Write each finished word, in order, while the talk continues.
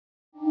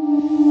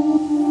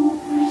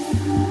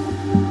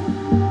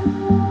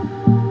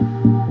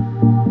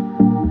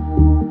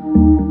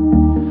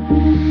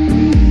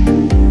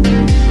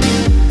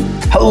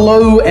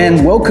Hello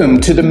and welcome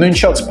to the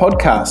Moonshots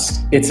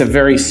podcast. It's a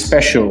very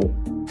special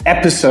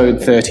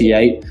episode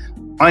 38.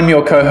 I'm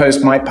your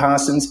co-host, Mike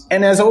Parsons,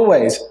 and as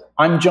always,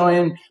 I'm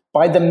joined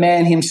by the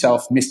man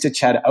himself, Mr.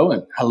 Chad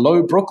Owen.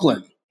 Hello,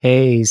 Brooklyn.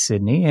 Hey,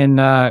 Sydney. And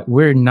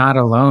we're not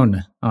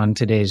alone on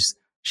today's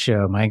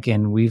show, Mike,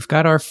 and we've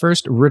got our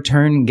first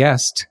return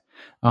guest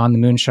on the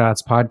Moonshots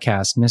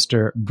podcast,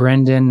 Mr.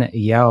 Brendan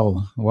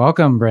Yell.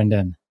 Welcome,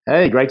 Brendan.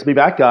 Hey, great to be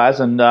back, guys,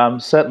 and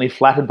certainly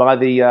flattered by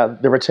the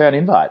return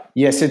invite.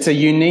 Yes, it's a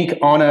unique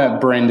honor,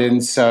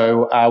 Brendan.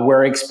 So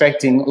we're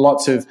expecting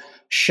lots of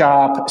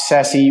sharp,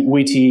 sassy,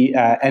 witty,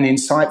 and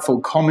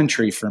insightful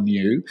commentary from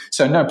you.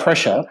 So no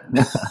pressure.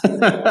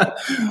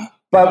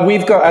 But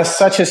we've got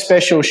such a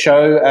special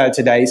show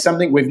today,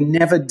 something we've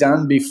never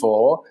done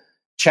before.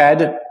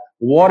 Chad,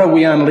 what are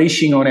we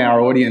unleashing on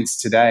our audience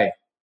today?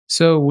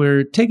 So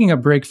we're taking a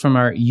break from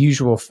our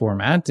usual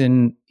format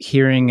and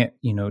hearing,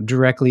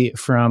 directly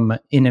from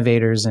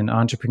innovators and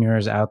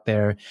entrepreneurs out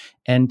there,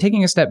 and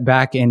taking a step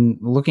back and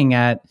looking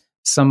at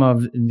some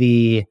of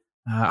the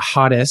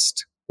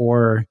hottest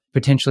or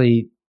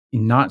potentially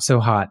not so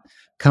hot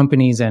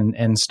companies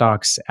and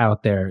stocks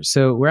out there.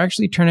 So we're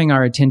actually turning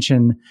our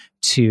attention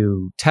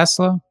to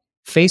Tesla,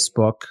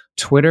 Facebook,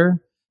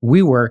 Twitter,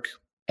 WeWork,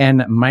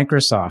 and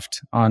Microsoft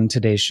on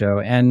today's show.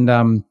 And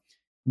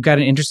we've got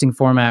an interesting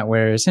format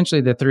where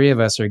essentially the three of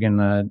us are going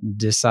to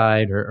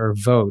decide or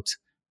vote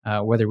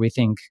whether we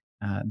think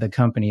the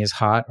company is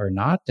hot or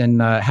not,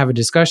 and have a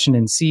discussion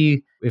and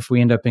see if we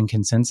end up in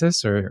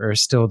consensus or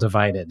still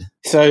divided.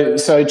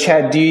 So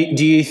Chad, do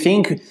you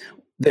think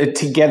that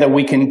together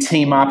we can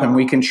team up and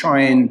we can try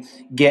and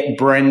get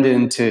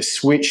Brendan to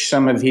switch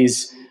some of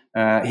his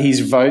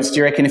votes? Do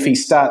you reckon if he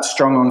starts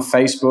strong on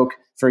Facebook,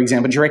 for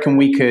example, do you reckon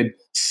we could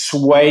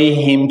sway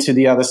him to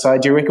the other side?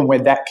 Do you reckon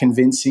we're that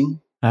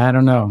convincing? I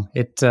don't know.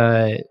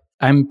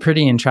 I'm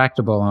pretty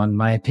intractable on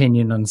my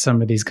opinion on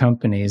some of these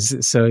companies.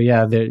 So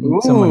yeah,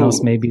 someone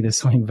else may be the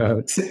swing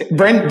vote.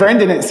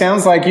 Brendan, it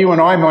sounds like you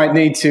and I might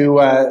need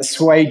to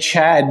sway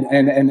Chad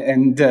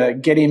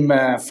and get him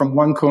from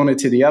one corner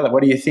to the other.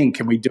 What do you think?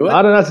 Can we do it?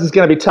 I don't know if this is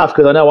going to be tough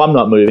because I know I'm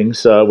not moving.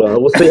 So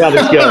we'll see how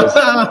this goes.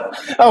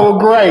 Oh, well,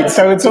 great.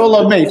 So it's all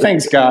on me.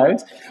 Thanks,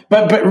 guys.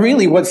 But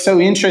really what's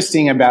so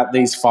interesting about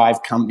these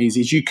five companies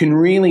is you can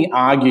really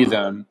argue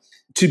them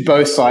to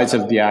both sides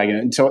of the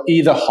argument, so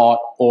either hot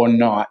or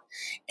not.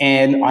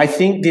 And I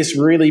think this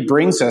really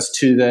brings us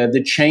to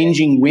the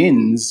changing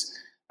winds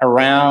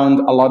around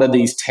a lot of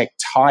these tech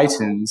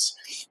titans.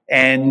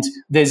 And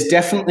there's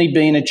definitely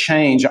been a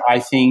change.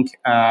 I think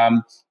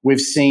we've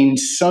seen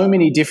so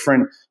many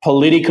different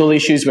political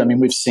issues. I mean,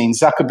 we've seen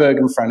Zuckerberg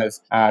in front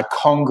of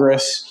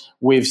Congress.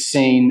 We've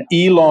seen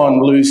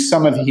Elon lose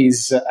some of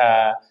his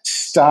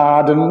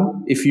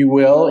stardom, if you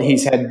will.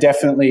 He's had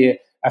definitely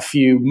a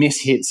few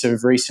mishits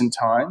of recent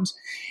times.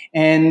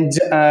 And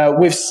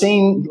we've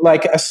seen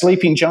like a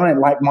sleeping giant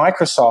like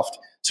Microsoft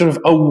sort of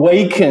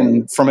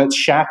awaken from its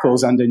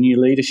shackles under new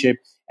leadership,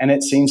 and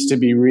it seems to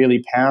be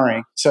really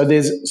powering. So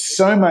there's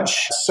so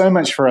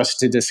much for us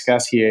to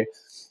discuss here.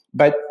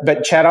 But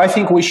Chad, I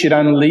think we should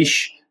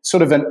unleash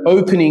sort of an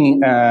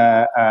opening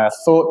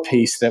thought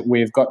piece that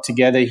we've got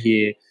together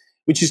here,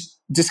 which is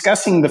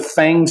discussing the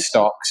FANG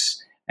stocks,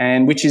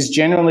 and which is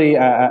generally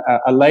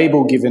a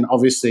label given,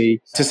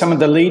 obviously, to some of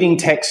the leading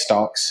tech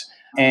stocks.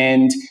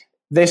 And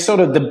they're sort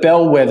of the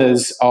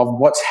bellwethers of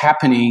what's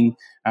happening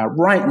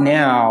right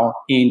now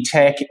in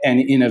tech and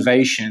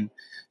innovation.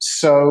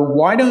 So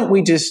why don't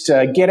we just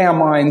get our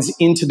minds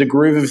into the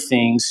groove of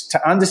things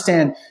to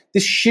understand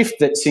this shift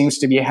that seems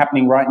to be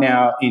happening right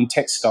now in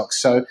tech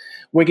stocks. So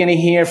we're going to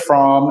hear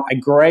from a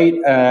great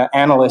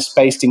analyst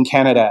based in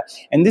Canada.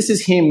 And this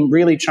is him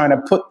really trying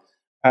to put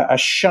a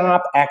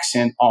sharp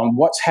accent on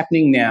what's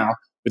happening now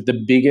with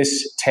the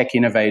biggest tech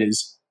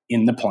innovators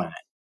in the planet.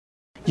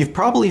 You've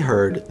probably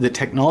heard that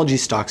technology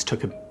stocks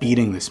took a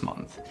beating this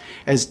month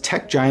as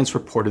tech giants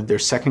reported their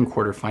second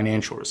quarter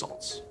financial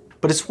results.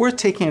 But it's worth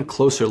taking a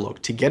closer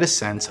look to get a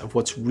sense of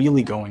what's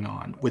really going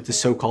on with the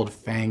so-called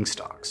FANG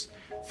stocks: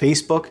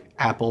 Facebook,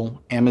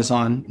 Apple,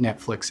 Amazon,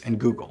 Netflix, and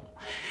Google,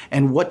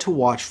 and what to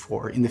watch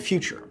for in the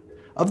future.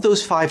 Of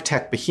those five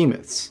tech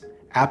behemoths,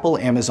 Apple,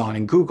 Amazon,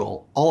 and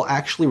Google all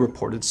actually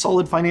reported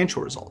solid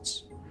financial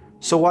results.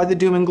 So why the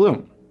doom and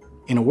gloom?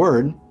 In a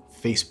word,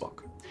 Facebook.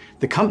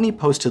 The company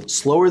posted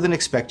slower than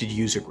expected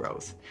user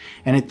growth,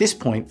 and at this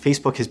point,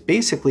 Facebook has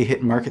basically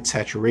hit market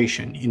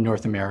saturation in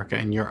North America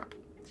and Europe.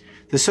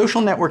 The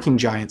social networking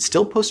giant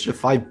still posted a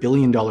 $5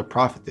 billion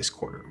profit this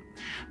quarter,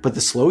 but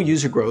the slow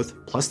user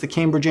growth, plus the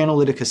Cambridge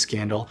Analytica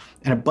scandal,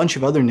 and a bunch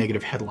of other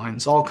negative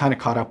headlines all kind of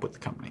caught up with the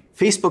company.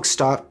 Facebook's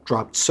stock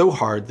dropped so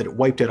hard that it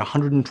wiped out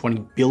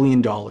 $120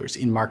 billion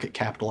in market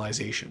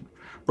capitalization,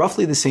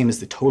 roughly the same as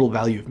the total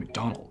value of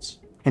McDonald's.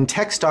 And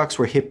tech stocks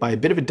were hit by a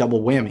bit of a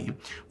double whammy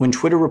when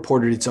Twitter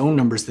reported its own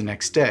numbers the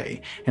next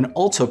day and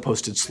also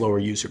posted slower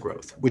user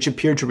growth, which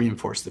appeared to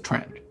reinforce the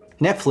trend.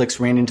 Netflix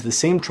ran into the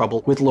same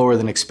trouble with lower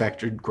than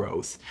expected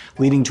growth,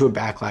 leading to a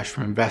backlash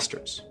from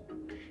investors.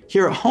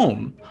 Here at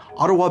home,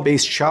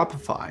 Ottawa-based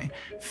Shopify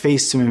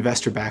faced some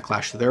investor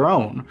backlash of their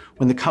own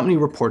when the company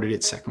reported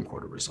its second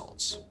quarter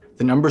results.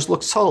 The numbers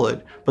look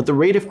solid, but the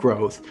rate of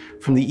growth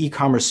from the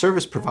e-commerce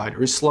service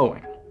provider is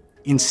slowing.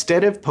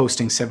 Instead of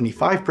posting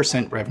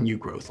 75% revenue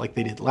growth like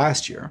they did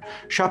last year,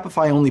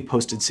 Shopify only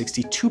posted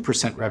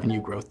 62%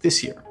 revenue growth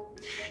this year.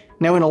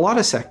 Now, in a lot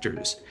of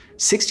sectors,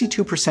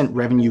 62%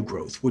 revenue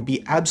growth would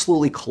be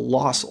absolutely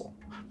colossal.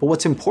 But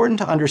what's important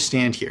to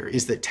understand here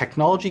is that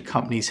technology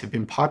companies have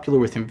been popular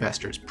with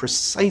investors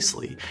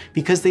precisely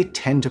because they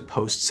tend to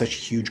post such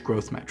huge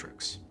growth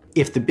metrics.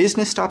 If the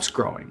business stops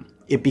growing,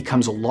 it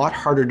becomes a lot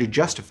harder to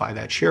justify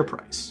that share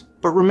price.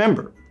 But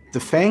remember, the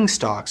FAANG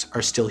stocks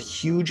are still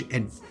huge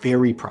and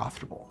very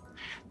profitable.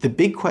 The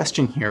big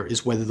question here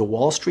is whether the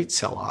Wall Street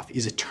sell-off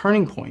is a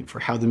turning point for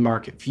how the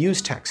market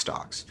views tech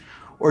stocks,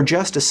 or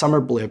just a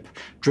summer blip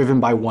driven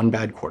by one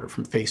bad quarter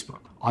from Facebook.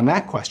 On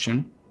that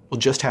question, we'll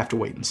just have to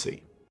wait and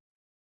see.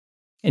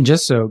 And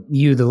just so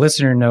you, the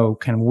listener, know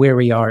kind of where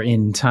we are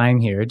in time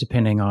here,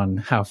 depending on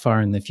how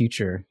far in the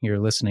future you're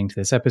listening to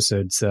this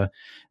episode. So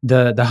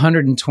the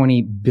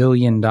 $120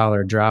 billion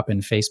drop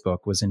in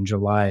Facebook was in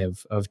July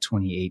of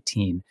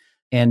 2018.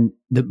 And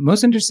the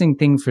most interesting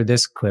thing for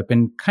this clip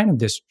and kind of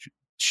this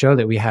show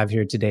that we have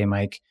here today,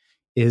 Mike,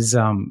 is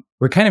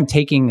we're kind of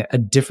taking a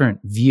different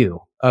view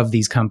of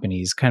these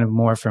companies, kind of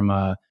more from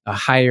a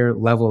higher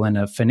level and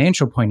a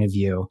financial point of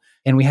view.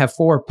 And we have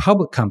 4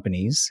 public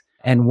companies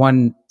and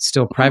one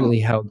still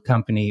privately held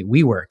company,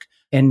 WeWork.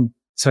 And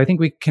so I think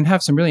we can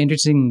have some really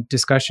interesting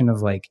discussion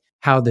of like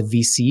how the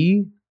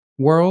VC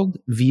world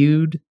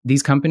viewed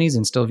these companies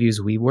and still views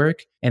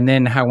WeWork. And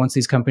then how once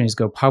these companies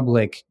go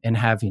public and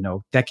have,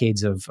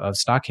 decades of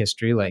stock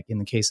history, like in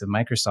the case of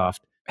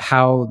Microsoft,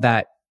 how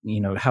that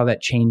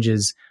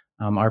changes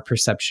our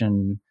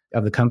perception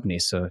of the company.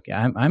 So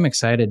yeah, I'm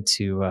excited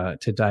to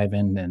dive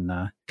in and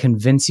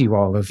convince you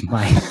all of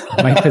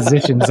my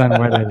positions on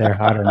whether they're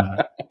hot or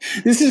not.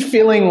 This is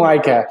feeling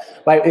like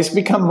it's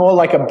become more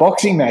like a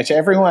boxing match.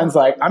 Everyone's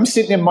like, I'm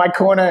sitting in my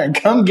corner and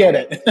come get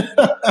it.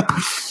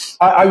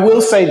 I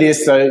will say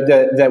this though,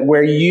 that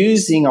we're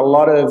using a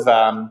lot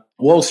of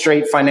Wall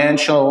Street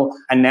financial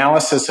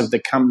analysis of the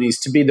companies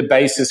to be the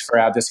basis for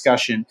our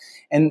discussion.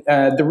 And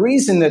the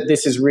reason that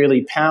this is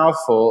really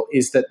powerful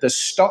is that the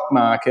stock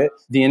market,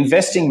 the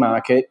investing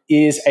market,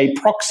 is a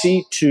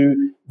proxy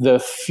to the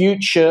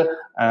future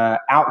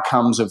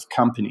outcomes of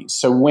companies.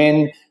 So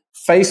when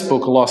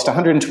Facebook lost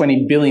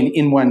 $120 billion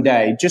in one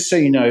day, just so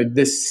you know,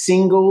 the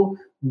single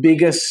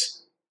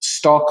biggest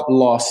stock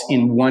loss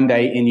in one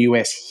day in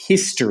US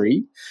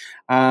history.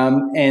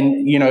 The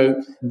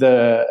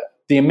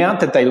amount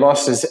that they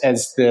lost,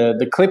 as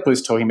the clip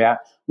was talking about,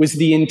 was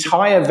the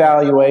entire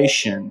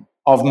valuation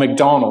of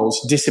McDonald's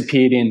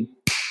disappeared in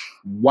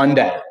one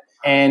day.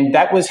 And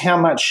that was how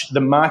much the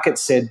market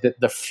said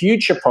that the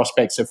future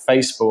prospects of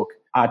Facebook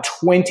are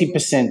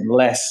 20%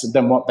 less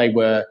than what they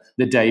were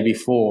the day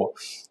before.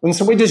 And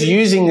so we're just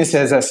using this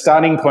as a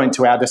starting point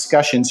to our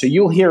discussion. So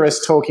you'll hear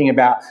us talking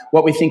about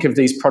what we think of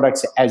these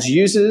products as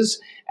users,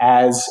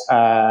 as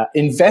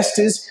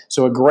investors.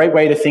 So a great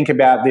way to think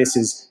about this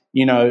is,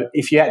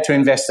 if you had to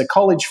invest a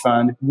college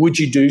fund, would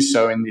you do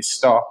so in this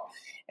stock?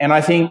 And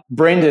I think,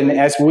 Brendan,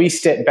 as we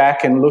step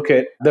back and look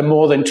at the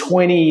more than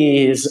 20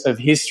 years of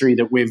history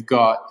that we've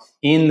got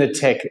in the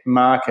tech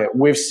market,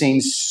 we've seen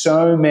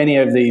so many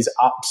of these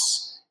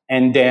ups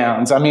and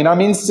downs. I mean, I'm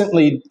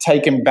instantly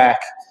taken back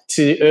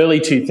to early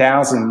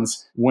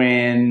 2000s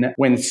when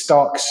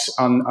stocks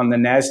on the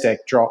NASDAQ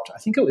dropped. I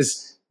think it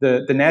was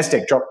the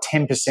NASDAQ dropped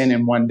 10%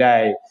 in one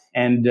day.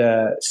 And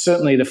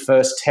certainly the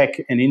first tech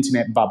and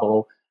internet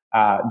bubble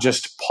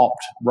just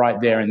popped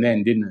right there and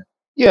then, didn't it?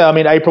 Yeah, I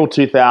mean, April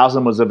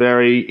 2000 was a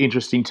very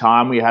interesting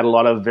time. We had a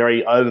lot of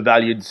very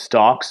overvalued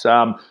stocks.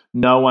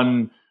 No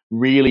one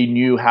really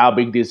knew how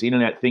big this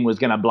internet thing was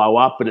going to blow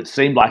up, but it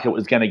seemed like it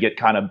was going to get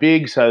kind of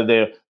big. So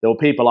there were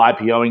people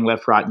IPOing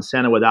left, right, and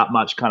center without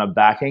much kind of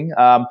backing.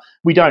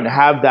 We don't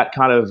have that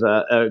kind of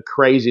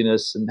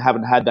craziness and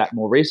haven't had that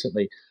more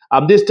recently.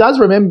 This does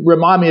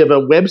remind me of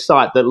a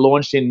website that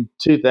launched in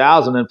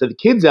 2000. And for the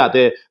kids out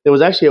there, there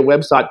was actually a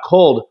website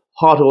called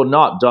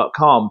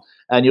hotornot.com.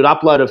 And you'd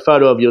upload a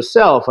photo of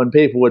yourself and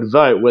people would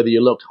vote whether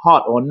you looked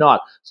hot or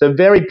not. So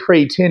very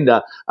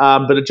pre-Tinder, but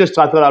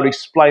I thought I'd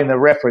explain the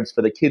reference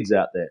for the kids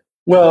out there.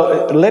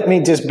 Well, let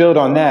me just build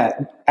on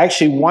that.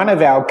 Actually, one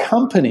of our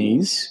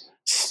companies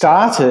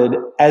started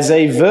as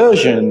a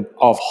version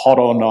of Hot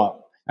or Not.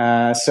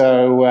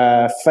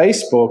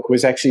 Facebook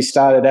was actually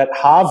started at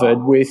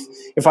Harvard with,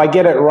 if I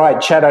get it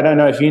right, Chad, I don't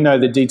know if you know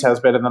the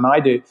details better than I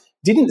do,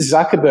 didn't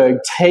Zuckerberg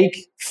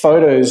take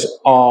photos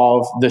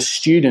of the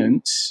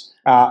students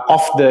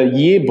off the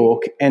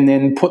yearbook and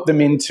then put them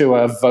into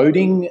a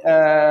voting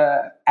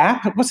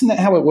app? Wasn't that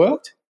how it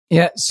worked?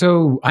 Yeah,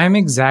 so I'm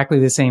exactly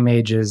the same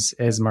age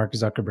as Mark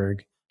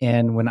Zuckerberg.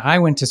 And when I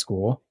went to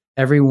school,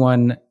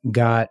 everyone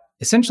got,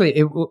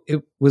 essentially,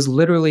 it was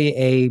literally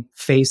a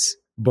face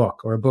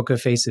book or a book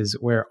of faces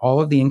where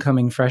all of the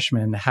incoming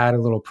freshmen had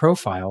a little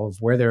profile of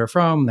where they were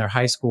from, their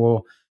high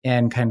school,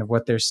 and kind of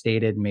what their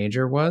stated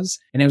major was.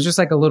 And it was just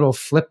like a little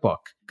flip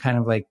book, kind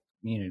of like,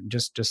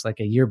 just like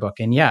a yearbook.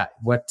 And yeah,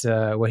 what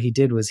he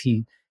did was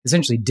he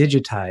essentially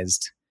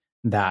digitized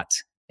that.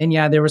 And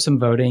yeah, there was some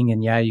voting,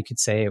 and yeah, you could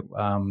say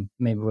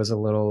maybe it was a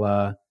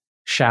little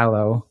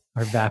shallow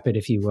or vapid,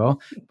 if you will.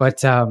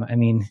 But I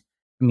mean,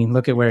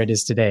 look at where it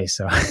is today.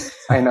 So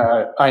I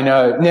know.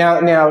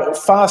 Now,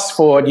 fast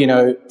forward,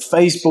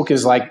 Facebook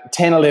is like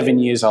 10, 11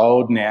 years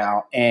old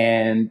now.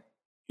 And,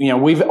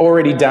 we've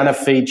already done a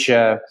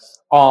feature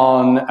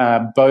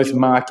on both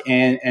Mark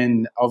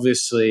and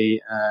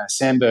obviously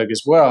Sandberg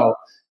as well.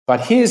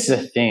 But here's the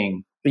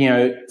thing.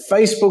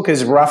 Facebook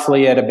is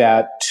roughly at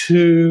about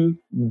 2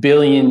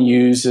 billion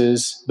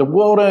users. The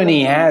world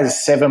only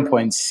has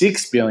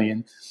 7.6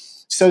 billion.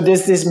 So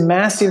there's this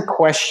massive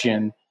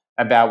question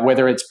about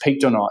whether it's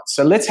peaked or not.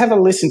 So let's have a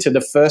listen to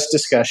the first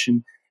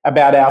discussion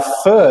about our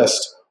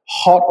first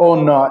hot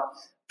or not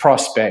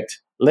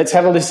prospect. Let's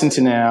have a listen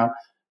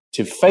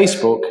to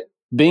Facebook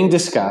being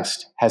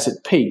discussed. Has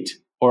it peaked,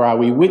 or are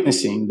we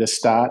witnessing the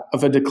start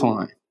of a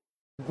decline?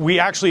 We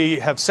actually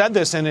have said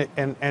this,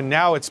 and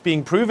now it's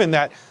being proven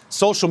that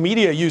social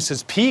media use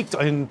has peaked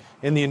in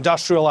the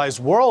industrialized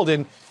world,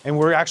 and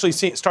we're actually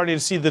starting to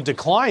see the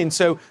decline.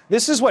 So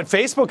this is what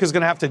Facebook is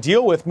going to have to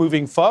deal with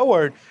moving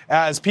forward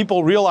as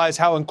people realize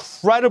how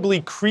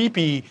incredibly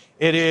creepy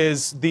it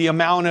is, the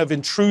amount of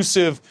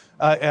intrusive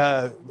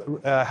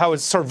how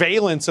it's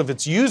surveillance of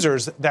its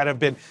users that have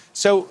been.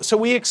 So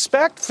we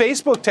expect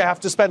Facebook to have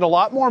to spend a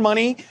lot more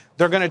money.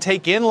 They're going to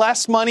take in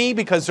less money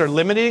because they're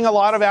limiting a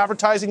lot of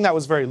advertising that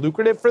was very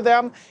lucrative for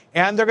them.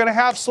 And they're going to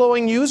have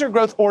slowing user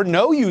growth or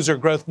no user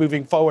growth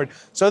moving forward.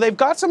 So they've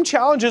got some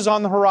challenges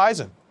on the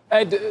horizon.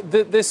 Ed,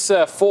 this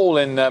fall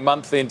in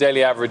monthly and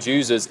daily average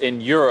users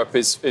in Europe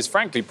is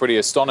frankly pretty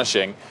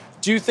astonishing.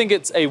 Do you think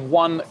it's a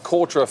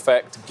one-quarter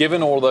effect,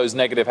 given all those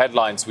negative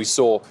headlines we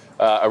saw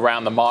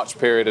around the March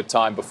period of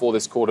time before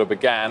this quarter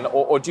began?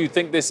 Or do you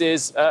think this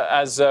is,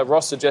 as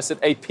Ross suggested,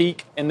 a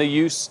peak in the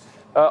use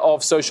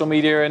of social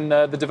media in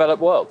the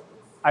developed world?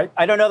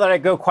 I don't know that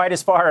I'd go quite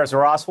as far as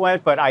Ross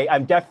went, but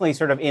I'm definitely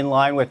sort of in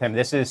line with him.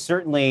 This is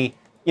certainly,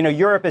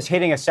 Europe is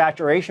hitting a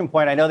saturation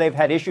point. I know they've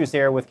had issues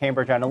there with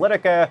Cambridge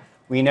Analytica.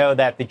 We know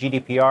that the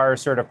GDPR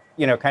is sort of,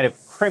 kind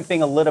of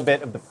crimping a little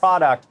bit of the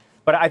product.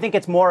 But I think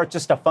it's more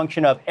just a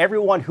function of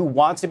everyone who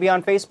wants to be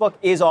on Facebook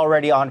is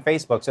already on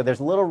Facebook. So there's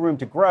little room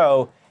to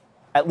grow,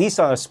 at least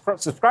on a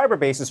subscriber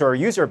basis or a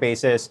user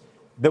basis.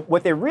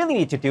 What they really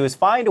need to do is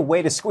find a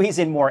way to squeeze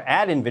in more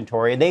ad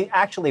inventory. And they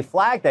actually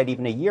flagged that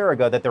even a year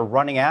ago that they're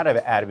running out of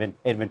ad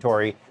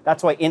inventory.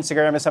 That's why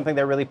Instagram is something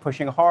they're really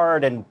pushing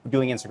hard and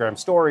doing Instagram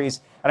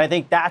stories. And I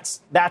think that's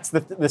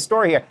the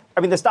story here.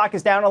 I mean, the stock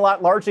is down a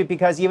lot largely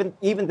because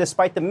even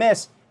despite the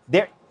miss,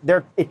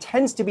 it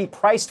tends to be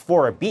priced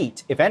for a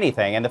beat, if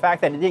anything. And the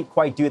fact that it didn't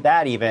quite do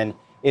that even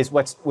is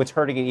what's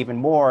hurting it even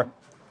more.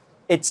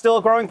 It's still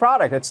a growing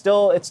product. It's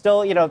still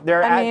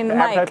their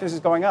advertisers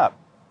is going up.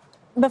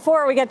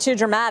 Before we get too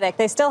dramatic,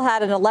 they still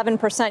had an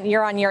 11%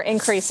 year-on-year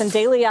increase in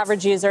daily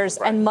average users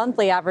and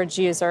monthly average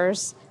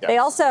users. Yes. They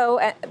also,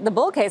 the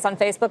bull case on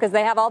Facebook is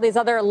they have all these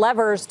other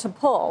levers to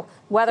pull,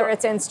 whether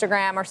it's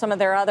Instagram or some of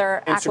their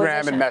other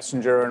Instagram and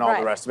Messenger and all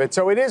the rest of it.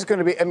 So it is going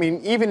to be,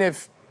 even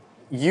if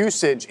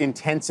usage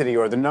intensity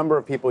or the number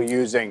of people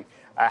using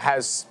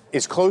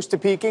is close to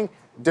peaking,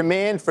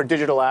 demand for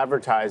digital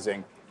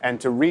advertising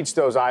and to reach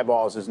those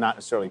eyeballs is not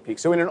necessarily peak.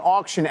 So in an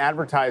auction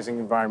advertising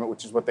environment,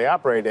 which is what they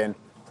operate in,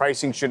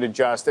 pricing should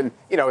adjust. And,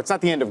 it's not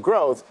the end of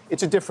growth.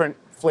 It's a different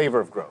flavor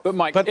of growth. But,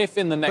 Mike, if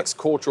in the next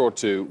quarter or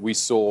two we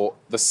saw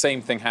the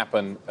same thing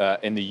happen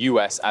in the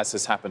US as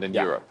has happened in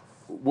Europe,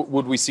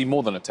 would we see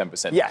more than a 10%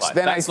 decline? Yes,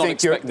 then I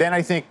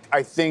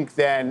think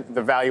then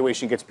the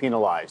valuation gets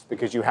penalized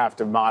because you have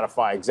to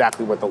modify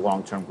exactly what the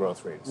long-term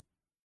growth rate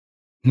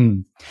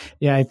is.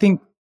 Yeah, I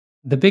think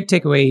the big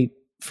takeaway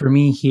for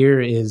me here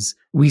is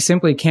we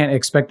simply can't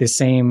expect the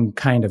same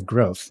kind of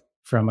growth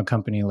from a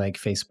company like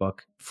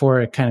Facebook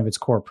for kind of its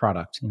core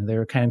product. They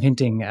were kind of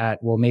hinting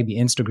at, well, maybe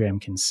Instagram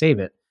can save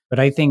it. But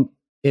I think,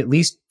 at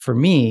least for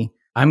me,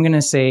 I'm going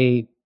to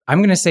say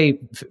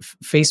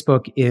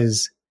Facebook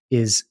is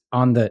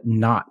on the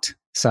not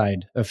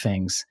side of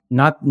things.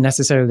 Not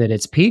necessarily that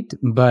it's peaked,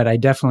 but I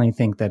definitely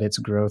think that its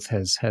growth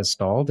has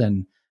stalled.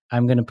 And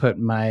I'm going to put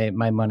my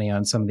money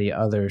on some of the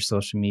other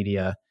social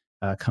media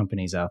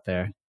companies out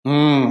there.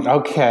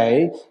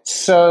 Okay.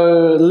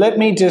 So let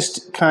me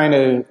just kind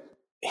of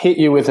hit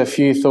you with a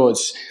few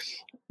thoughts.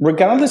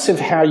 Regardless of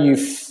how you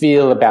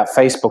feel about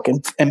Facebook,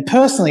 and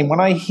personally, when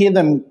I hear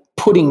them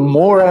putting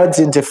more ads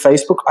into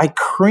Facebook, I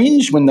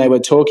cringe when they were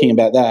talking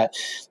about that.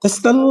 That's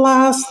the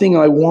last thing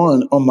I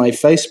want on my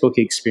Facebook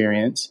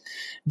experience.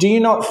 Do you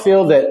not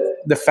feel that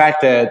the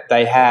fact that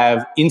they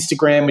have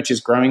Instagram, which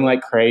is growing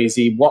like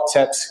crazy,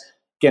 WhatsApp's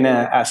going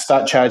to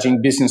start charging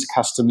business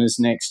customers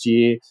next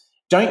year,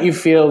 don't you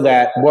feel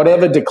that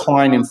whatever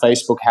decline in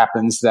Facebook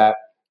happens, that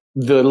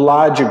the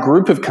larger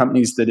group of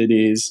companies that it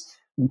is,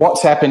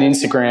 WhatsApp and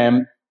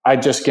Instagram are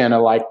just going to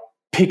like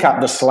pick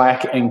up the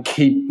slack and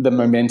keep the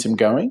momentum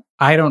going?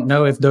 I don't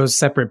know if those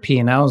separate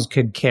P&Ls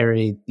could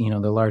carry,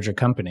 the larger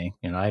company.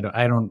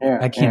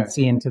 I can't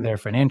see into their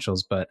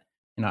financials, but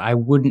I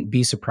wouldn't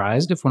be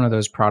surprised if one of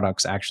those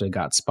products actually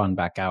got spun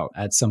back out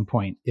at some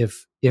point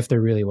if there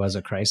really was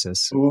a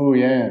crisis. Oh,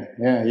 yeah,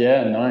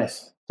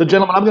 nice. So,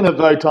 gentlemen, I'm going to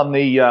vote on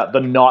the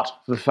not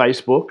for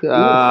Facebook.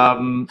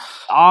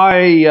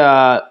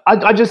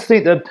 I just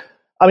think that,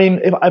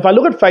 if I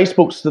look at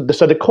Facebook's,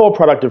 so the core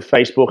product of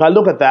Facebook, I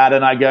look at that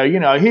and I go,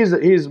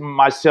 here's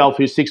myself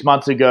who 6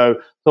 months ago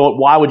thought,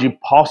 why would you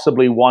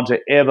possibly want to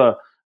ever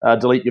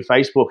delete your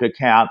Facebook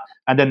account?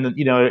 And then,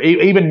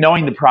 even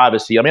knowing the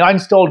privacy. I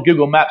installed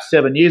Google Maps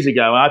 7 years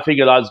ago, and I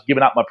figured I was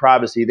giving up my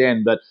privacy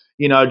then. But,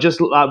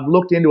 just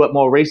looked into it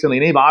more recently,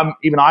 and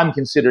even I'm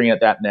considering it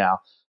that now.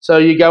 So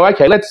you go,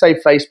 okay, let's say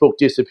Facebook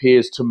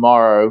disappears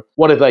tomorrow.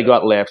 What have they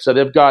got left? So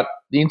they've got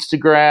the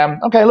Instagram.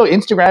 Okay, look,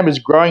 Instagram is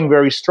growing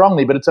very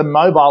strongly, but it's a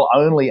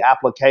mobile-only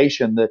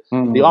application.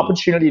 The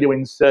opportunity to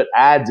insert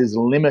ads is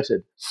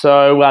limited.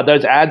 So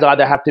those ads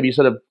either have to be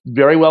sort of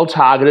very well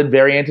targeted,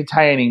 very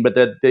entertaining, but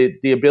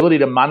the ability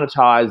to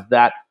monetize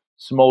that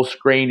small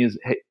screen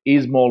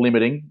is more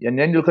limiting. And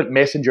then you look at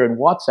Messenger and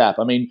WhatsApp.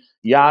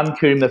 Jan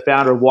Koum, the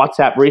founder of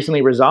WhatsApp,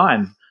 recently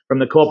resigned from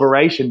the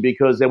corporation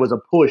because there was a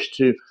push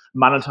to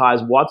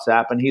monetize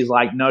WhatsApp, and he's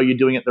like, no, you're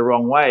doing it the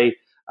wrong way.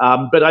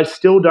 But I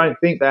still don't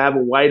think they have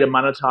a way to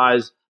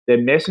monetize their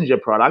Messenger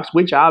products,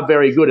 which are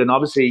very good. And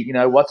obviously,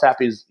 WhatsApp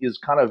is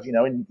kind of,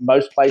 in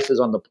most places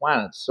on the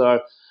planet.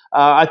 So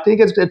I think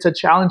it's a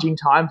challenging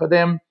time for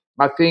them.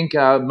 I think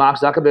Mark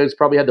Zuckerberg's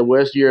probably had the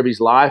worst year of his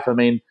life.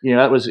 It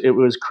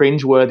was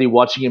cringeworthy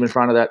watching him in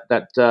front of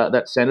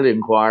that Senate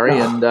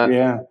inquiry,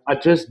 I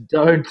just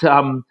don't,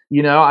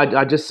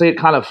 I just see it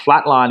kind of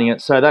flatlining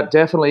it. So that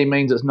definitely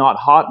means it's not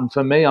hot, and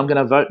for me, I'm going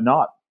to vote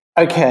not.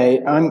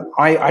 Okay,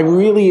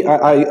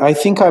 I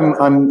think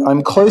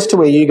I'm close to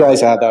where you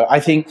guys are, though. I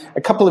think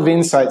a couple of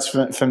insights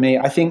for me.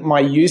 I think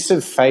my use of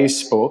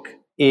Facebook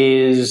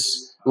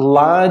is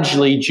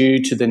largely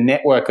due to the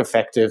network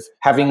effect of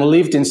having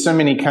lived in so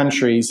many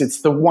countries.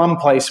 It's the one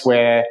place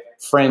where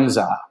friends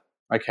are,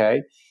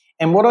 okay?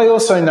 And what I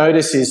also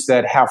notice is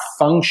that how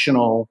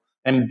functional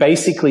and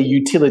basically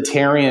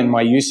utilitarian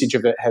my usage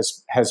of it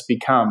has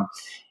become.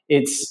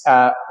 It's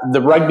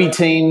the rugby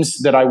teams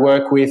that I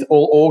work with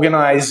all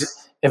organize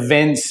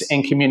events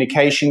and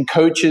communication.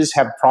 Coaches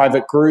have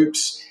private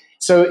groups.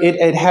 So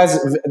it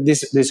has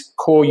this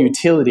core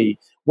utility.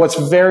 What's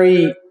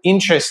very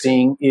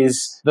interesting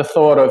is the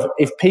thought of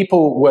if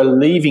people were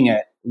leaving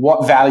it,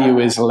 what value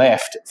is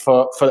left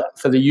for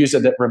the user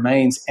that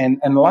remains? And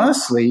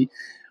lastly,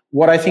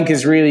 what I think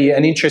is really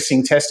an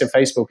interesting test of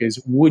Facebook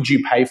is, would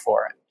you pay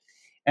for it?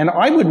 And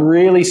I would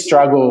really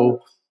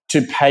struggle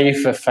to pay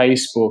for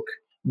Facebook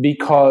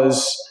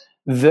because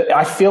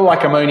I feel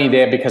like I'm only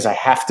there because I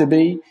have to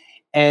be.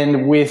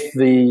 And with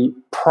the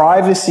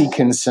privacy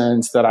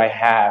concerns that I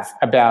have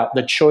about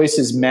the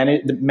choices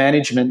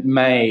management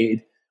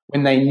made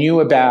when they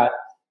knew about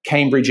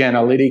Cambridge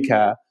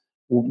Analytica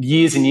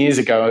years and years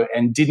ago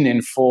and didn't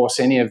enforce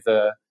any of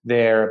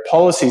their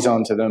policies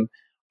onto them,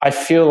 I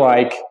feel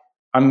like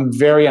I'm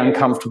very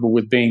uncomfortable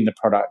with being the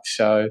product.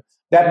 So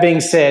that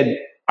being said,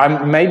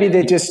 maybe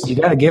they're just... You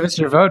got to give us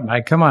your vote,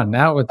 Mike. Come on,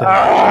 now with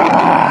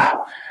that.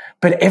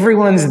 But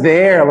everyone's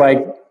there,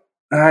 like,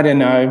 I don't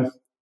know.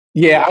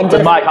 Yeah,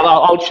 Mike,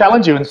 I'll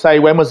challenge you and say,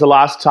 when was the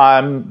last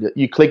time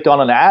you clicked on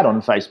an ad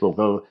on Facebook?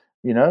 Or,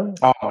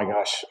 Oh my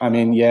gosh.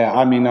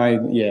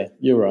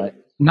 You're right.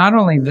 Not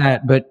only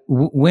that, but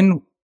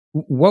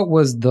what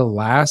was the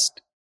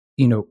last,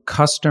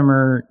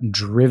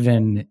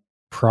 customer-driven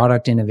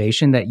product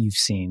innovation that you've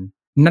seen?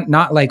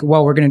 Not like,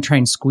 well, we're going to try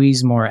and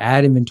squeeze more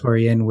ad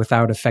inventory in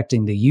without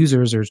affecting the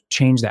users or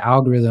change the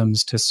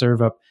algorithms to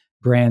serve up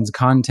brands'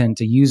 content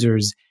to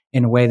users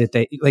in a way that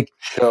they like.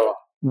 Sure.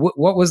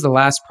 What was the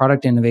last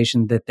product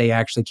innovation that they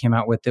actually came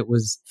out with that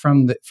was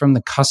from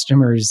the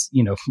customer's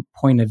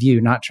point of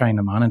view, not trying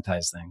to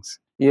monetize things?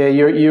 Yeah,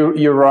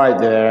 you're right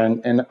there,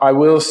 and I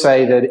will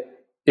say that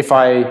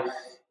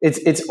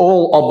it's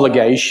all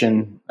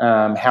obligation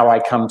how I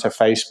come to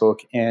Facebook,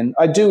 and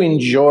I do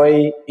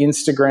enjoy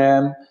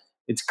Instagram.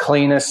 It's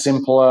cleaner,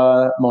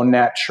 simpler, more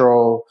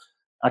natural.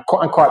 I'm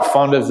quite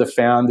fond of the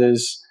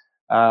founders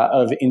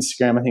of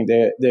Instagram. I think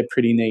they're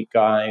pretty neat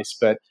guys.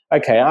 But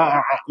okay,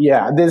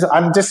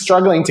 I'm just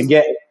struggling to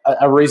get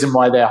a reason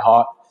why they're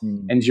hot.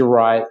 And you're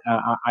right.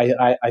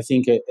 I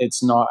think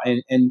it's not.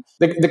 And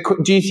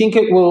do you think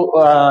it will?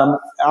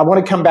 I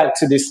want to come back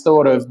to this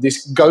thought of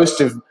this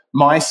ghost of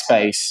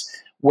MySpace,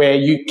 where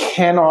you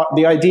cannot.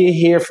 The idea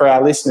here for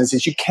our listeners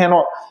is you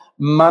cannot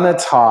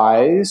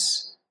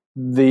monetize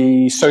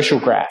the social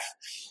graph.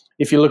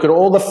 If you look at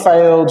all the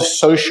failed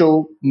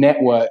social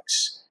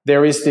networks,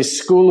 there is this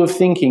school of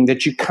thinking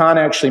that you can't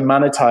actually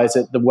monetize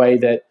it the way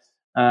that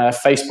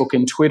Facebook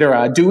and Twitter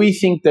are. Do we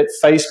think that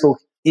Facebook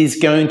is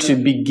going to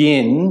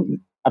begin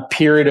a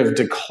period of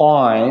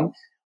decline,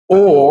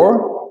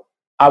 or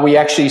are we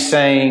actually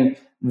saying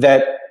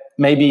that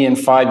maybe in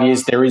 5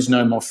 years there is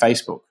no more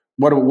Facebook?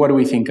 What do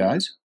we think,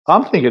 guys?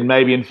 I'm thinking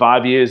maybe in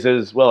 5 years,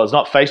 as well, it's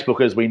not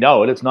Facebook as we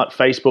know it. It's not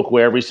Facebook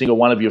where every single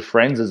one of your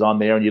friends is on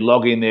there and you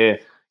log in there,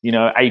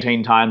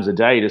 18 times a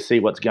day to see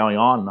what's going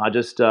on. I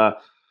just,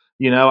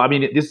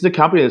 this is a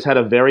company that's had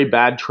a very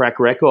bad track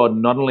record,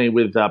 not only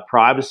with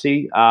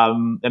privacy,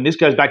 and this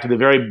goes back to the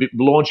very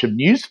launch of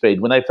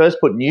Newsfeed. When they first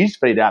put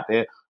Newsfeed out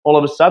there, all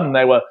of a sudden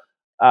they were,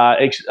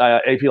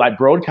 if you like,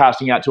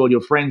 broadcasting out to all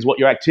your friends what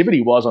your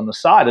activity was on the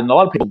side, and a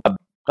lot of people kind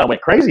of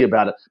went crazy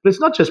about it. But it's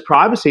not just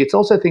privacy; it's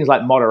also things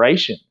like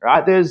moderation,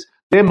 right?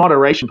 Their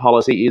moderation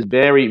policy is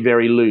very,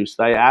 very loose.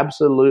 They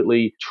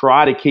absolutely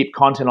try to keep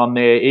content on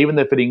there, even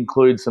if it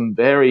includes some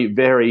very,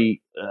 very,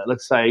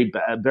 let's say,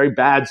 very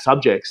bad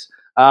subjects,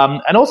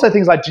 and also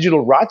things like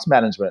digital rights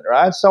management,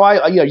 right? So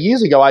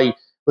years ago, I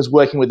was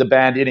working with the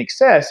band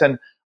INXS, and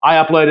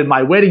I uploaded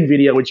my wedding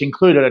video, which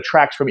included a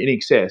track from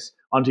INXS,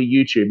 onto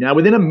YouTube. Now,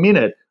 within a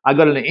minute, I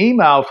got an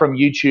email from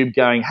YouTube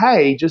going,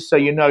 hey, just so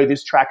you know,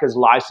 this track is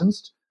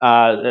licensed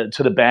to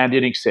the band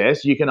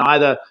INXS. You can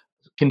either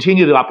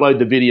continue to upload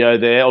the video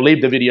there or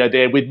leave the video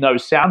there with no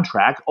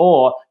soundtrack,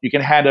 or you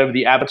can hand over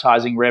the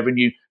advertising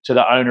revenue to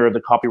the owner of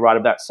the copyright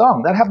of that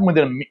song. That happened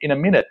in a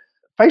minute.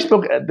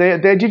 Facebook,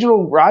 their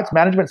digital rights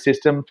management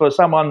system for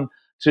someone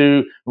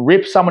to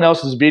rip someone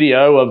else's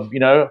video of,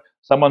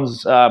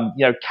 someone's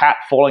cat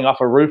falling off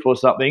a roof or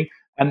something,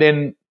 and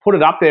then put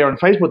it up there on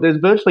Facebook, there's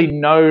virtually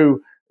no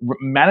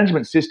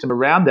management system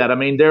around that. I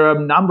mean, there are a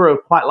number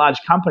of quite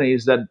large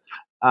companies that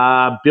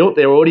built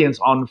their audience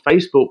on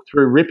Facebook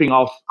through ripping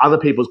off other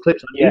people's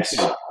clips on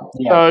YouTube.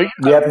 Yeah.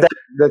 So,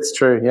 that's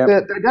true. Yeah,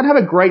 they don't have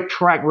a great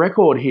track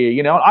record here.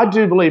 I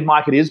do believe,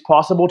 Mike, it is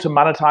possible to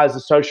monetize the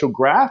social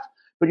graph,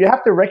 but you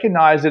have to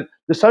recognize that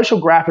the social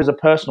graph is a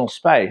personal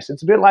space.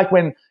 It's a bit like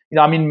when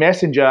I'm in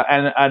Messenger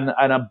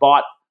and a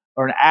bot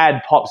or an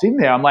ad pops in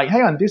there. I'm like,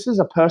 hang on, this is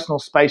a personal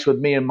space with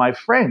me and my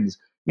friends,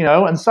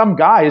 and some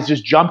guy has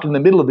just jumped in the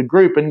middle of the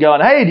group and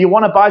going, hey, do you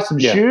want to buy some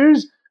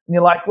shoes? And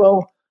you're like,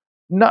 well,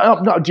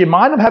 no, do you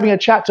mind? I'm having a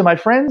chat to my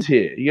friends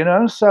here,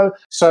 So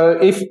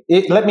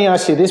let me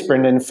ask you this,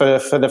 Brendan, for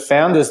the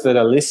founders that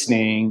are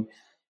listening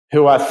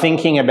who are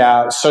thinking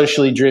about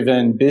socially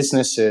driven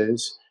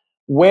businesses,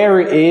 where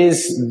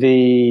is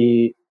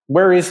the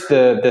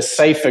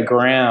safer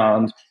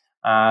ground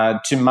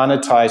to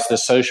monetize the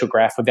social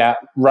graph without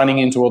running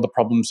into all the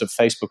problems of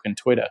Facebook and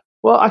Twitter?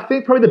 Well, I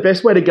think probably the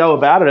best way to go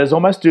about it is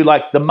almost do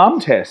like the mum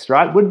test,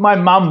 right? Would my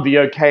mum be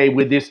okay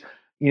with this,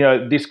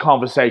 this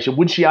conversation?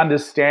 Would she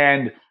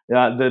understand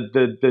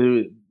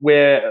the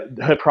where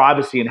her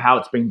privacy and how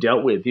it's being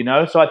dealt with?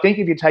 So I think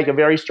if you take a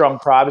very strong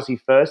privacy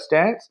first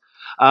stance,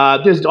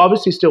 there's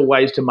obviously still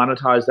ways to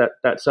monetize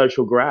that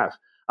social graph.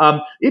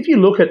 If you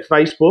look at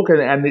Facebook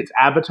and its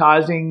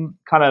advertising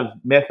kind of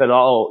method,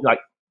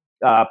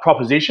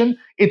 proposition,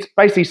 it's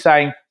basically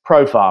saying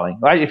profiling,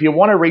 right? If you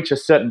want to reach a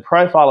certain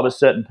profile of a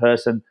certain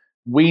person,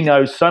 we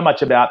know so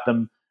much about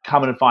them,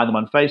 come in and find them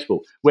on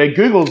Facebook. Where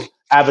Google's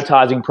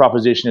advertising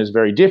proposition is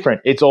very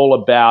different. It's all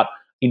about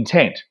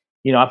intent.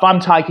 If I'm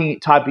typing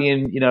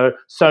in,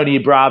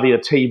 Sony Bravia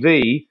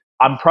TV,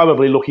 I'm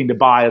probably looking to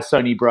buy a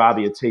Sony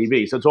Bravia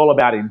TV. So it's all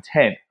about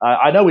intent.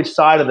 I know which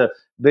side of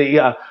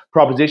the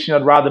proposition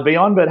I'd rather be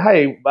on, but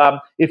hey,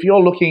 if you're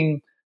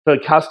looking for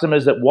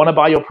customers that want to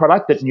buy your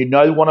product, that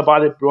want to buy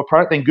your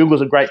product, then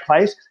Google's a great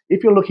place.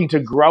 If you're looking to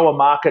grow a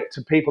market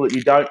to people that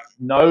you don't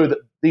know, that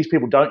these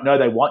people don't know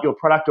they want your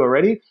product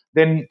already,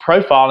 then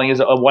profiling is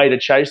a way to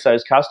chase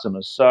those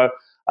customers. So,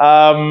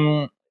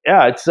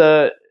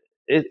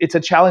 it's a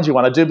challenging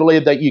one. I do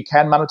believe that you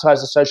can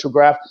monetize the social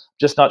graph.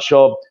 Just not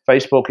sure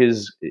Facebook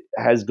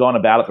has gone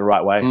about it the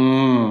right way.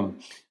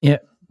 Yeah.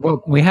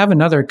 Well, we have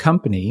another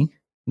company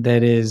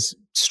that is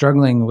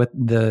struggling with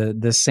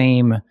the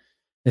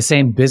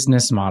same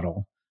business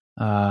model,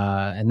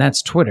 and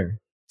that's Twitter.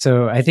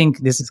 So I think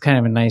this is kind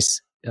of a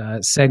nice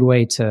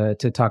segue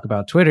to talk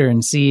about Twitter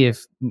and see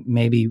if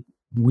maybe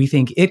we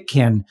think it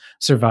can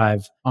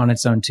survive on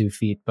its own 2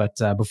 feet. But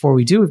before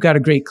we do, we've got a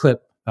great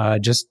clip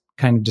just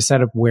kind of to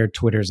set up where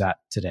Twitter's at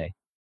today.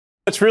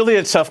 It's really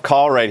a tough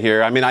call right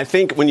here. I mean, I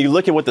think when you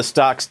look at what the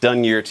stock's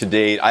done year to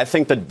date, I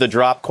think that the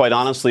drop, quite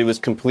honestly, was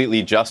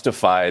completely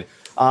justified.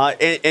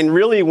 And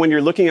really, when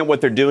you're looking at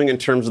what they're doing in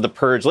terms of the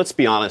purge, let's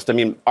be honest. I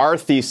mean, our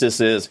thesis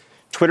is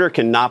Twitter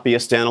cannot be a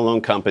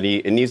standalone company.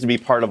 It needs to be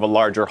part of a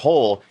larger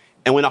whole.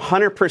 And when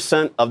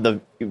 100% of the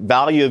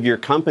value of your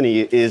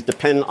company is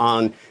dependent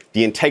on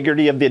the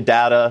integrity of the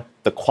data,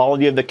 the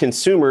quality of the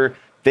consumer,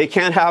 they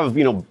can't have,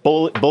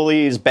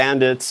 bullies,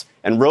 bandits,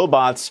 and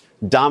robots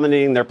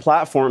dominating their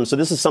platform. So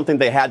this is something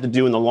they had to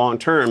do in the long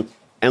term.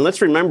 And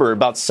let's remember,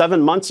 about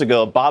 7 months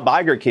ago, Bob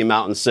Iger came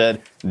out and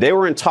said they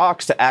were in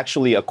talks to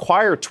actually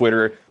acquire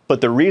Twitter,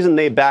 but the reason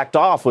they backed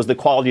off was the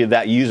quality of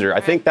that user.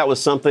 I think that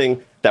was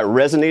something that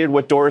resonated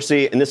with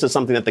Dorsey, and this is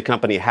something that the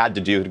company had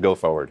to do to go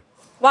forward.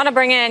 Want to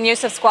bring in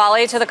Youssef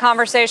Squali to the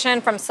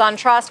conversation from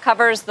SunTrust,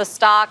 covers the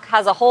stock,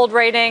 has a hold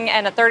rating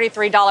and a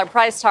 $33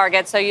 price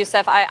target. So,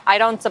 Youssef, I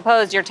don't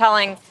suppose you're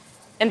telling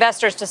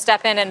investors to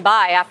step in and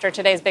buy after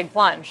today's big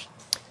plunge.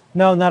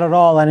 No, not at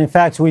all. And in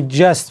fact, we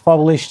just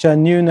published a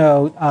new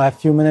note a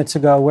few minutes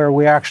ago where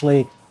we're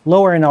actually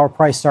lowering our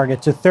price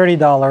target to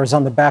 $30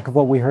 on the back of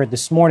what we heard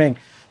this morning.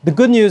 The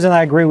good news, and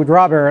I agree with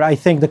Robert, I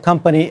think the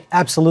company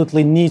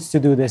absolutely needs to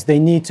do this. They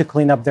need to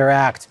clean up their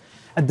act.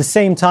 At the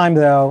same time,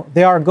 though,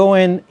 they are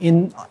going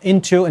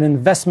into an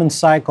investment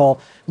cycle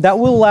that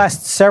will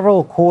last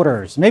several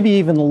quarters, maybe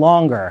even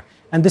longer.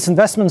 And this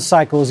investment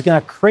cycle is going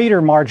to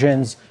crater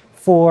margins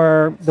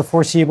for the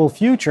foreseeable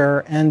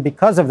future. And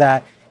because of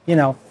that,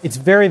 it's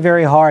very,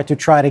 very hard to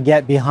try to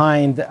get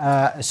behind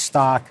a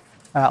stock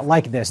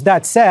like this.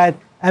 That said,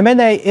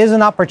 M&A is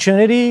an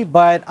opportunity,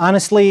 but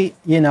honestly,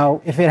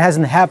 if it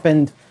hasn't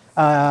happened,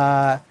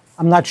 I'm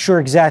not sure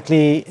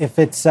exactly if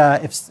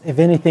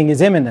anything is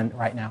imminent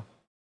right now.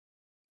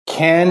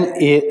 Can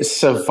it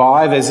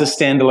survive as a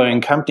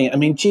standalone company? I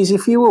mean, geez,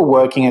 if you were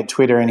working at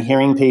Twitter and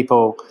hearing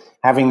people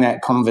having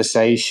that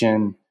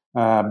conversation,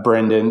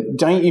 Brendan,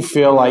 don't you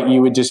feel like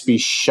you would just be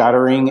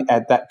shuddering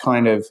at that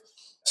kind of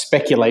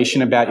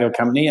speculation about your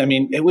company? I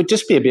mean, it would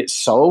just be a bit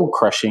soul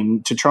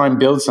crushing to try and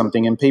build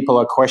something and people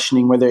are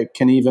questioning whether it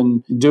can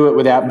even do it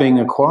without being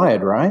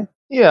acquired, right?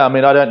 Yeah, I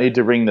mean, I don't need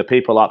to ring the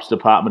people ops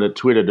department at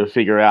Twitter to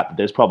figure out that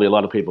there's probably a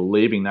lot of people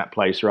leaving that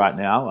place right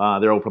now.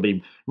 They're all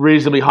probably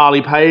reasonably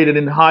highly paid and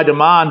in high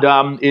demand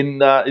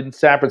in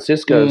San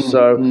Francisco.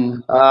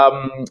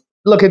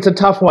 Look, it's a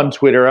tough one,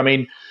 Twitter. I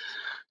mean,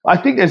 I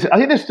think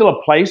there's still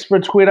a place for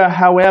Twitter.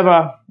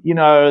 However,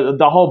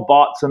 the whole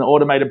bots and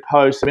automated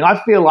posts. I mean,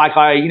 I feel like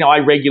I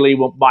regularly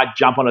might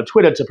jump on a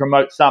Twitter to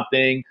promote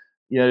something.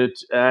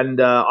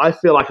 And I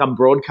feel like I'm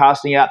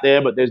broadcasting out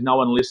there, but there's no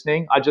one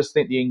listening. I just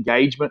think the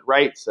engagement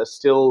rates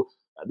from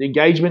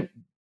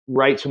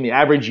the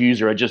average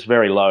user are just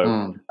very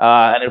low.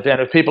 And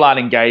if people aren't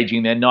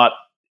engaging, they're not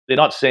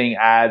seeing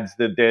ads.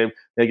 They're going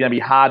to be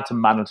hard to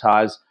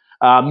monetize.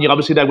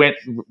 Obviously they went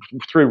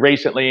through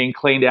recently and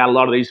cleaned out a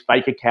lot of these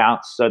fake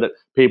accounts so that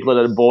people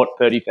that had bought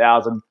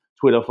 30,000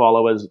 Twitter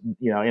followers,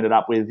 ended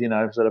up with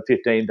sort of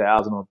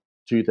 15,000 or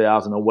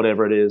 2,000 or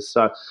whatever it is.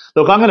 So,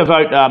 look, I'm going to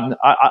vote.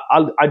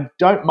 I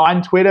don't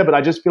mind Twitter, but I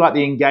just feel like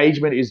the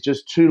engagement is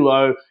just too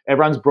low.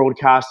 Everyone's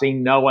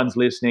broadcasting, no one's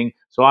listening.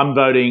 So I'm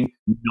voting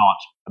not.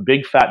 A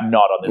big fat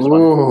not on this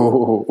one.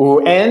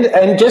 Ooh.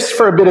 And just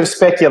for a bit of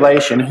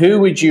speculation, who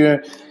would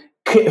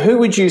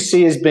you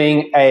see as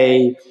being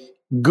a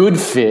good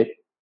fit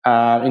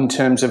in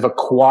terms of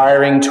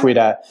acquiring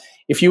Twitter?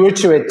 If you were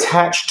to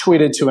attach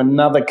Twitter to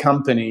another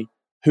company,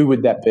 who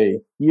would that be?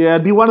 Yeah,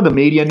 it'd be one of the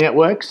media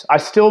networks. I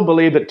still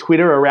believe that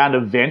Twitter around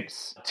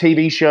events,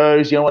 TV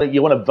shows, you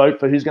want to vote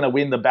for who's going to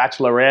win The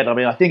Bachelorette. I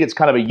mean, I think it's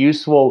kind of a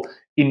useful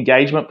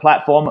engagement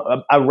platform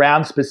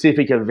around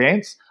specific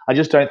events. I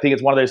just don't think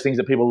it's one of those things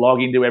that people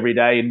log into every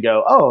day and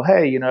go, oh,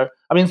 hey,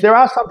 I mean, there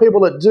are some people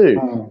that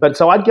do. But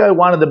so I'd go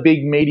one of the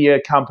big media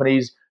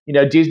companies.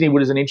 Disney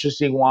Wood is an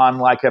interesting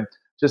one,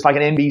 just like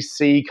an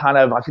NBC kind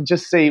of. I could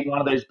just see one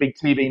of those big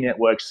TV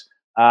networks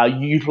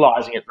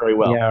utilizing it very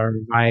well. Yeah, or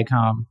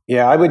Viacom.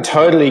 Yeah, I would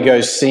totally go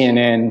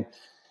CNN.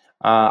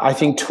 I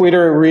think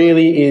Twitter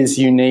really is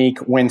unique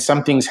when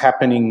something's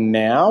happening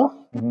now.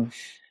 Mm-hmm.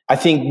 I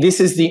think this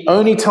is the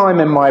only time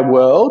in my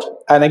world,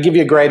 and I'll give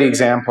you a great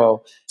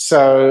example.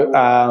 So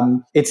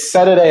it's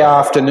Saturday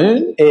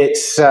afternoon,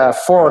 it's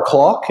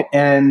 4:00,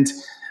 and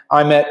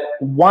I'm at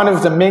one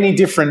of the many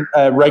different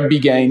rugby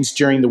games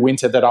during the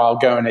winter that I'll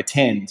go and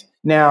attend.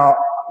 Now,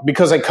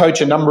 because I coach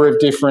a number of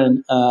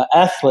different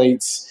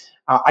athletes,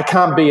 I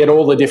can't be at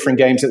all the different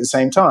games at the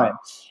same time.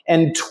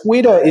 And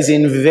Twitter is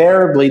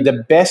invariably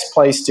the best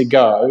place to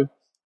go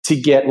to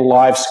get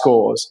live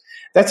scores.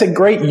 That's a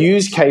great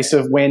use case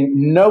of when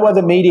no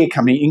other media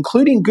company,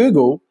 including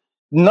Google,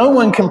 no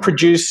one can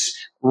produce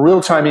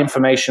real-time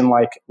information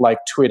like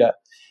Twitter.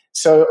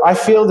 So I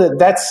feel that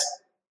that's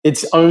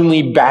its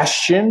only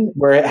bastion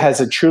where it has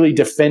a truly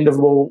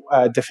defendable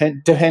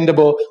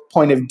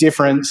point of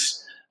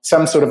difference,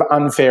 some sort of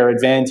unfair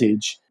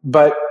advantage.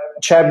 But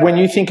Chad, when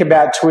you think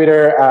about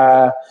Twitter,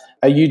 are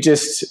you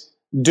just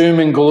doom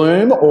and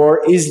gloom, or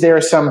is there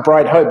some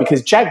bright hope?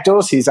 Because Jack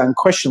Dorsey is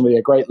unquestionably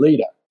a great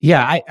leader.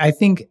 Yeah, I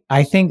think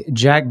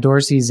Jack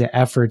Dorsey's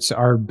efforts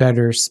are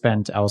better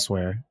spent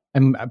elsewhere.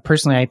 And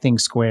personally, I think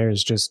Square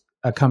is just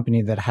a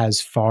company that has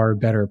far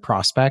better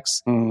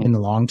prospects in the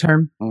long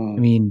term. I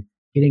mean,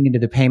 getting into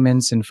the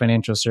payments and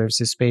financial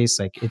services space,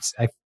 I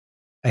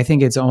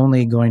think it's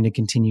only going to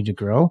continue to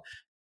grow.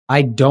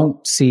 I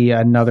don't see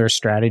another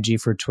strategy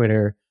for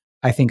Twitter,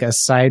 I think,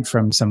 aside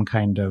from some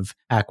kind of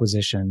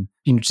acquisition.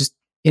 Just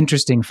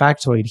interesting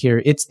factoid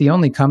here. It's the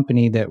only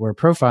company that we're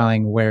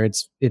profiling where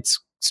its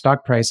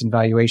stock price and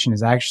valuation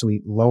is actually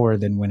lower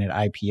than when it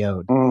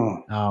IPO'd.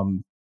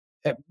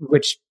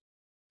 Which,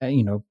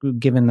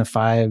 given the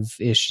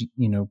 5-ish,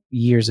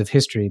 years of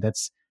history,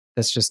 that's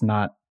just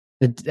not,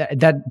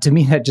 that to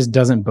me, that just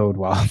doesn't bode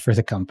well for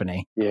the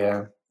company.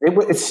 Yeah.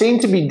 It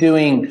seemed to be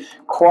doing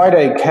quite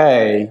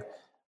okay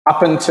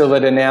up until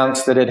it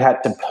announced that it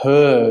had to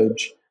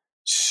purge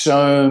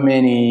so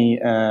many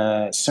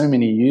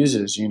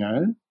users,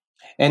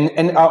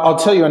 And I'll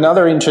tell you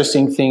another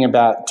interesting thing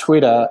about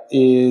Twitter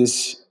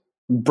is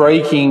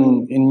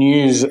breaking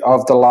news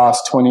of the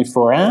last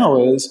 24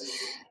 hours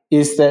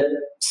is that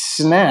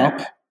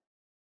Snap,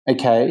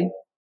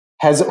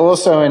 has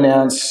also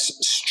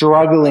announced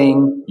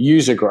struggling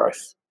user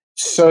growth.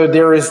 So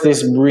there is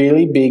this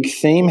really big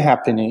theme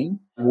happening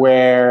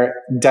where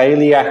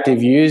daily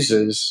active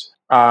users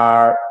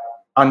are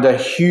under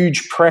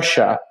huge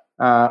pressure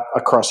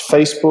across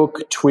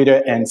Facebook,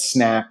 Twitter, and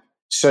Snap.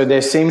 So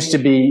there seems to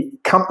be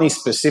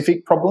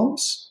company-specific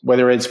problems,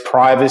 whether it's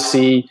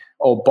privacy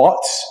or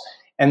bots.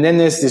 And then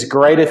there's this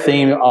greater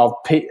theme of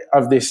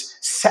this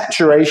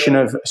saturation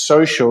of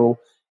social,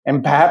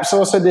 and perhaps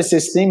also there's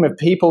this theme of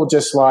people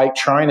just like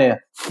trying to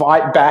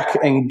fight back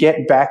and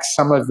get back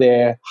some of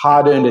their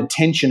hard-earned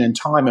attention and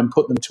time and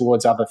put them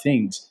towards other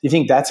things. Do you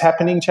think that's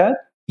happening, Chad?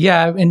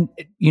 Yeah, and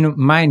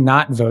my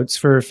not votes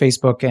for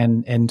Facebook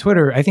and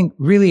Twitter, I think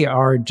really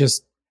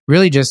just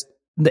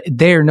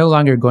they are no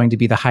longer going to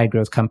be the high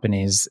growth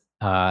companies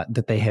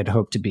that they had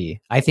hoped to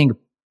be. I think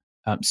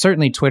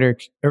certainly Twitter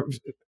or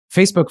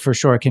Facebook for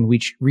sure can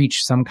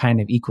reach some kind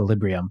of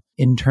equilibrium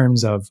in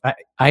terms of,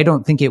 I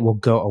don't think it will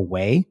go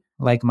away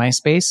like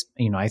MySpace.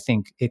 I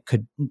think it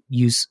could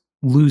lose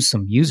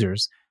some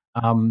users.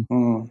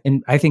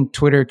 And I think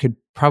Twitter could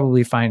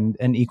probably find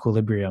an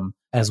equilibrium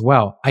as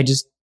well.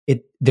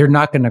 They're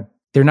not going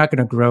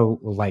to grow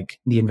like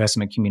the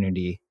investment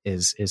community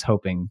is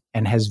hoping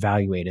and has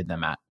valuated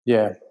them at.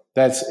 Yeah,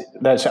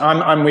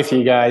 I'm with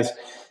you guys.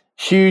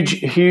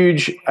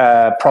 Huge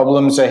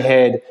problems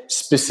ahead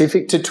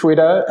specific to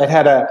Twitter. It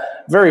had a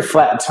very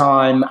flat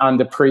time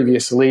under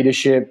previous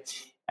leadership.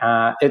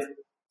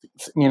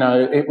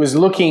 It was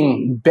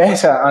looking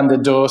better under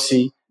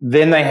Dorsey.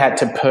 Then they had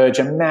to purge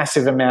a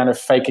massive amount of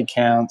fake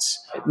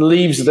accounts. It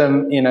leaves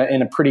them in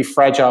a pretty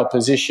fragile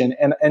position.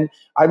 And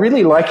I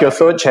really like your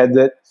thought, Chad,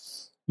 that,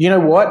 you know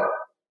what?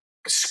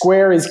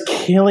 Square is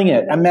killing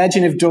it.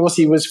 Imagine if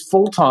Dorsey was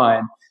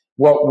full-time.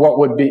 What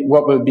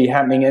would be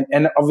happening?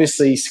 And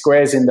obviously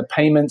Square's in the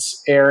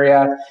payments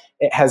area.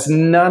 It has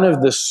none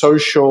of the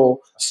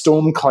social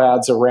storm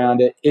clouds around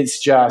it. It's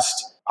just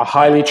a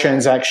highly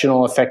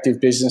transactional,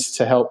 effective business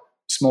to help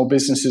small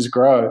businesses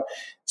grow.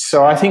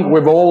 So I think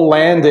we've all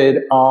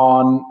landed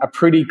on a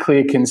pretty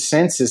clear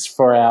consensus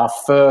for our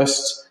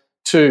first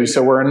two.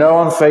 So we're a no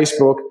on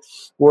Facebook.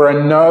 We're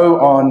a no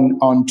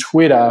on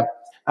Twitter.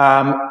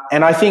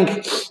 And I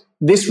think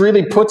this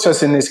really puts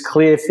us in this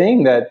clear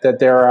thing that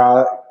there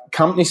are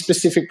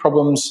company-specific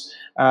problems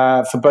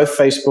for both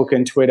Facebook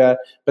and Twitter,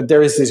 but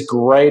there is this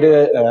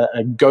greater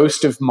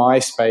ghost of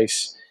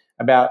MySpace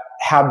about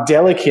how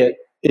delicate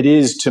it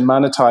is to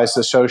monetize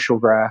the social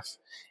graph.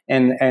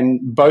 And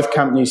both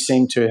companies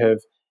seem to have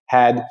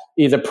had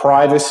either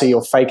privacy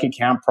or fake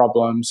account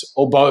problems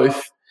or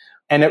both.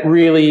 And it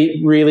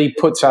really, really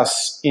puts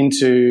us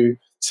into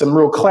some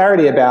real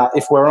clarity about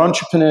if we're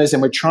entrepreneurs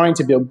and we're trying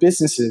to build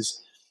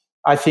businesses,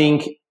 I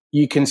think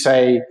you can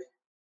say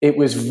it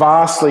was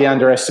vastly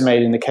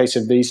underestimated in the case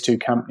of these two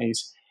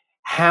companies.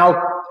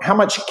 How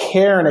much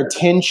care and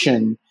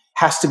attention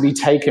has to be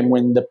taken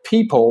when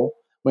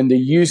the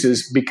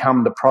users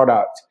become the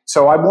product.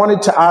 So I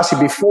wanted to ask you,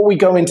 before we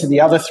go into the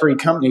other three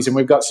companies, and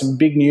we've got some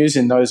big news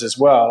in those as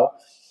well,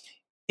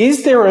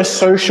 is there a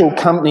social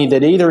company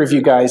that either of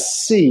you guys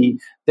see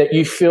that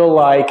you feel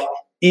like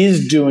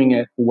is doing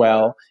it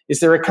well? Is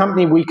there a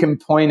company we can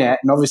point at?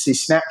 And obviously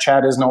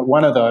Snapchat is not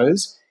one of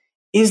those.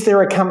 Is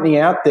there a company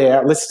out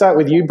there, let's start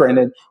with you,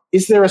 Brendan,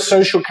 is there a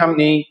social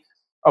company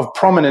of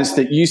prominence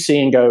that you see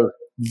and go,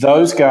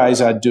 those guys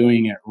are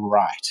doing it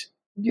right?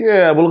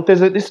 Yeah, well, look, there's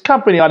this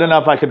company, I don't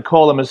know if I could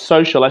call them as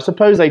social. I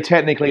suppose they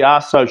technically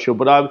are social,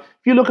 but if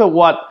you look at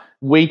what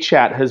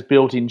WeChat has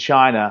built in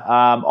China,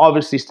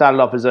 obviously started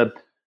off as a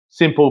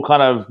simple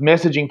kind of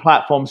messaging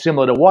platform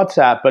similar to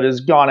WhatsApp, but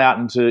has gone out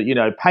into,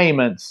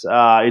 payments.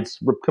 It's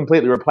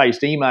completely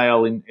replaced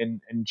email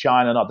in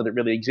China, not that it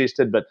really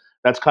existed, but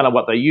that's kind of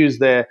what they use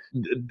there.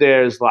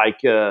 There's like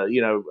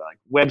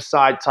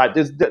website type.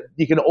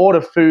 You can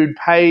order food,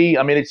 pay.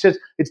 I mean,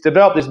 it's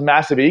developed this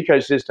massive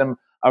ecosystem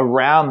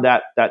around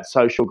that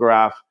social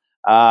graph.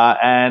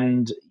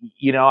 And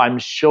I'm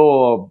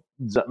sure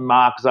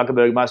Mark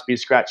Zuckerberg must be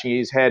scratching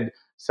his head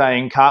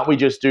saying, can't we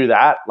just do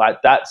that?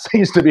 Like, that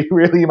seems to be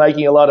really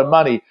making a lot of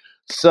money.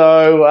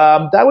 So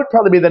that would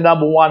probably be the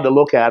number one to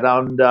look at.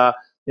 And,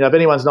 if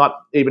anyone's not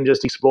even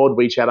just explored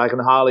WeChat, I can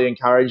highly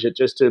encourage it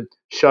just to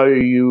show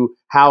you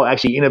how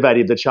actually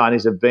innovative the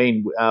Chinese have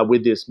been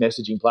with this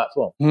messaging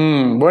platform.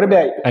 What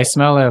about... I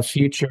smell a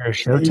future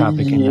show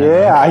topic in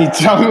that.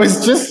 I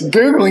was just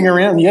Googling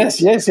around.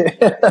 Yes.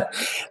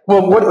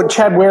 Well,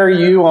 Chad, where are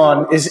you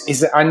on?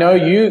 Is I know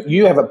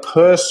you have a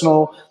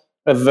personal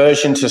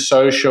aversion to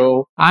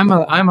social. I'm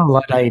a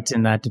Luddite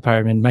in that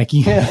department, Mikey.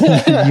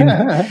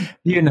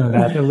 you know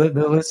that.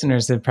 The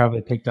listeners have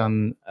probably picked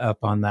up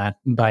on that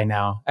by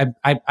now.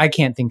 I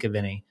can't think of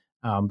any,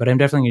 but I'm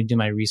definitely going to do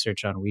my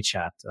research on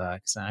WeChat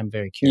because I'm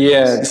very curious.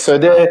 Yeah, so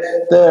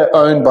they're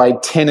owned by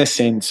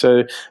Tencent.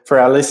 So for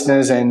our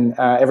listeners and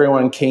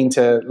everyone keen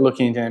to look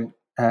into them,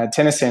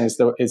 Tencent is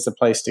the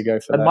place to go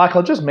for that. And Mike,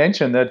 I'll just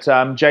mention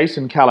that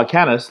Jason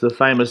Calacanis, the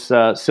famous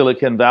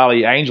Silicon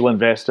Valley angel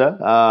investor,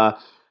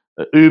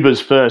 Uber's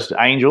first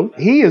angel,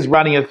 he is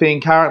running a thing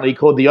currently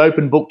called the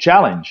Open Book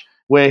Challenge,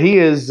 where he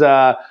is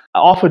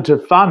offered to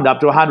fund up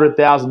to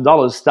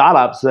 $100,000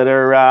 startups that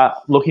are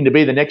looking to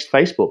be the next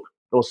Facebook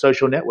or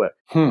social network.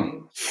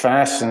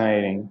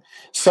 Fascinating.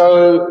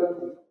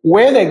 So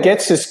where that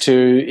gets us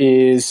to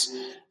is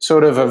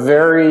sort of a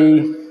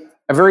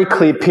very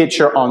clear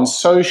picture on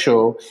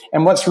social.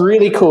 And what's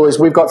really cool is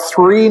we've got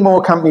 3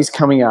 more companies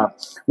coming up.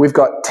 We've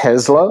got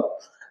Tesla,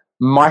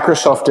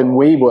 Microsoft, and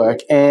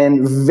WeWork,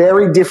 and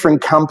very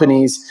different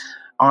companies.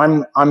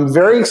 I'm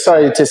very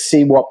excited to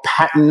see what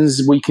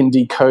patterns we can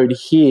decode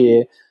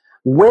here.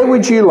 Where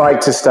would you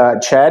like to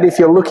start, Chad? If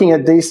you're looking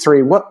at these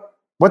 3,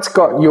 what's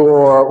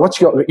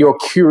your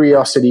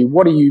curiosity?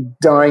 What are you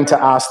dying to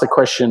ask the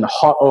question,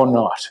 hot or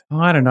not?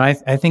 Well, I don't know.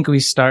 I think we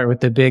start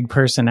with the big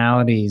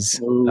personalities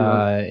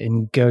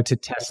and go to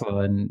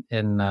Tesla and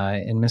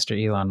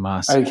Mr. Elon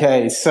Musk.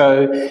 Okay,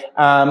 so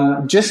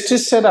just to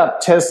set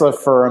up Tesla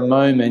for a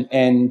moment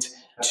and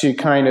to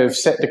kind of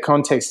set the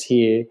context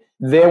here,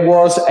 there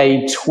was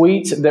a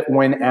tweet that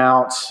went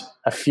out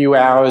a few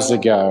hours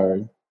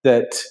ago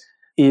that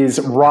is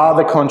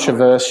rather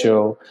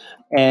controversial.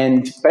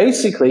 And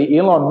basically,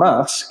 Elon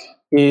Musk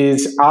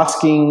is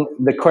asking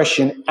the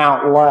question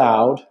out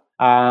loud,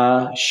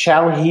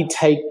 shall he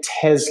take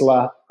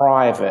Tesla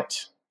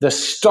private? The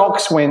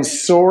stocks went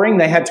soaring.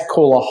 They had to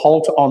call a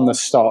halt on the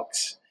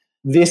stocks.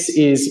 This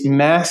is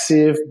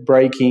massive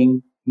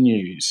breaking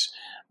news.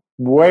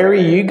 Where are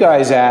you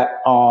guys at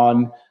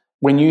on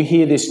when you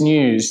hear this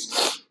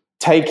news,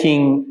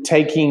 taking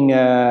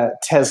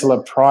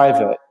Tesla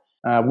private?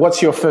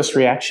 What's your first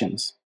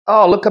reactions?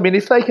 Oh, look, I mean,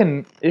 if they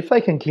can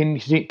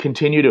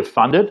continue to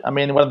fund it, I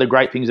mean, one of the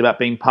great things about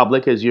being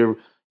public is your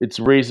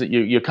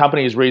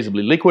company is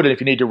reasonably liquid, and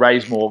if you need to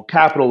raise more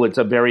capital, it's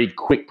a very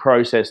quick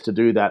process to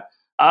do that.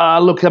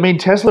 Look, I mean,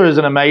 Tesla is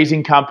an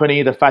amazing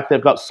company. The fact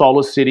they've got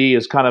SolarCity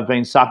has kind of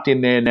been sucked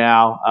in there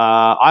now.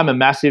 I'm a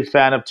massive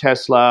fan of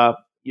Tesla.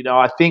 You know,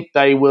 I think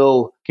they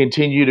will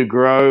continue to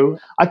grow.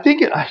 I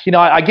think,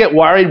 I get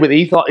worried with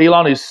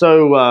Elon is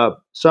so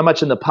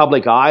much in the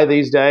public eye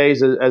these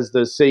days as the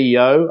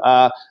CEO.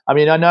 I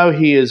mean, I know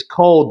he is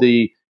called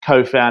the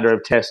co-founder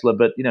of Tesla,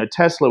 but,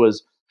 Tesla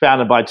was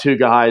founded by 2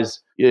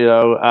 guys,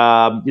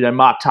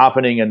 Mark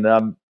Tarpenning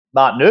and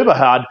Martin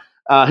Eberhard,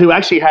 who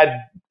actually had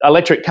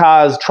electric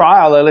cars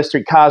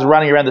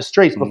running around the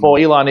streets before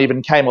Elon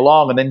even came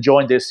along, and then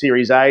joined their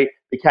Series A,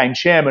 became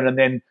chairman, and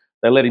then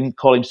they let him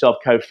call himself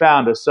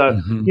co-founder.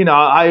 So,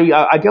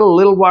 I get a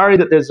little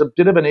worried that there's a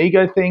bit of an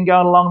ego thing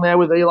going along there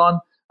with Elon.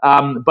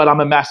 But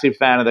I'm a massive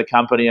fan of the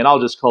company, and I'll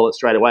just call it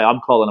straight away. I'm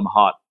calling them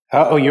hot.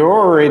 Oh,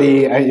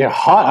 you're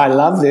hot. I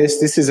love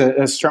this. This is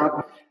a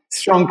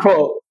strong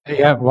call.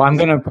 Yeah, well, I'm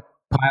going to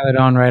pile it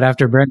on right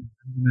after Brent.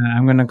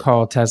 I'm going to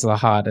call Tesla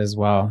hot as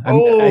well.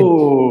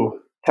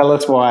 Tell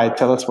us why.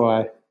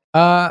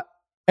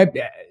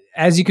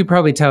 As you could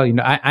probably tell,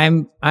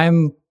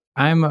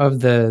 I'm of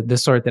the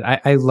sort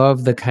that I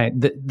love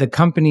the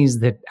companies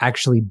that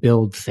actually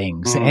build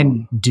things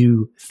and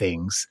do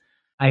things.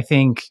 I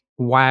think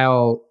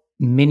while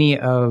many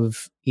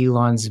of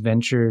Elon's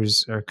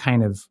ventures are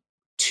kind of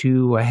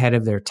too ahead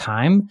of their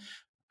time,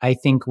 I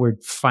think we're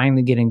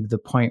finally getting to the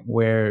point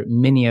where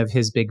many of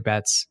his big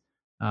bets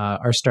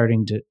are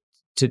starting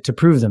to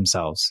prove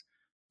themselves.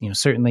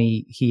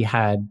 Certainly he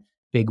had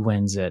big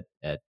wins at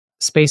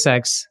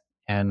SpaceX.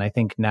 And I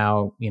think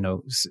now,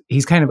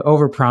 he's kind of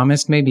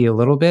overpromised maybe a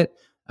little bit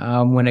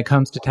when it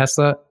comes to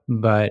Tesla.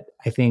 But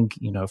I think,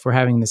 if we're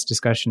having this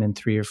discussion in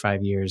 3 or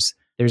 5 years,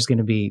 there's going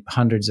to be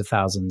hundreds of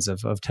thousands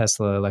of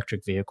Tesla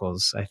electric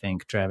vehicles, I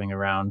think, driving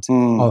around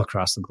all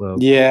across the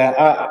globe.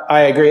 Yeah, I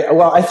agree.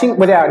 Well, I think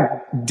without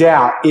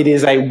doubt, it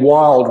is a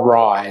wild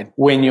ride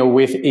when you're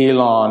with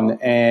Elon.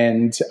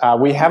 And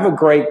we have a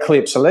great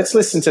clip. So let's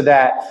listen to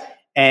that.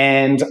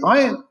 And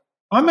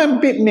I'm a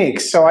bit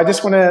mixed, so I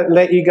just want to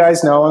let you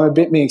guys know I'm a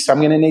bit mixed. I'm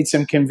going to need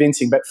some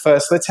convincing. But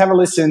first, let's have a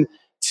listen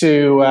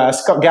to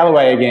Scott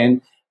Galloway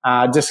again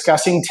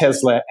discussing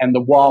Tesla and the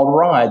wild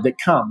ride that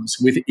comes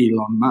with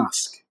Elon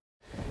Musk.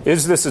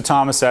 Is this the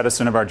Thomas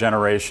Edison of our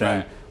generation?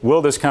 Right.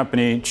 Will this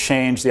company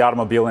change the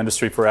automobile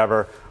industry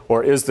forever?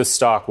 Or is the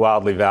stock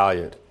wildly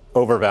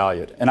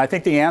overvalued? And I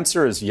think the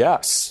answer is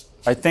yes.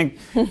 I think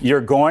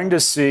you're going to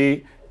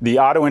see the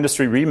auto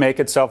industry remake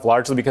itself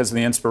largely because of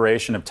the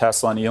inspiration of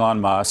Tesla and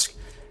Elon Musk.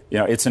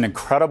 It's an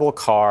incredible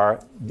car.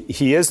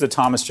 He is the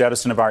Thomas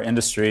Edison of our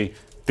industry.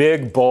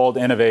 Big, bold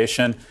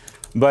innovation.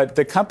 But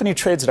the company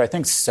trades at, I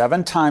think,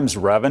 7 times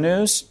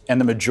revenues, and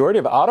the majority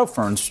of auto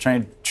firms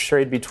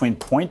trade between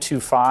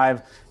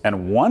 0.25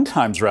 and 1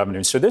 times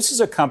revenue. So this is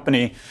a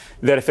company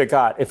that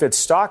if its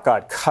stock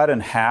got cut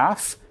in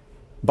half,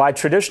 by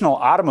traditional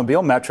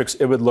automobile metrics,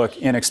 it would look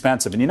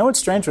inexpensive. And what's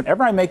strange?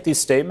 Whenever I make these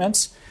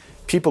statements,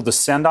 people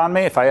descend on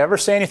me. If I ever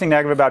say anything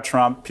negative about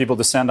Trump, people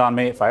descend on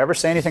me. If I ever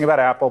say anything about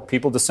Apple,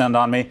 people descend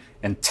on me.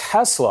 And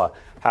Tesla,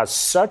 has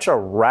such a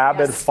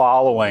rabid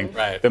following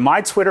that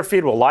my Twitter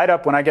feed will light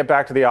up when I get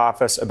back to the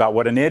office about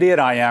what an idiot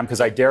I am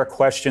because I dare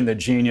question the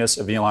genius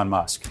of Elon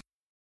Musk.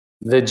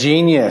 The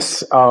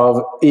genius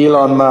of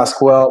Elon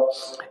Musk. Well,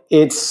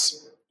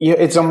 it's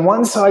on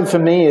one side for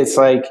me, it's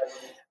like,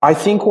 I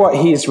think what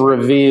he's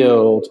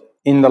revealed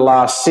in the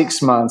last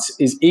 6 months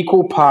is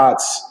equal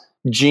parts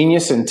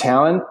genius and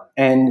talent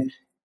and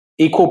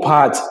equal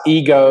parts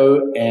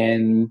ego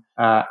and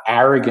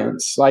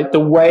arrogance. Like the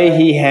way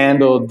he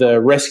handled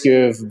the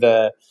rescue of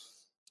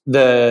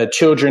the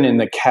children in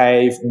the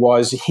cave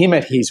was him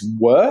at his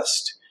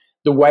worst.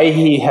 The way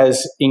he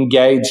has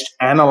engaged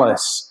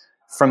analysts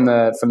from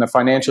the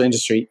financial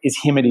industry is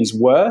him at his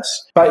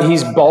worst. But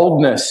his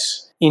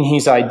boldness in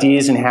his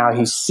ideas and how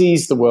he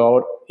sees the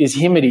world is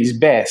him at his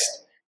best.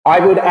 I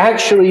would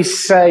actually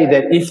say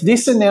that if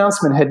this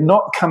announcement had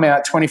not come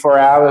out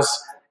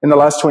in the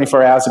last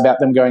 24 hours about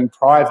them going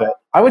private,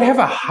 I would have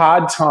a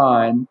hard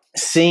time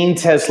seeing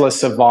Tesla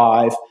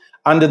survive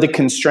under the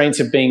constraints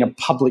of being a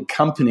public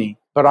company.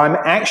 But I'm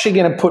actually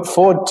going to put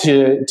forward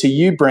to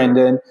you,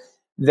 Brendan,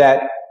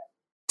 that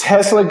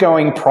Tesla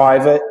going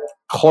private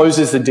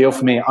closes the deal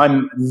for me.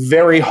 I'm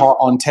very hot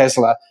on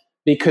Tesla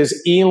because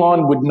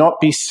Elon would not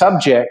be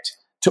subject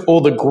to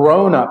all the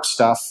grown-up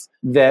stuff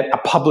that a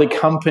public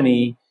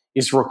company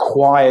is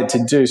required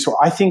to do. So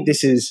I think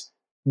this is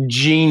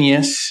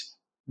genius,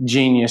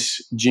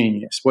 genius,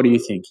 genius. What do you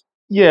think?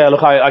 Yeah,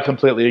 look, I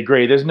completely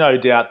agree. There's no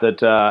doubt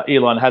that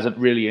Elon hasn't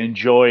really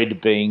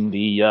enjoyed being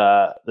the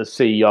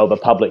CEO of a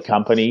public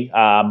company.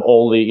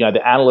 All the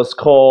analyst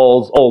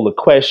calls, all the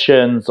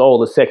questions, all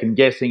the second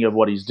guessing of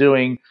what he's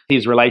doing.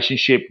 His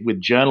relationship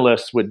with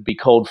journalists would be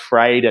called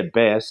frayed at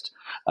best.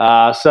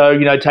 So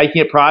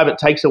taking it private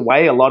takes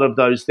away a lot of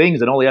those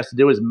things, and all he has to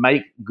do is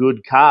make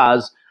good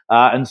cars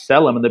and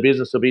sell them, and the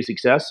business will be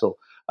successful.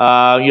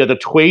 The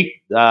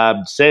tweet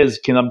says,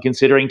 I'm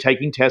considering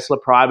taking Tesla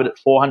private at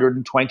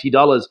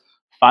 $420,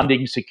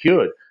 funding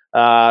secured.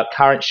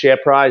 Current share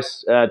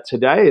price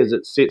today, as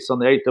it sits on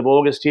the 8th of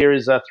August here,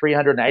 is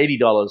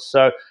 $380.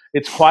 So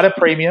it's quite a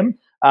premium.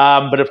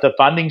 But if the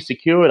funding's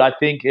secured, I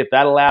think if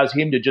that allows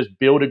him to just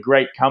build a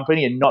great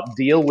company and not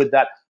deal with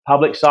that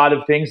public side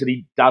of things that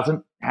he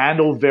doesn't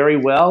handle very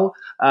well.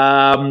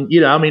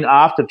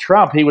 After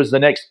Trump, he was the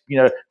next,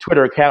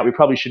 Twitter account we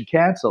probably should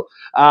cancel.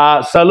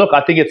 So look,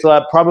 I think it's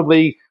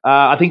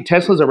I think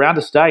Tesla's around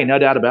to stay, no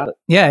doubt about it.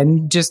 Yeah.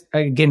 And just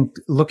again,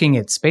 looking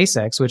at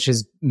SpaceX, which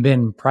has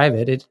been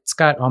private, it's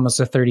got almost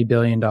a $30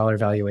 billion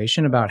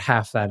valuation, about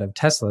half that of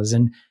Tesla's.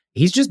 And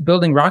he's just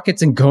building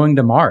rockets and going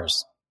to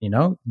Mars,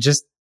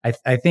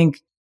 I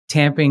think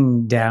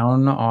tamping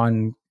down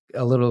on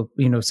a little,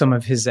 some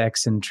of his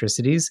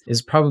eccentricities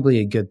is probably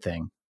a good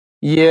thing.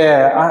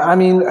 Yeah, I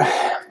mean,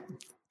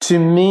 to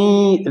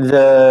me,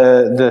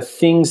 the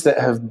things that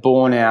have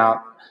borne out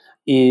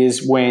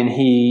is when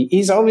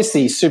he's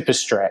obviously super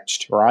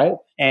stretched, right?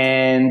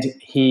 And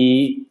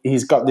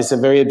he's got a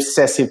very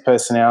obsessive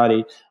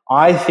personality.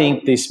 I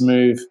think this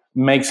move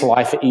makes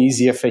life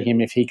easier for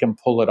him if he can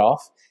pull it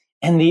off.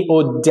 And the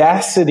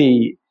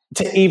audacity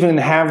to even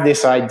have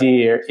this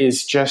idea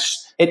is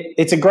just,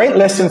 it's a great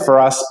lesson for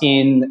us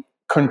in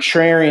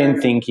contrarian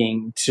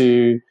thinking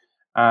to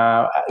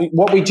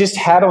what we just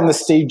had on the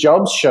Steve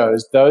Jobs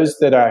shows. Those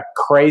that are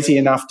crazy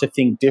enough to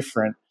think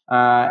different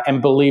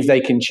and believe they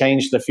can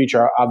change the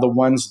future are the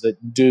ones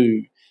that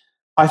do.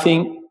 I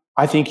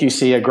think you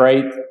see a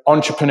great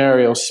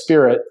entrepreneurial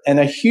spirit and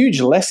a huge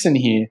lesson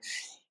here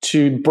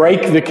to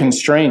break the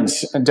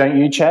constraints, don't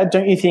you, Chad?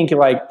 Don't you think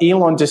like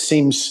Elon just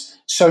seems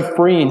so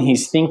free in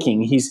his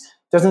thinking? He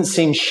doesn't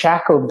seem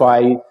shackled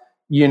by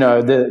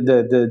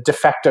the de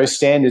facto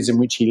standards in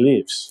which he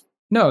lives.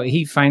 No,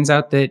 he finds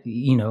out that,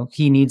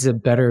 he needs a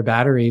better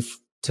battery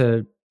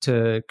to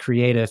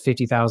create a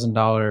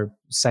 $50,000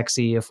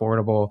 sexy,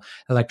 affordable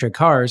electric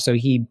car. So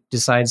he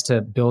decides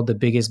to build the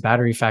biggest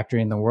battery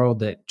factory in the world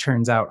that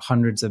churns out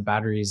hundreds of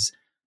batteries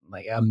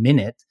like a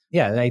minute.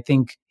 Yeah, I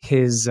think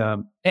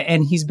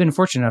and he's been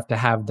fortunate enough to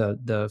have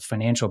the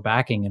financial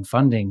backing and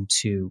funding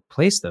to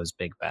place those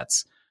big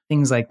bets.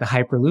 Things like the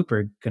Hyperloop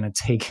are going to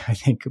take, I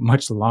think,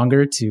 much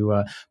longer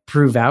to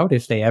prove out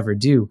if they ever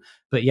do.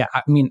 But yeah,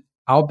 I mean,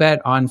 I'll bet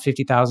on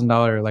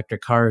 $50,000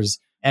 electric cars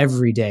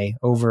every day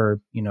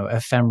over,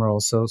 ephemeral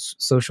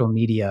social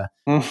media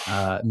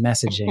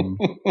messaging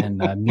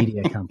and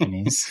media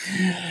companies.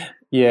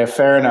 Yeah,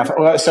 fair enough.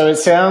 Well, so it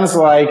sounds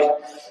like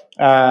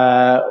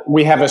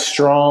we have a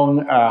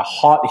strong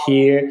hot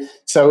here.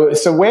 So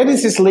where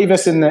does this leave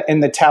us in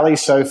the tally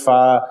so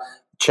far,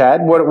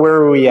 Chad? Where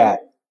are we at?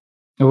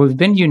 We've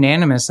been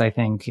unanimous, I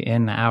think,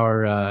 in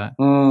our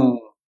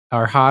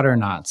hot or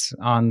nots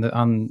on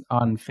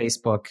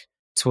Facebook,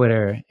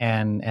 Twitter,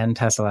 and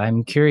Tesla.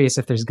 I'm curious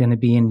if there's going to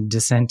be any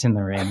dissent in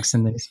the ranks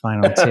in these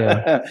final two.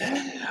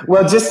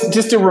 Well,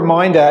 just a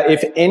reminder,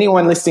 if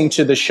anyone listening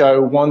to the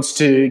show wants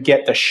to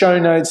get the show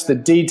notes, the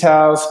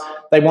details,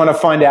 they want to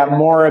find out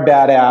more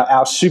about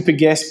our super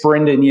guest,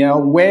 Brendan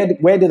Yell, where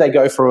do they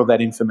go for all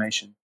that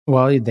information?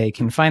 Well, they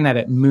can find that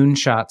at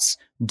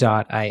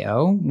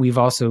moonshots.io. We've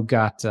also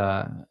got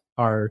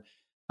our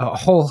a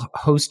whole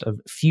host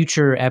of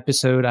future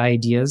episode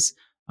ideas,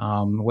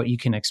 what you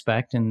can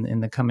expect in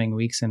the coming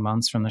weeks and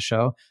months from the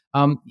show.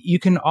 You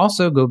can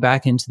also go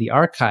back into the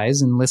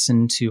archives and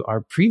listen to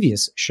our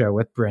previous show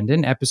with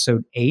Brendan,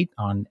 episode 8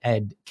 on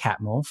Ed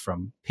Catmull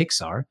from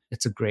Pixar.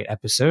 It's a great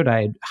episode.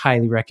 I'd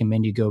highly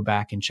recommend you go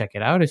back and check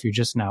it out if you're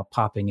just now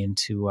popping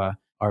into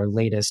our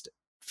latest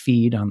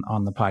feed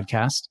on the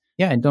podcast.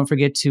 Yeah, and don't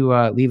forget to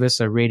leave us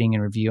a rating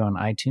and review on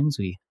iTunes.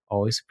 We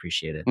always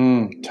appreciate it.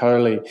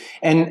 Totally.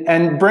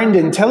 And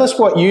Brendan, tell us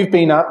what you've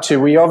been up to.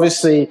 We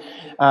obviously,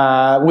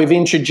 we've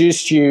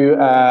introduced you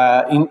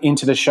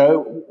into the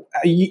show.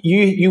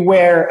 You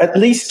wear at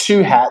least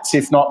 2 hats,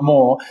 if not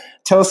more.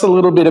 Tell us a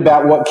little bit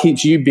about what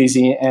keeps you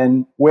busy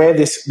and where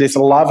this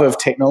love of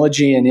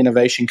technology and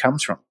innovation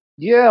comes from.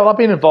 Yeah, well, I've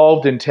been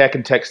involved in tech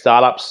and tech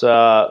startups,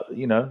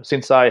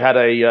 since I had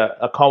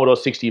a Commodore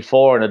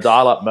 64 and a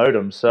dial-up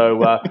modem.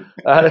 So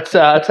that's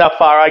how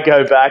far I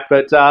go back.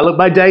 But look,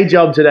 my day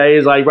job today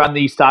is I run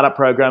the startup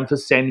program for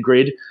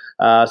SendGrid.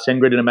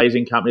 SendGrid, an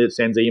amazing company that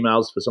sends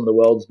emails for some of the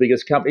world's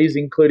biggest companies,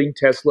 including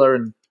Tesla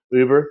and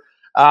Uber.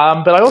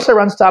 But I also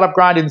run Startup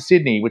Grind in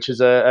Sydney, which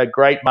is a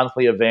great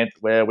monthly event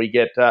where we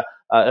get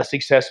a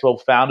successful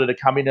founder to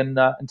come in and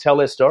tell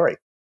their story.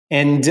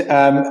 And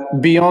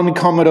beyond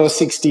Commodore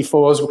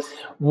 64s,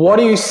 what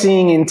are you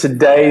seeing in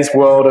today's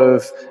world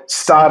of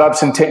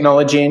startups and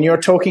technology? And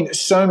you're talking to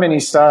so many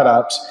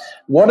startups.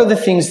 What are the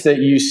things that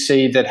you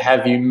see that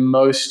have you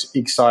most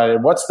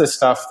excited? What's the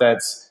stuff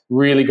that's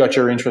really got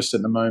your interest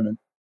at the moment?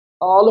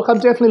 Oh, look, I'm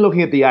definitely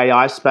looking at the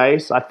AI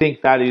space. I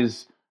think that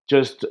is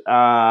just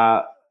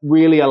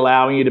really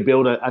allowing you to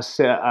build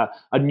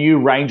a new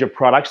range of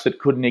products that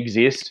couldn't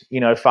exist,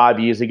 5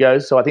 years ago.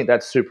 So I think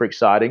that's super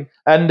exciting.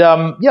 And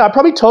I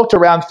probably talk to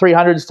around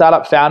 300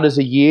 startup founders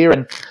a year.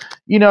 And,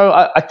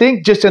 I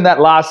think just in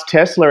that last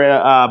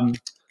Tesla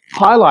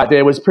highlight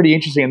there was pretty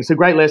interesting. And it's a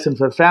great lesson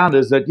for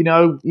founders that,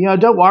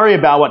 don't worry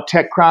about what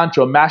TechCrunch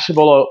or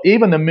Mashable or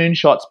even the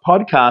Moonshots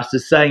podcast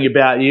is saying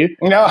about you.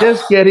 No.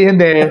 Just get in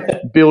there,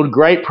 build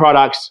great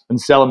products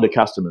and sell them to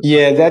customers.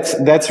 Yeah,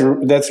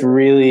 that's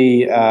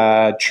really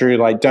true.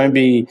 Like, don't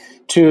be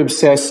too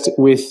obsessed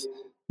with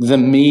the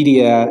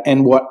media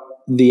and what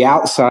the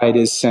outside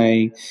is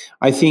saying.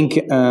 I think,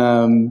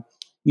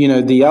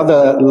 the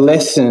other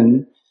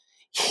lesson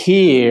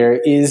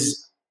here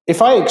is,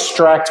 if I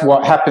extract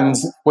what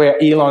happens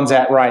where Elon's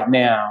at right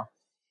now,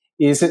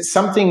 is it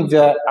something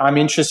that I'm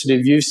interested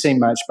if you've seen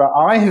much, but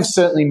I have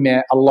certainly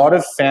met a lot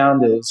of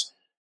founders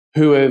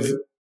who have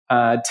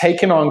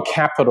taken on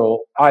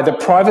capital, either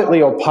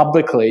privately or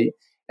publicly,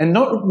 and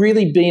not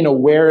really being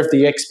aware of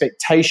the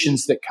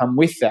expectations that come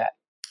with that.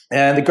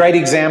 And the great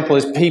example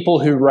is people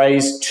who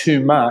raise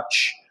too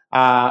much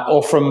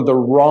or from the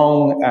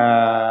wrong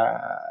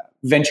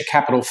venture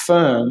capital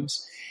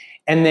firms,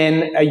 and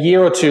then a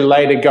year or two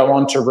later go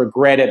on to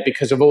regret it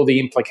because of all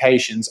the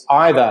implications.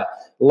 Either,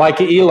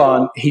 like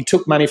Elon, he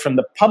took money from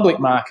the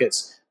public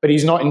markets, but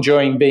he's not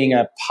enjoying being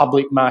a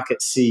public market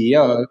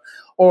CEO,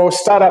 or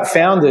startup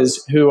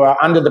founders who are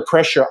under the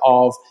pressure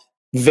of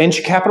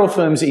venture capital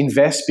firms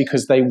invest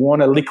because they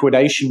want a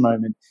liquidation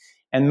moment.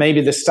 And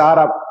maybe the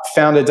startup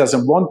founder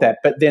doesn't want that,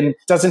 but then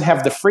doesn't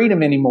have the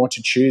freedom anymore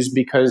to choose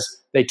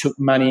because they took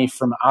money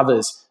from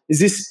others. Is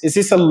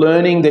this a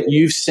learning that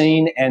you've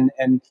seen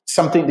and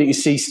something that you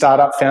see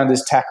startup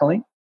founders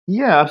tackling?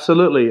 Yeah,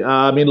 absolutely.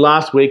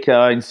 Last week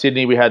in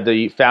Sydney, we had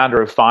the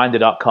founder of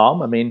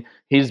Finder.com.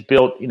 He's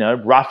built,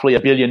 roughly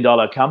 $1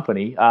 billion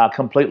company,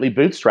 completely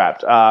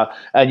bootstrapped.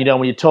 And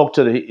when you talk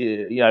to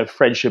the,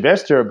 Fred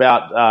Sylvester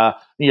about,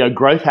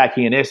 growth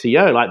hacking and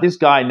SEO, like, this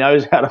guy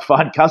knows how to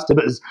find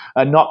customers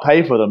and not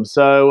pay for them.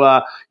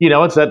 So,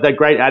 it's that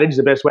great adage,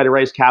 the best way to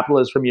raise capital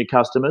is from your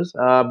customers,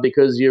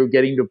 because you're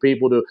getting to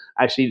people to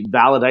actually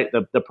validate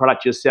the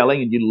product you're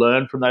selling, and you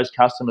learn from those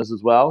customers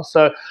as well.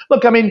 So,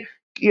 look,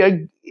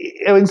 in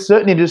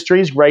certain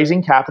industries,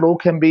 raising capital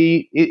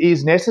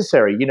is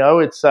necessary.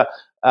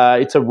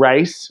 It's a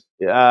race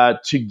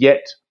to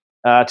get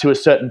to a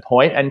certain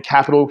point, and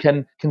capital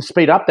can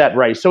speed up that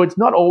race. So it's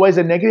not always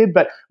a negative,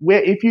 but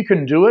if you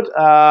can do it,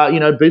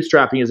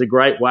 bootstrapping is a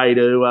great way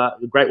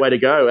to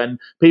go. And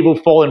people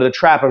fall into the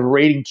trap of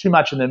reading too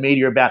much in the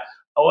media about,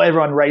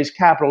 everyone raised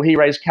capital. He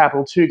raised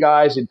capital. 2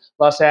 guys in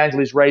Los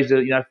Angeles raised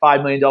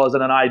 $5 million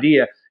on an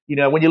idea.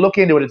 When you look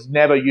into it, it's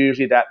never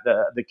usually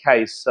the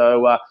case.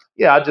 So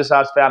I just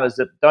ask founders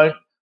that don't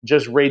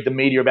just read the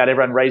media about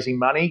everyone raising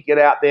money. Get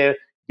out there.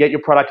 Get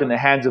your product in the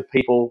hands of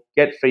people,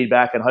 get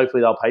feedback, and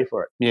hopefully they'll pay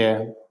for it.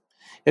 Yeah.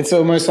 It's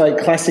almost like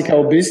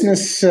classical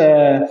business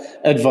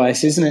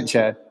advice, isn't it,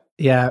 Chad?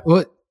 Yeah.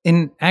 Well,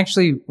 and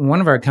actually,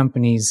 one of our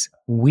companies,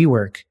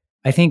 WeWork,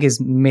 I think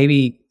is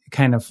maybe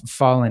kind of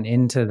fallen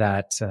into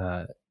that,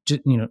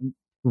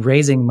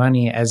 raising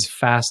money as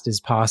fast as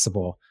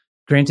possible.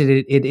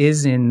 Granted, it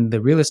is in the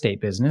real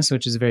estate business,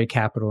 which is a very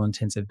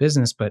capital-intensive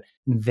business, but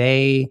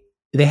they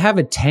have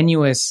a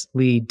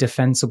tenuously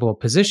defensible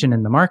position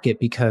in the market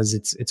because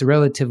it's a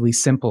relatively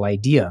simple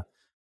idea.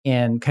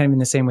 And kind of in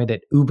the same way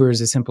that Uber is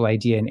a simple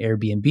idea and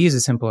Airbnb is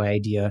a simple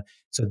idea.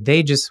 So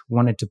they just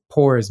wanted to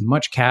pour as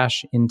much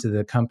cash into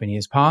the company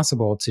as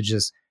possible to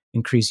just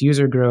increase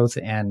user growth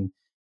and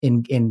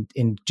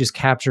just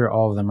capture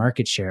all of the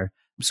market share.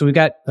 So we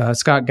got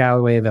Scott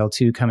Galloway of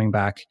L2 coming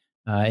back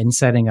and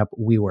setting up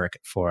WeWork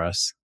for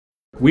us.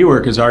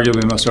 WeWork is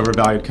arguably the most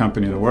overvalued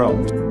company in the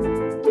world.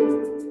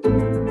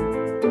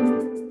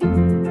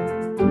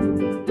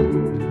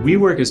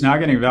 WeWork is now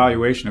getting a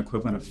valuation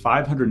equivalent of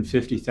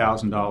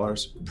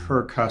 $550,000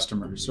 per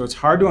customer. So it's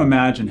hard to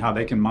imagine how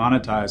they can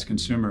monetize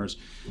consumers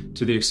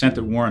to the extent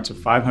that warrants a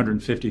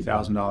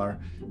 $550,000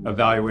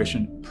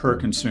 valuation per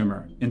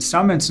consumer. In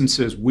some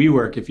instances,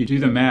 WeWork, if you do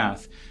the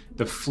math,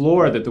 the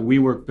floor that the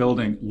WeWork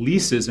building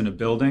leases in a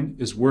building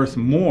is worth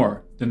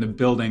more than the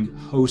building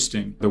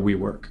hosting the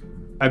WeWork.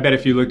 I bet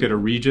if you looked at a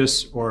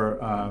Regus or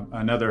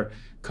another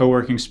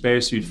co-working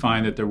space, you'd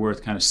find that they're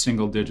worth kind of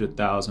single-digit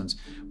thousands.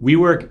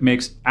 WeWork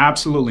makes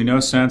absolutely no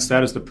sense.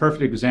 That is the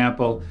perfect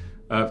example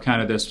of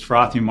kind of this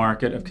frothy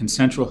market of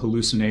consensual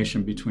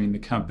hallucination between the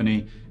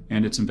company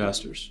and its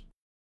investors.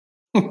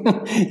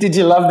 Did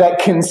you love that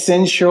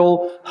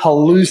consensual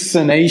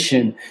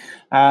hallucination?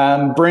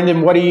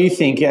 Brendan, what do you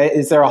think?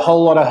 Is there a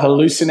whole lot of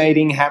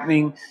hallucinating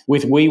happening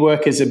with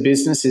WeWork as a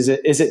business? Is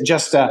it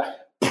just a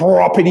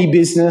property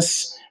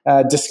business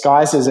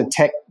disguised as a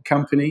tech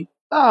company?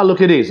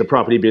 Look, it is a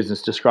property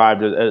business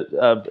described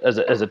as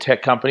a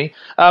tech company.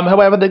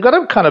 However, they've got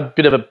a kind of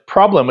bit of a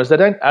problem is they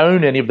don't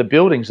own any of the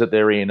buildings that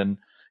they're in. And,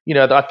 you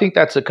know, I think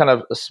that's a kind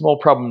of a small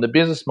problem in the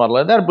business model.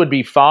 And that would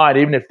be fine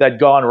even if they'd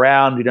gone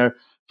around,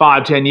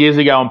 5-10 years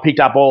ago and picked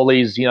up all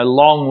these,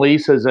 long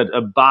leases at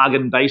a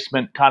bargain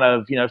basement kind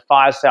of,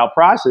 fire sale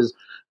prices.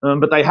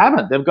 But they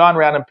haven't. They've gone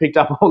around and picked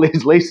up all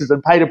these leases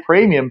and paid a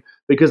premium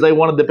because they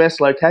wanted the best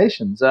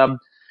locations.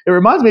 It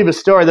reminds me of a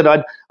story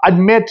that I'd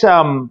met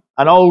an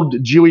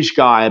old Jewish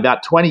guy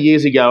about 20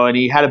 years ago, and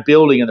he had a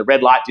building in the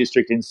red light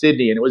district in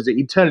Sydney, and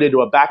he turned it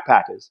into a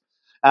backpackers.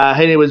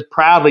 And he was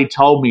proudly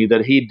told me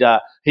that he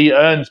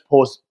earns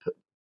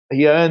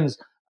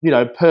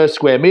per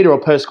square meter or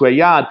per square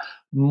yard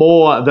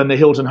more than the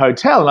Hilton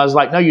Hotel. And I was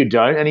like, no, you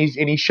don't. And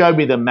he showed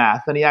me the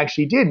math, and he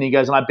actually did. And he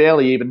goes, and I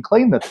barely even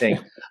cleaned the thing.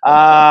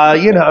 And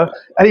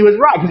he was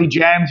right, because he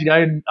jams,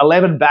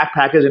 11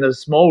 backpackers in a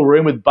small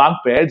room with bunk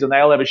beds, and they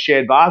all have a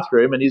shared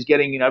bathroom, and he's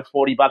getting,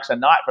 $40 a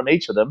night from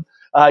each of them.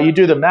 You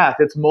do the math,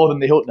 it's more than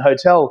the Hilton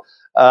Hotel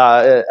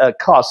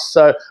costs.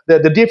 So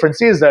the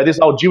difference is, though, this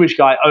old Jewish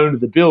guy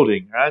owned the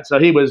building, right? So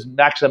he was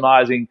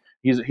maximizing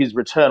his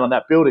return on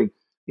that building.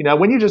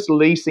 When you're just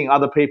leasing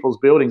other people's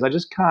buildings, I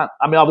just can't.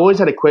 I mean, I've always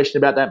had a question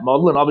about that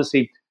model, and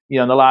obviously,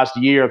 in the last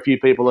year, a few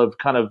people have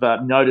kind of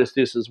noticed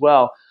this as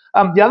well.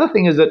 The other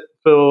thing is that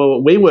for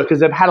WeWork,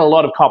 they've had a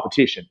lot of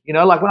competition.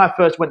 Like when I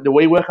first went to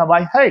WeWork, I'm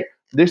like, hey,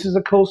 this is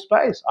a cool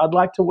space. I'd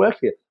like to work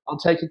here. I'll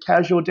take a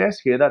casual desk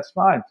here. That's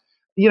fine.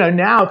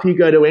 Now if you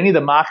go to any of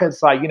the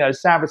markets like,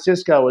 San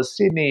Francisco or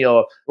Sydney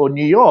or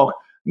New York,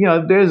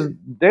 there's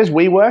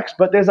WeWorks,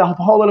 but there's a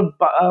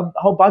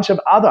whole bunch of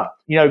other,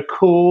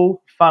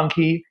 cool,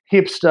 funky,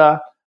 hipster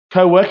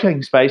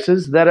co-working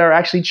spaces that are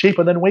actually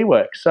cheaper than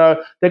WeWork.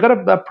 So they've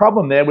got a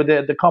problem there with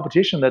the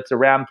competition that's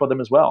around for them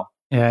as well.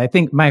 Yeah, I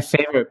think my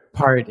favorite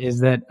part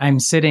is that I'm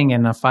sitting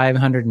in a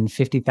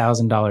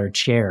 $550,000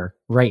 chair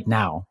right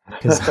now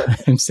because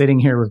I'm sitting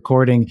here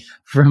recording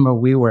from a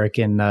WeWork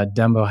in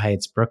Dumbo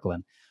Heights,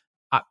 Brooklyn.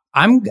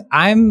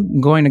 I'm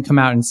going to come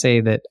out and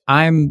say that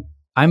I'm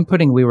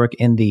putting WeWork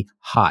in the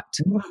hot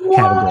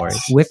category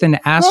with an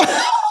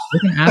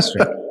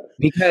asterisk,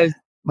 because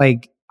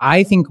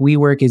I think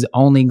WeWork is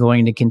only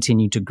going to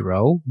continue to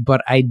grow,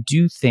 but I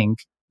do think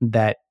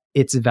that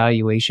its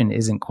valuation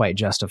isn't quite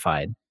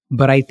justified.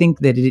 But I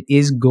think that it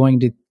is going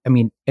to,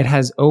 it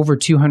has over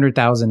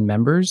 200,000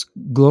 members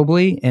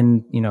globally.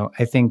 And,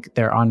 I think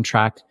they're on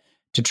track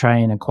to try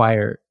and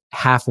acquire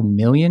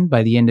 500,000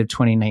 by the end of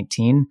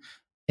 2019.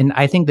 And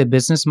I think the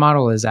business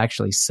model is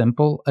actually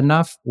simple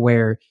enough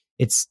where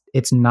it's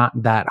not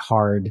that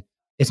hard.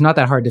 It's not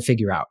that hard to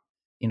figure out.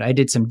 I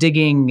did some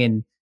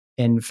digging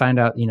and find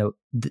out,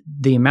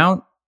 the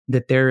amount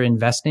that they're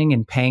investing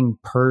and paying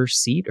per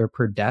seat or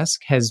per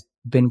desk has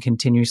been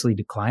continuously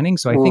declining.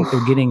 So I think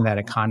they're getting that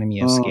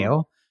economy of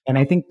scale. And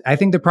I think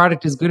the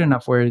product is good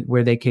enough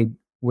where they could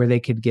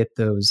get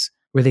those,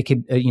 where they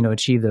could,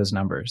 achieve those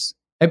numbers.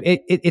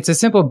 It's a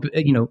simple,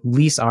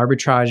 lease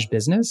arbitrage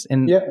business.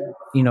 And,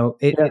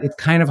 it's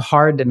kind of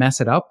hard to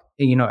mess it up.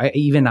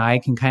 Even I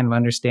can kind of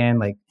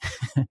understand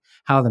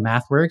how the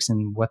math works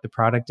and what the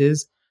product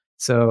is.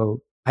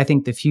 So I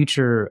think the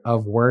future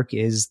of work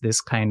is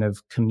this kind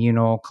of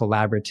communal,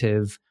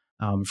 collaborative,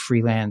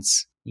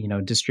 freelance,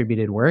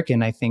 distributed work.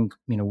 And I think,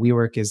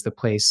 WeWork is the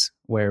place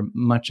where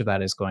much of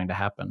that is going to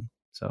happen.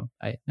 So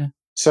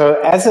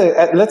So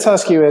let's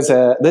ask you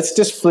let's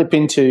just flip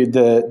into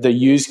the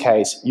use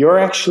case. You're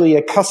actually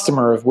a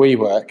customer of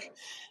WeWork.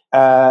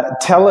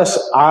 Tell us,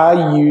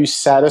 are you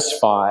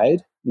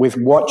satisfied with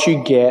what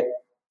you get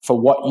for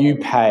what you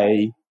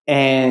pay?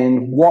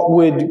 and what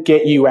would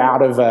get you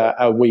out of a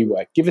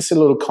WeWork? Give us a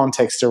little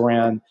context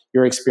around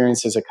your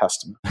experience as a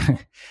customer.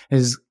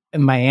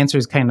 My answer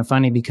is kind of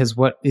funny because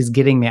what is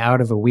getting me out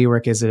of a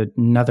WeWork is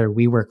another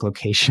WeWork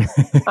location.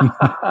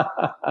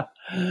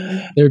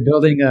 They're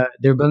building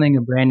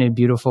a brand new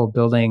beautiful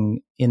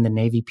building in the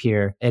Navy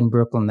Pier in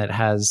Brooklyn that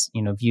has,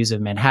 views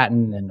of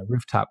Manhattan and a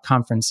rooftop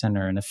conference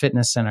center and a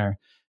fitness center.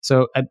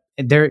 So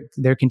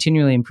they're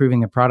continually improving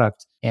the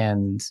product,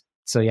 and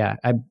so yeah,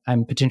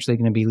 I'm potentially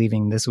going to be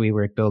leaving this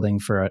WeWork building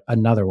for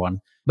another one.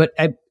 But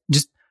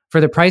just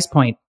for the price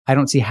point, I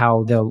don't see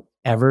how they'll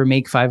ever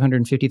make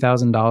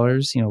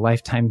 $550,000,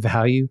 lifetime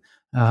value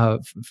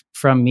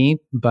from me.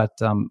 But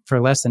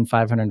for less than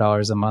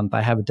 $500 a month,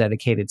 I have a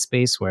dedicated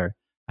space where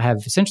I have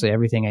essentially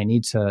everything I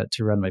need to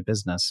run my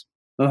business.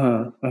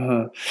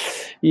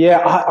 Yeah,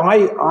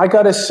 I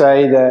got to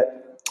say that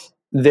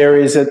there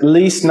is at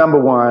least, number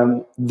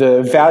one,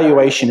 the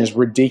valuation is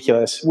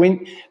ridiculous.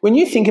 When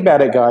you think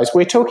about it, guys,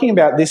 we're talking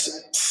about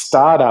this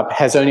startup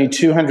has only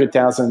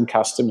 200,000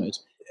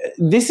 customers.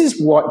 This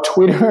is what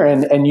Twitter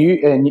and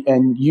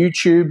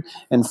YouTube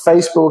and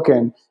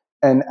Facebook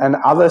and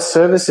other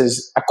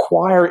services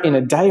acquire in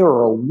a day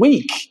or a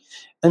week.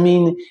 I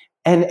mean,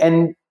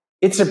 and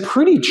it's a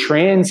pretty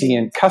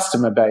transient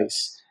customer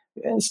base.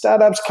 And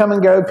startups come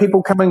and go,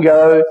 people come and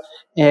go,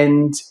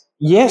 and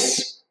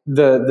yes,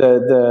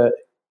 the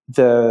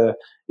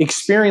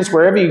experience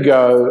wherever you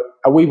go,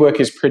 a WeWork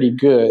is pretty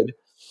good,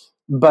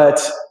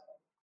 but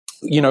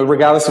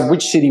regardless of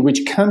which city,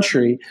 which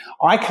country,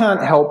 I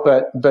can't help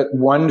but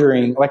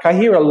wondering, like I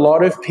hear a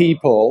lot of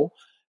people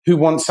who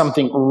want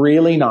something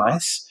really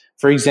nice.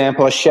 For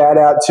example, a shout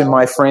out to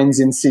my friends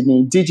in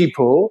Sydney,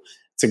 Digipool.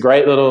 It's a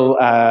great little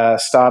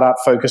startup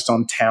focused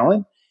on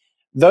talent.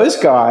 Those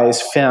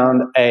guys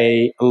found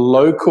a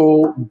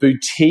local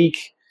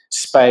boutique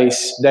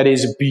space that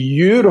is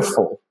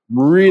beautiful,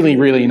 really,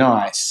 really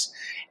nice,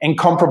 and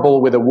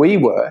comparable with a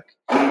WeWork.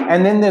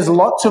 And then there's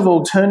lots of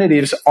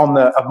alternatives on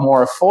the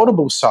more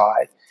affordable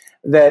side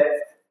that,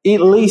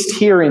 at least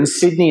here in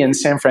Sydney and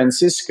San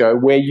Francisco,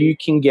 where you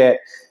can get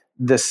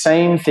the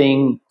same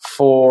thing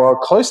for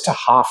close to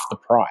half the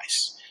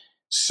price.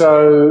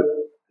 So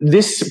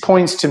this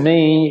points to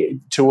me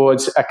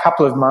towards a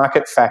couple of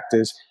market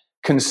factors: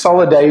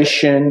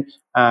 consolidation,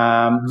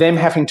 them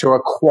having to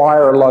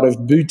acquire a lot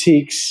of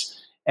boutiques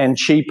and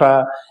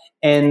cheaper,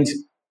 and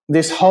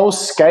this whole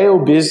scale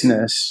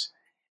business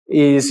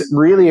is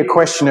really a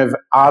question of,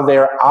 are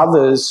there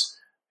others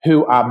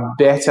who are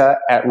better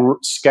at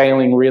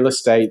scaling real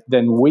estate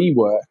than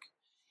WeWork?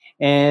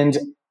 And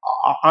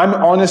I'm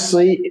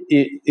honestly,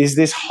 is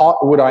this hot?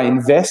 Would I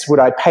invest? Would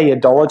I pay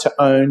 $1 to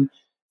own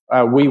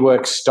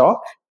WeWork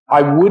stock?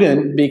 I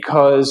wouldn't,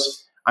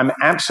 because I'm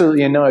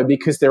absolutely a no,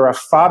 because there are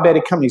far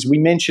better companies. We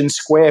mentioned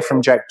Square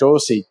from Jack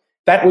Dorsey.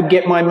 That would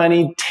get my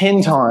money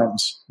 10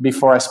 times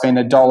before I spend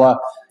 $1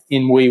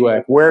 in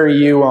WeWork. Where are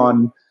you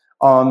on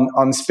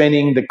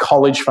spending the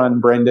college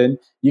fund, Brendan?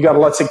 You got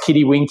lots of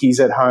kitty winkies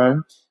at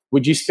home.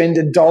 Would you spend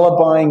 $1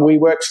 buying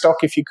WeWork stock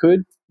if you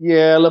could?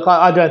 Yeah, look,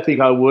 I don't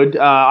think I would.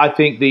 I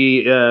think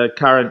the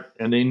current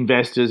and the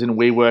investors in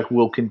WeWork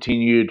will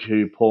continue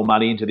to pour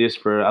money into this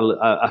for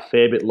a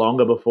fair bit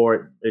longer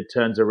before it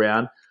turns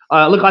around.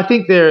 Look, I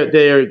think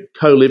their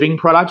co-living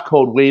product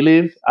called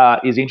WeLive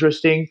is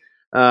interesting.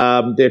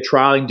 They're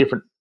trialing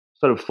different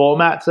sort of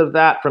formats of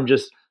that, from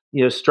just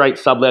straight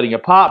subletting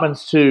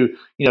apartments to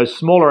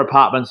smaller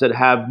apartments that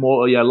have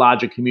more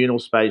larger communal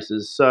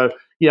spaces. So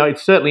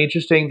it's certainly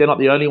interesting. They're not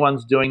the only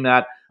ones doing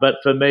that, but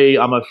for me,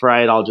 I'm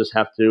afraid I'll just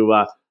have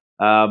to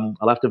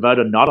I'll have to vote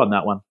a not on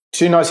that one.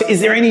 Too nice. Is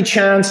there any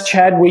chance,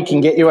 Chad, we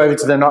can get you over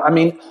to the not? I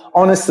mean,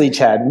 honestly,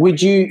 Chad,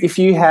 would you, if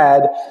you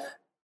had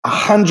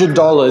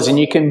 $100 and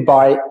you can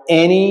buy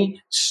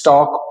any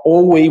stock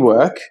or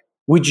WeWork,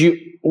 would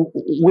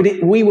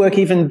WeWork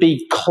even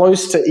be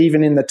close to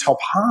even in the top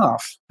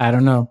half? I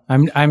don't know.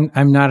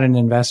 I'm not an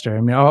investor.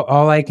 I mean,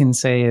 all I can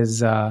say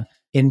is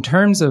in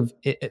terms of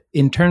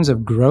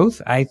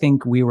growth, I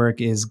think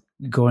WeWork is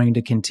going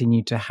to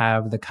continue to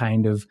have the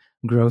kind of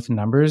growth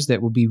numbers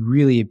that will be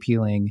really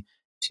appealing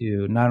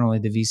to not only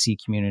the VC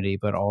community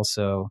but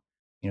also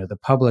the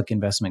public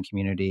investment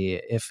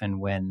community if and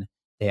when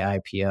they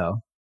IPO.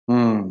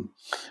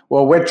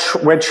 Well,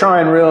 we're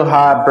trying real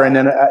hard,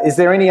 Brendan. Is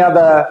there any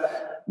other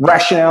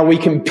rationale we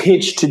can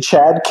pitch to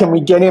Chad? Can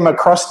we get him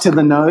across to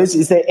the nose?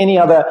 Is there any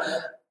other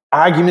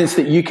arguments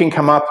that you can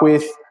come up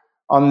with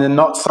on the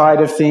not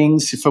side of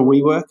things for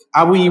WeWork?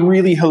 Are we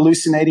really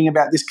hallucinating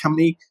about this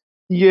company?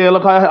 Yeah,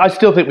 look, I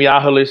still think we are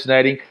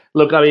hallucinating.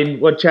 Look, I mean,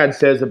 what Chad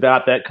says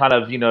about that kind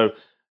of,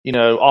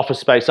 office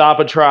space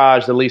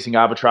arbitrage, the leasing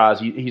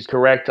arbitrage, he's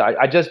correct.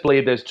 I just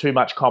believe there's too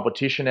much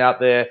competition out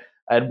there.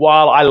 And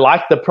while I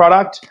like the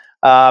product,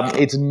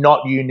 it's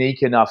not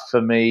unique enough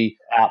for me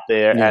out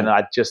there. Yeah. And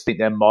I just think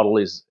their model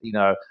is,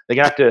 they're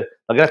gonna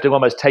have to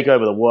almost take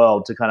over the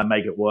world to kind of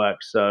make it work.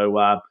 So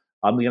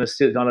I'm going to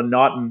sit on a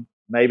knot, and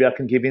maybe I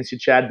can convince you,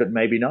 Chad, but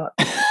maybe not.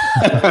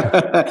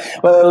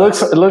 Well,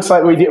 it looks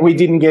like we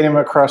didn't get him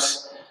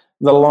across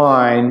the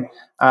line.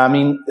 I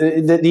mean,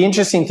 the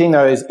interesting thing,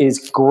 though,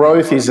 is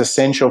growth is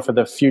essential for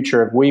the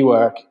future of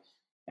WeWork.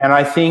 And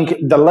I think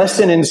the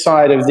lesson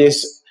inside of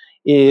this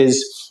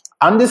is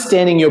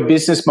understanding your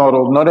business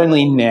model, not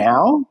only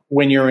now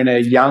when you're in a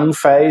young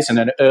phase and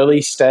an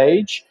early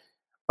stage,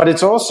 but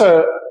it's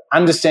also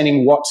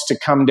understanding what's to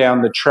come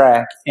down the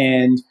track.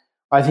 And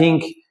I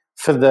think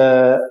for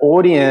the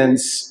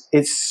audience,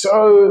 it's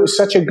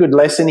such a good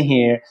lesson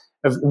here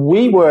of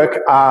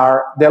WeWork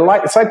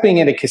it's like being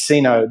at a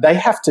casino. They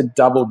have to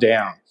double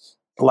down.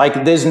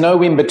 Like there's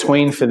no in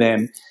between for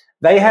them.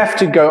 They have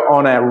to go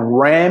on a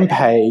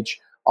rampage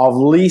of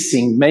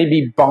leasing,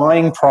 maybe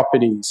buying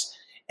properties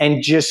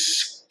and just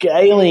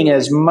scaling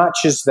as much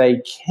as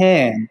they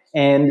can.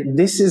 And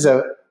this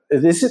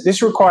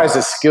requires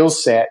a skill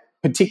set,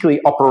 particularly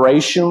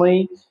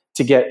operationally,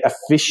 to get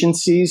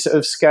efficiencies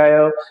of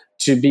scale,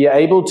 to be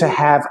able to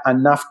have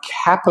enough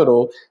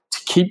capital to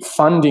keep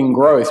funding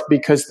growth,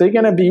 because they're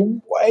going to be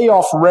way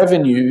off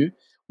revenues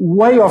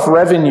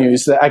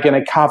that are going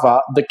to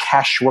cover the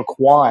cash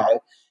required.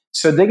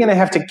 So they're going to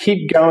have to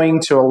keep going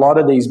to a lot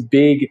of these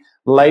big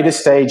later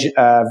stage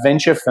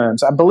venture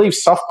firms. I believe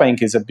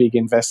SoftBank is a big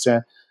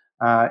investor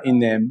in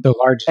them. The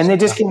largest. And they're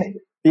just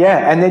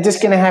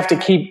going to have to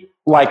keep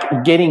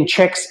like getting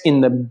checks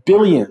in the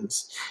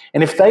billions.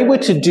 And if they were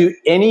to do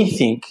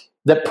anything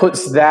that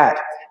puts that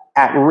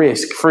at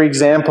risk, for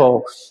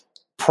example,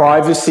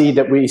 privacy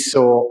that we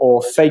saw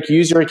or fake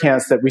user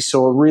accounts that we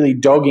saw really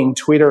dogging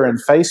Twitter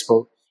and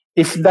Facebook,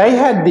 if they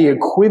had the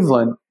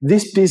equivalent,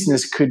 this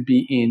business could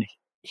be in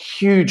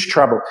huge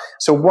trouble.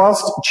 So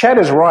whilst Chad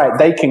is right,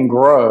 they can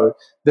grow,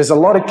 there's a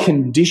lot of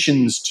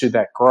conditions to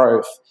that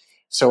growth.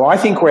 So I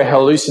think we're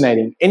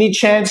hallucinating. Any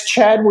chance,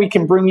 Chad, we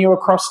can bring you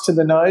across to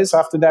the nose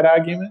after that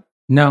argument?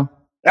 No.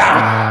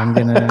 I'm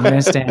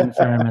gonna stand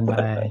firm in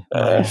my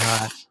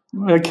heart.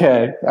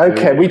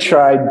 Okay. We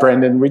tried,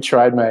 Brendan. We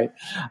tried, mate.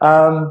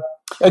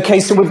 Okay,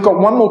 so we've got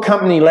one more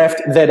company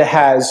left that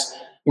has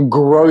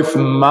growth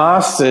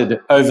mastered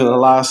over the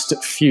last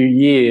few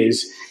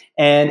years.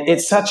 And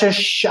it's such a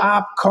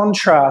sharp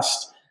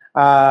contrast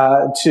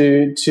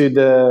to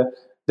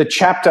the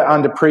chapter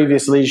under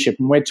previous leadership.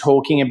 And we're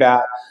talking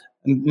about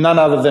none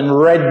other than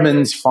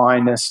Redmond's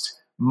finest,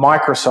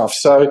 Microsoft.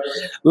 So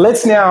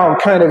let's now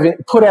kind of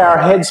put our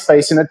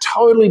headspace in a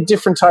totally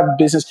different type of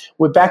business.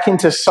 We're back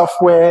into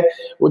software.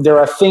 There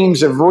are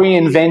themes of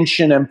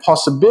reinvention and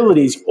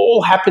possibilities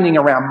all happening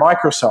around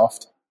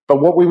Microsoft.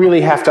 But what we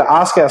really have to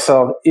ask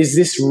ourselves, is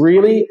this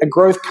really a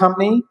growth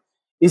company?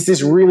 Is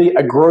this really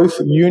a growth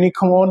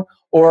unicorn?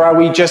 Or are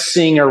we just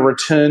seeing a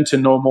return to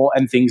normal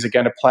and things are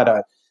going to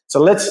plateau? So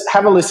let's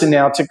have a listen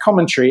now to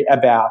commentary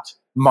about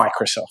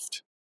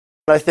Microsoft.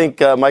 I think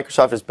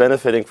Microsoft is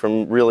benefiting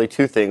from really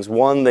two things.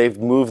 One, they've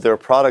moved their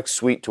product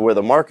suite to where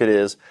the market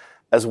is,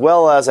 as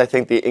well as I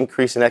think the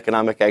increase in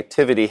economic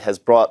activity has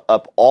brought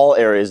up all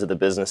areas of the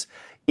business.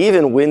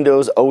 Even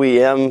Windows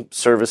OEM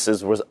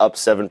services was up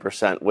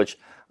 7%, which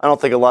I don't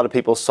think a lot of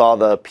people saw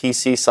the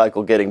PC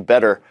cycle getting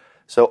better.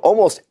 So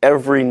almost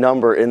every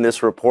number in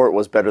this report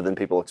was better than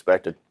people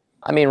expected.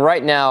 I mean,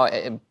 right now,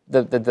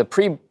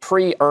 the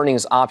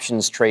pre-earnings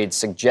options trade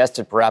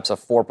suggested perhaps a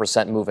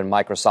 4% move in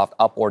Microsoft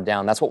up or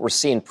down. That's what we're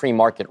seeing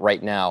pre-market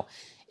right now.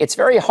 It's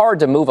very hard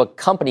to move a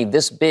company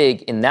this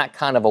big in that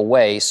kind of a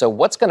way. So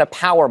what's going to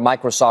power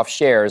Microsoft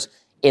shares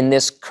in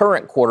this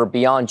current quarter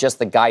beyond just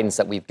the guidance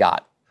that we've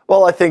got?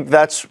 Well, I think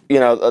that's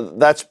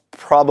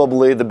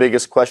probably the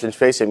biggest question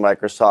facing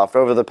Microsoft.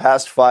 Over the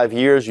past 5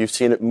 years, you've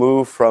seen it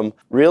move from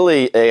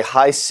really a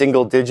high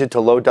single-digit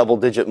to low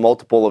double-digit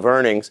multiple of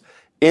earnings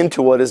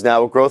into what is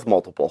now a growth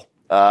multiple.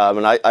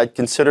 And I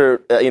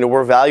consider,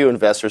 we're value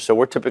investors, so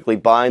we're typically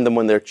buying them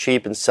when they're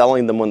cheap and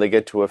selling them when they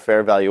get to a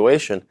fair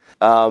valuation.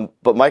 But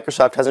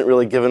Microsoft hasn't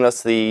really given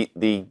us the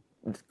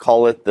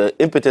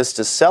impetus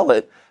to sell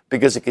it,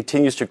 because it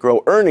continues to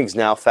grow earnings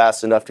now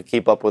fast enough to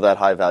keep up with that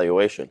high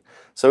valuation.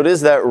 So it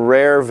is that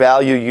rare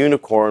value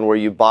unicorn where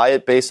you buy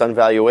it based on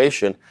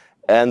valuation,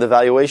 and the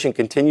valuation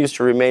continues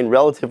to remain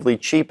relatively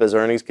cheap as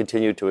earnings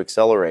continue to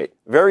accelerate.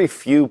 Very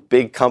few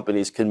big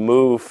companies can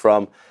move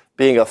from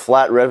being a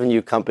flat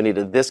revenue company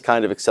to this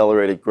kind of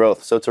accelerated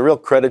growth. So it's a real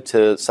credit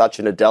to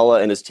Satya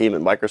Nadella and his team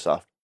at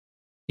Microsoft.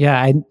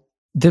 Yeah,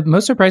 the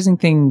most surprising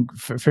thing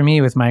for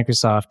me with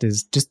Microsoft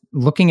is just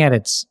looking at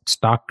its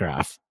stock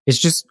graph.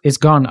 It's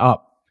gone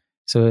up.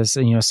 So it's,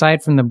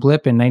 aside from the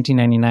blip in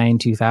 1999,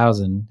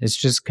 2000, it's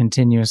just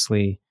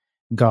continuously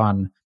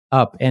gone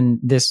up. And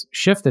this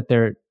shift that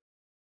they're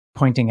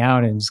pointing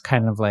out is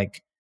kind of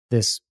like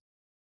this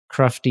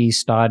crufty,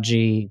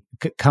 stodgy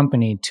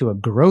company to a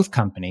growth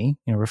company,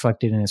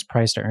 reflected in its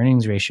price to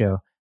earnings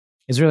ratio,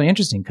 is really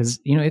interesting because,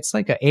 it's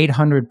like a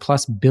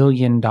 $800+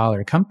 billion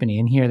company.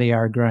 And here they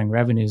are growing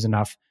revenues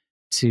enough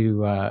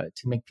to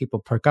make people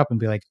perk up and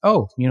be like,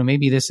 oh,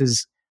 maybe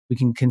we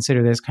can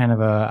consider this kind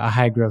of a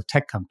high growth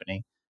tech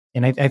company.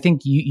 And I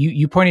think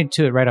you pointed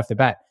to it right off the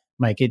bat,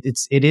 Mike.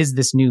 It is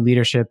this new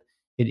leadership.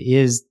 It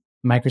is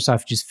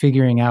Microsoft just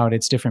figuring out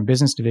its different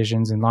business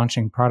divisions and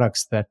launching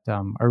products that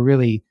are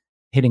really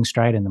hitting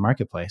stride in the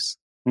marketplace.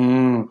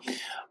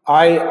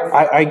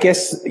 I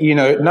guess,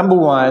 number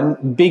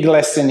one, big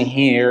lesson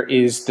here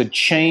is the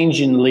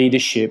change in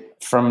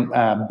leadership from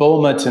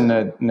Bulmer to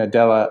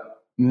Nadella.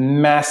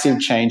 Massive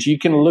change. You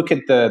can look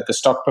at the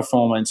stock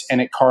performance and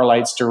it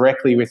correlates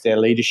directly with their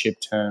leadership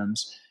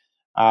terms.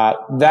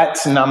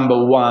 That's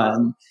number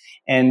one.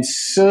 And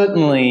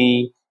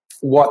certainly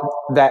what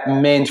that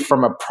meant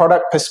from a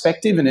product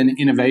perspective and an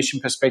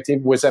innovation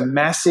perspective was a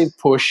massive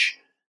push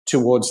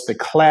towards the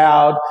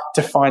cloud,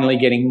 to finally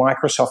getting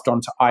Microsoft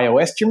onto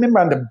iOS. Do you remember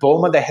under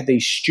Bulmer, they had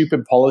these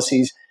stupid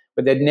policies,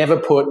 but they'd never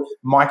put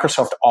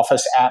Microsoft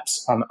Office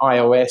apps on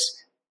iOS?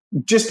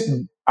 Just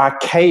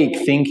archaic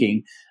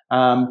thinking.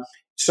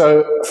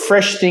 So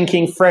fresh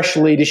thinking, fresh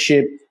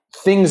leadership,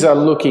 things are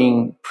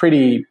looking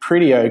pretty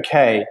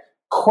okay.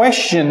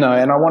 Question though,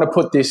 and I want to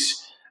put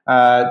this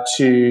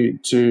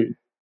to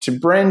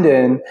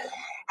Brendan,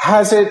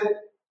 has it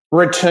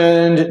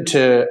returned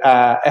to,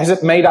 has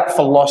it made up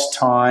for lost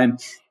time,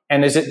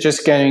 and is it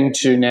just going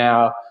to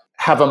now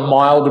have a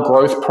mild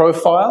growth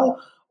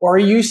profile, or are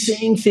you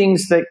seeing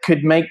things that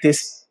could make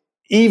this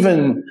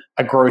even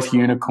a growth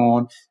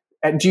unicorn?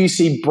 Do you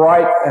see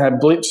bright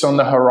blips on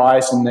the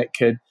horizon that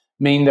could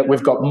mean that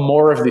we've got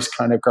more of this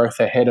kind of growth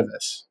ahead of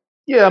us?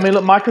 Yeah, I mean,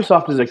 look,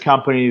 Microsoft is a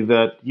company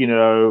that,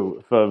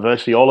 for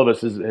virtually all of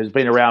us has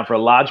been around for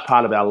a large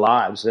part of our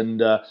lives.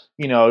 And,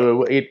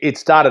 it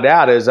started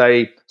out as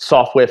a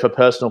software for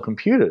personal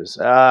computers.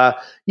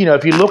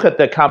 If you look at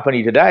the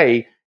company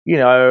today,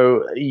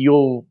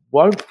 you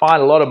won't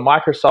find a lot of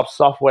Microsoft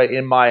software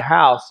in my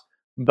house.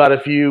 But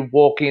if you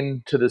walk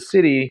into the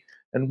city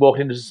and walk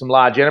into some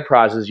large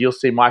enterprises, you'll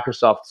see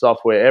Microsoft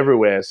software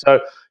everywhere. So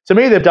to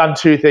me, they've done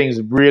two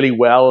things really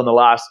well in the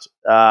last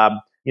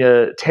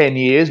 10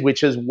 years,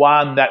 which is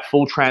one, that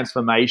full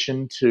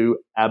transformation to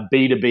a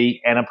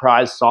B2B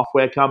enterprise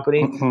software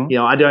company.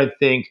 Mm-hmm. I don't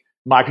think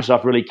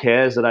Microsoft really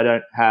cares that I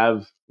don't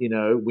have,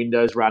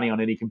 Windows running on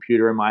any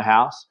computer in my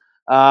house.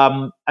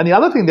 And the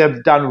other thing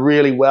they've done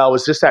really well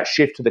was just that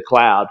shift to the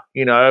cloud.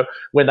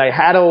 When they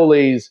had all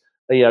these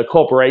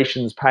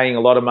corporations paying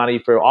a lot of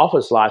money for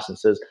Office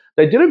licenses,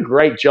 they did a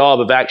great job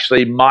of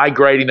actually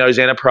migrating those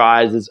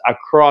enterprises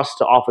across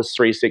to Office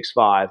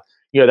 365.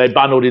 They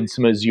bundled in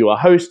some Azure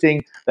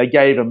hosting. They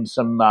gave them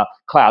some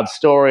cloud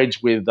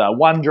storage with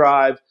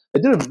OneDrive. They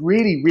did a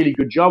really, really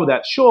good job of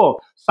that. Sure,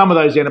 some of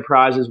those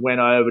enterprises went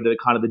over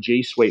to the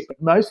G Suite,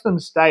 but most of them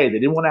stayed. They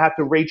didn't want to have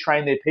to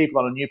retrain their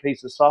people on a new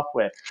piece of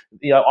software.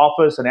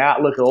 Office and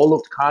Outlook all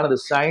looked kind of the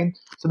same.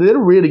 So they did a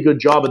really good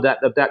job of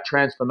that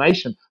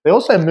transformation. They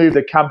also moved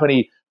the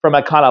company from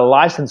a kind of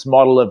license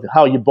model of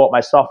how you bought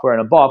my software in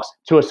a box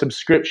to a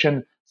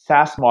subscription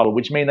SaaS model,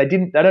 which means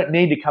they don't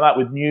need to come up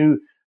with new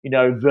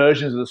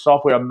versions of the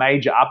software or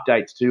major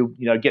updates to,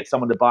 get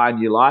someone to buy a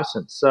new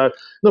license. So,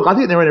 look, I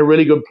think they're in a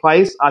really good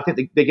place. I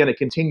think they're going to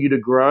continue to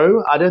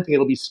grow. I don't think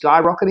it'll be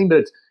skyrocketing,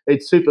 but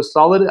it's super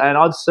solid. And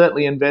I'd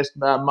certainly invest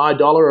my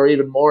dollar or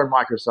even more in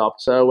Microsoft.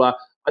 So I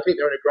think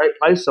they're in a great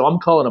place. So I'm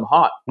calling them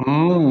hot.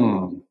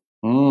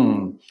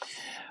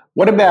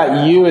 What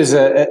about you as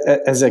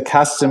a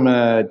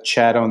customer,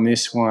 Chad, on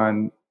this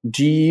one?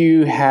 Do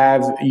you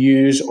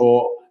use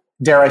or,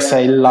 dare I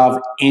say, love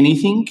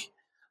anything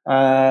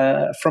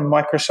from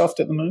Microsoft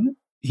at the moment?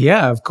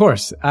 Yeah, of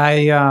course.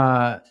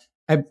 I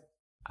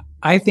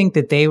think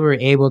that they were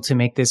able to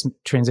make this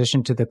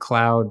transition to the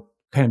cloud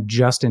kind of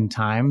just in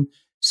time.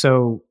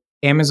 So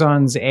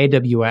Amazon's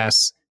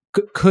AWS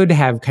could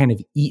have kind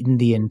of eaten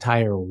the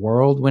entire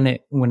world when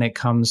it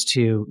comes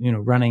to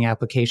running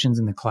applications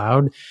in the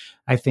cloud.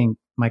 I think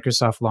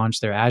Microsoft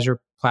launched their Azure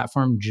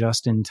platform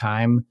just in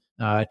time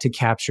to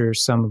capture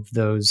some of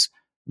those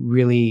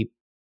really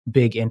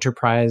big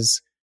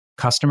enterprise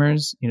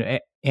customers.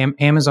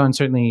 Amazon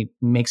certainly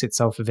makes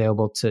itself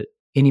available to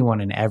anyone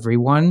and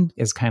everyone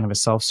as kind of a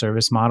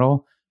self-service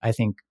model. I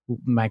think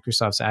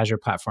Microsoft's Azure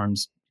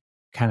platform's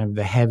kind of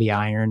the heavy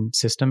iron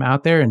system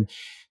out there, and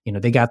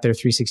they got their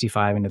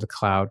 365 into the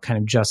cloud kind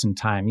of just in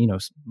time.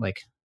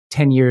 Like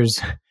 10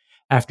 years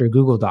after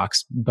Google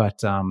Docs,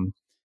 but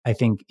I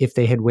think if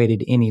they had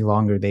waited any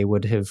longer, they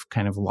would have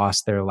kind of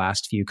lost their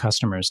last few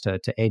customers to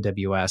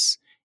AWS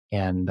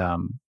and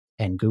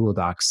Google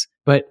Docs.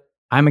 But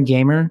I'm a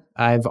gamer.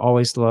 I've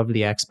always loved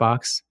the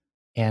Xbox.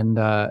 And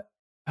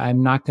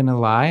I'm not going to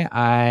lie,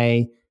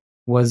 I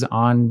was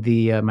on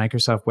the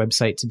Microsoft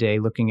website today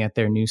looking at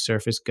their new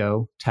Surface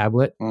Go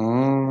tablet.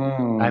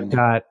 I've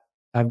got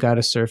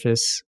a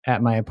Surface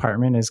at my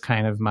apartment as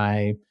kind of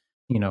my,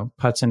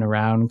 putzing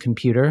around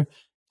computer.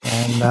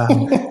 And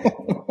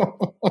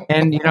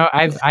and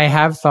I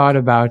have thought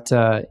about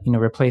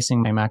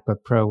replacing my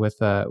MacBook Pro with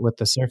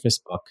the Surface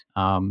Book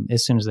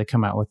as soon as they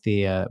come out with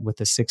the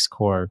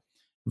 6-core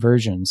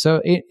version.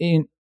 So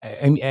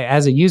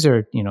as a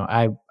user,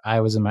 I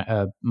was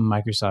a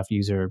Microsoft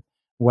user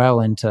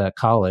well into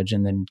college,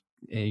 and then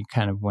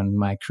kind of when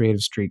my creative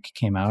streak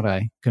came out,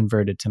 I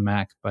converted to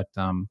Mac. But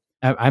I'm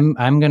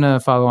gonna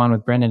follow on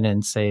with Brendan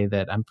and say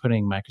that I'm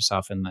putting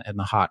Microsoft in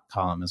the hot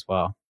column as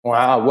well.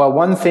 Wow. Well,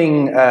 one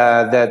thing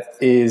that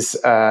is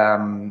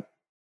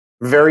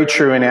very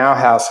true in our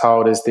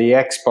household is the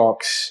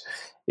Xbox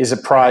is a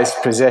prized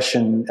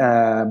possession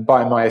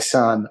by my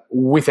son,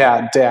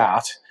 without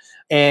doubt.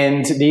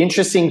 And the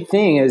interesting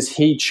thing is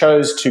he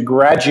chose to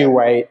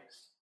graduate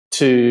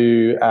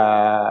to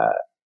a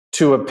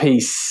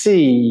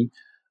PC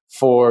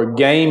for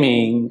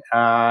gaming,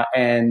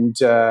 and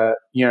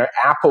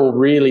Apple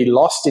really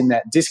lost in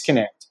that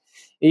disconnect.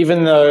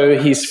 Even though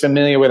he's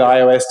familiar with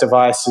iOS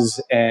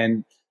devices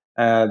and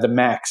the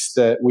Macs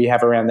that we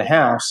have around the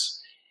house,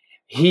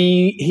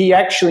 he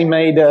actually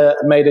made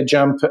a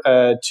jump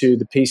to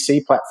the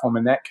PC platform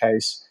in that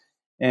case,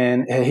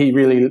 and he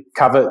really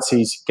covets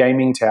his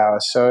gaming tower.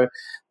 So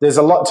there's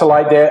a lot to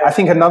like there. I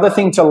think another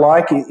thing to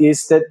like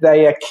is that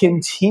they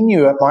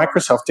continue at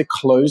Microsoft to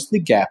close the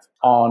gap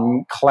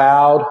on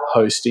cloud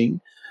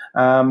hosting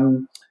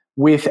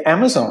with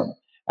Amazon.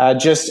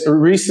 Just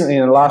recently,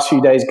 in the last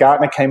few days,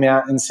 Gartner came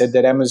out and said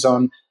that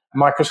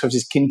Microsoft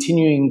is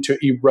continuing to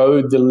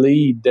erode the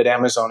lead that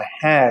Amazon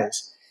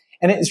has.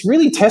 And it's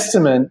really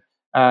testament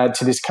to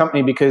this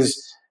company, because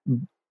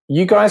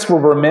you guys will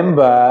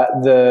remember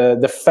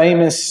the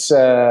famous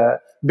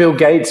Bill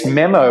Gates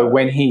memo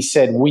when he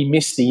said, "We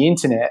miss the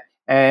internet."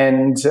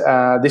 And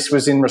this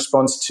was in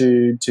response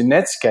to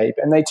Netscape.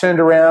 And they turned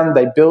around,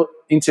 they built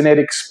Internet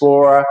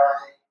Explorer,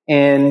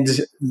 and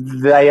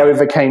they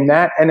overcame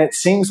that. And it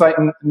seems like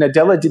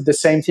Nadella did the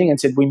same thing and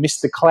said, "We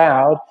missed the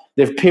cloud."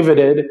 They've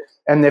pivoted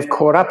and they've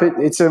caught up.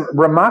 It's a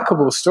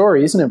remarkable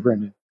story, isn't it,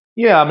 Brendan?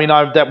 Yeah, I mean,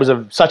 that was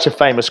such a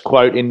famous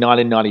quote in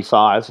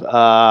 1995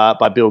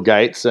 by Bill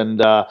Gates, and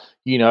they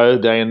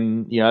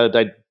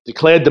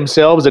declared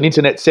themselves an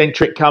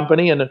internet-centric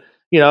company, and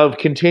have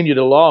continued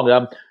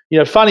along.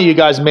 Funny you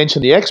guys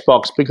mentioned the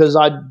Xbox, because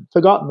I'd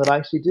forgotten that I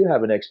actually do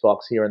have an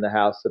Xbox here in the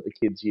house that the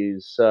kids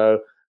use. So,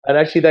 and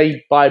actually,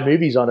 they buy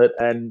movies on it,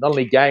 and not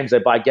only games, they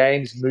buy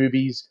games,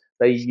 movies.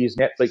 They use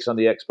Netflix on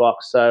the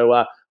Xbox.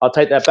 So I'll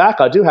take that back.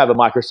 I do have a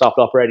Microsoft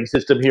operating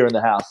system here in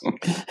the house.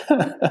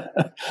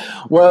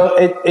 Well,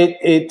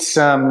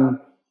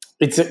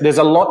 there's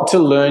a lot to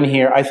learn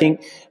here. I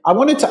think I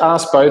wanted to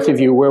ask both of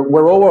you.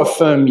 We're all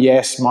affirm,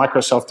 yes,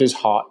 Microsoft is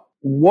hot.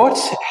 What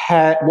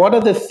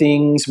are the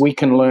things we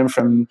can learn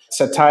from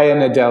Satya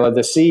Nadella, the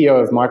CEO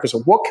of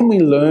Microsoft? What can we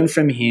learn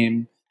from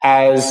him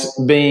as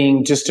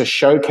being just a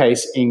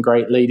showcase in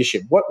great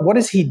leadership? What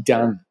has he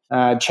done?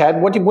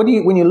 Chad, what do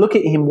you, when you look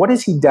at him, what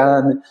has he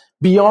done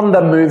beyond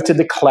the move to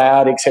the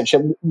cloud,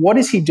 etc.? What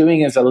is he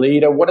doing as a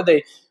leader?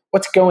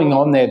 What's going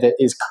on there that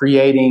is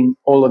creating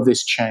all of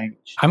this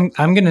change? I'm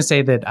going to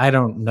say that I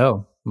don't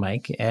know,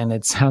 Mike, and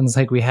it sounds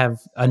like we have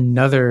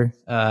another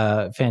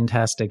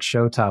fantastic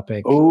show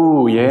topic.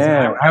 Oh,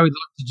 yeah. I would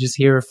love to just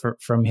hear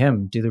from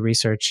him, do the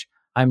research.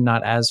 I'm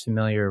not as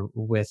familiar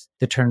with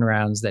the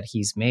turnarounds that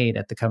he's made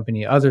at the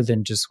company, other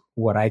than just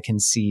what I can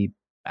see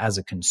as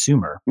a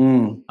consumer.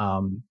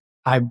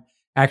 I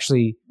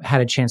actually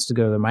had a chance to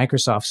go to the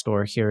Microsoft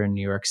store here in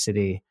New York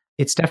City.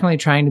 It's definitely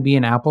trying to be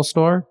an Apple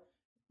store,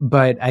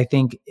 but I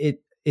think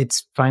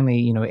it's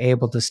finally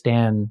able to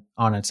stand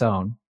on its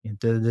own.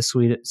 The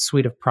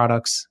suite of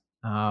products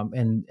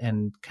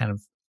and kind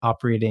of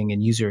operating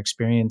and user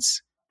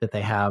experience that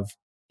they have.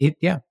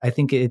 I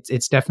think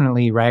it's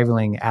definitely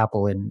rivaling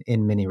Apple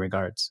in many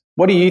regards.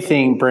 What do you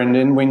think,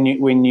 Brendan, when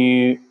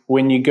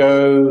you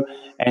go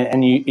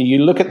and you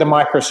look at the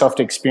Microsoft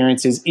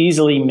experience as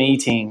easily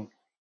meeting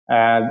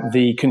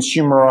the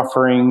consumer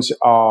offerings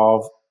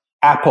of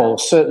Apple,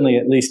 certainly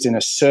at least in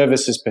a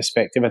services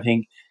perspective? I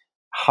think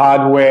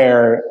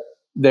hardware,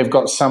 they've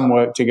got some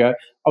work to go.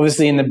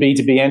 Obviously in the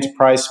B2B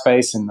enterprise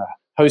space and the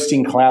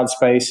hosting cloud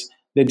space,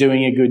 they're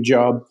doing a good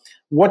job.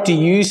 What do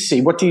you see?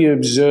 What do you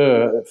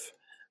observe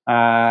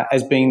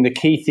as being the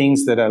key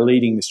things that are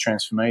leading this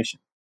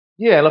transformation?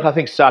 Yeah, look, I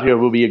think Satya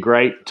will be a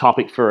great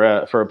topic for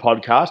a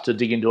podcast to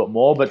dig into it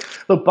more. But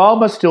look,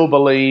 Ballmer still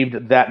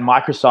believed that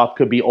Microsoft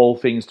could be all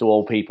things to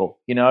all people,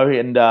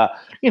 and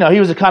he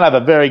was a kind of a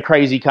very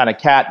crazy kind of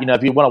cat.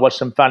 If you want to watch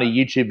some funny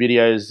YouTube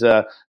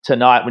videos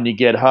tonight when you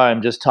get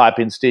home, just type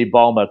in Steve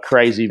Ballmer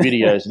crazy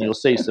videos and you'll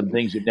see some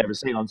things you've never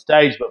seen on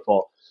stage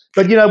before.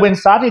 But, when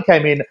Satya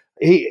came in,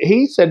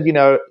 he said,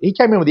 he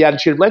came in with the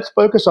attitude, let's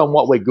focus on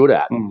what we're good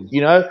at.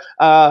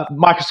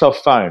 Microsoft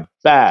phone,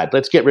 bad.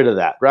 Let's get rid of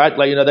that, right?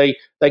 Like,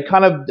 they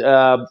kind of,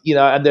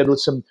 and there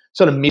was some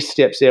sort of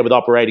missteps there with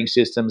operating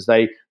systems.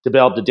 They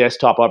developed a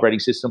desktop operating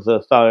system for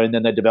the phone,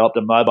 then they developed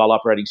a mobile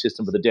operating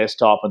system for the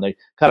desktop, and they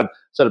kind of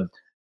sort of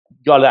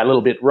got that a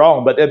little bit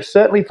wrong. But they've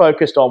certainly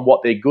focused on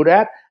what they're good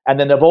at. And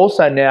then they've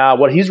also now,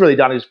 what he's really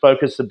done is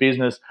focus the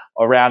business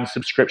around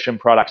subscription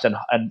products and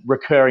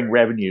recurring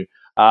revenue.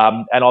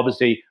 And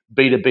obviously,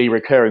 B2B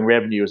recurring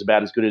revenue is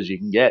about as good as you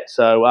can get.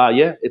 So,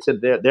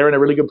 they're in a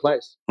really good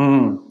place.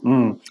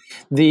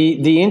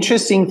 The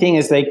interesting thing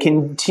is they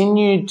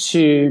continue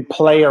to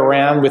play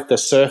around with the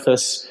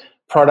Surface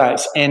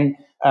products. And,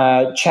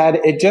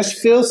 Chad, it just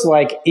feels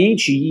like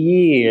each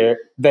year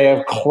they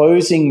are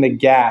closing the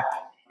gap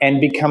and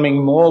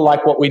becoming more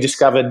like what we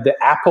discovered. The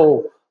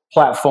Apple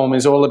platform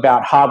is all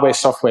about hardware,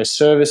 software,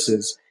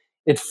 services.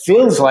 It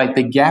feels like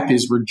the gap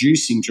is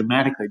reducing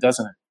dramatically,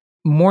 doesn't it?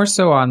 more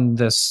so on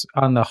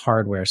the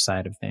hardware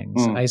side of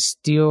things. I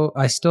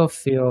still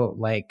feel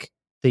like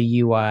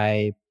the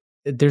UI,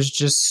 there's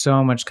just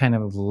so much kind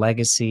of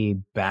legacy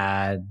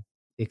bad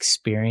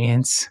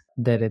experience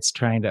that it's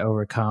trying to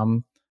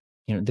overcome.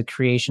 The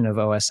creation of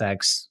OS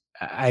X,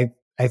 I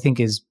think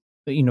is,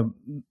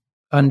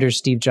 under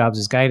Steve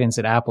Jobs' guidance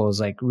at Apple, is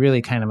like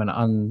really kind of an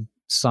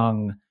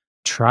unsung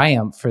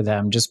triumph for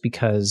them, just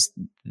because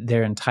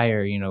their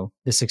entire,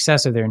 the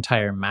success of their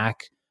entire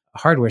Mac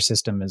hardware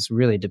system is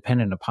really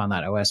dependent upon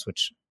that OS,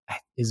 which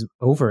is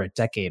over a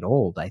decade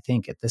old, I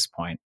think, at this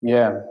point.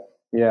 Yeah.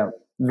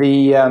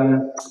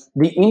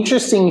 The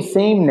interesting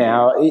theme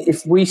now,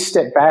 if we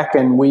step back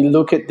and we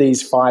look at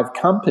these 5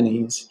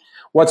 companies,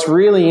 what's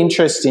really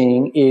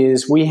interesting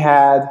is we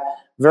had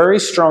very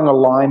strong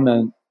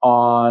alignment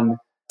on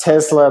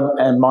Tesla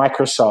and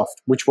Microsoft,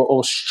 which were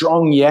all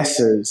strong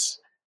yeses.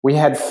 We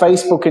had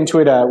Facebook and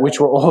Twitter, which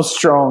were all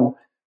strong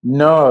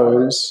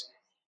no's.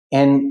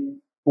 And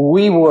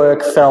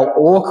WeWork fell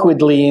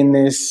awkwardly in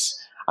this.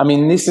 I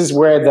mean, this is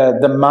where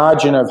the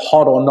margin of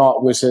hot or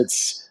not was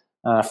its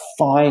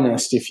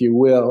finest, if you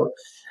will.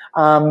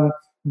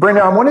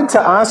 Brenda, I wanted to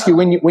ask you,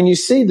 when you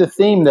see the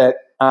theme that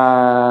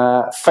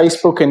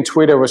Facebook and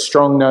Twitter were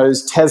strong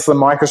no's, Tesla,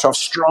 Microsoft,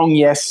 strong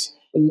yes,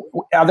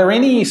 are there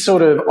any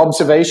sort of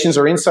observations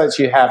or insights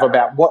you have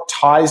about what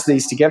ties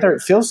these together?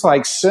 It feels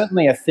like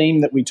certainly a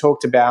theme that we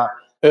talked about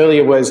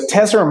earlier was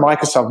Tesla and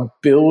Microsoft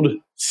build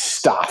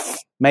stuff,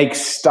 make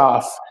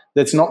stuff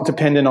that's not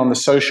dependent on the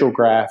social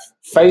graph.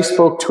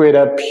 Facebook,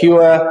 Twitter,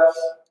 pure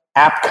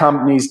app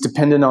companies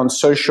dependent on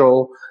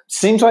social.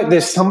 Seems like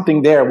there's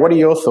something there. What are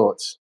your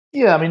thoughts?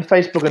 Yeah, I mean,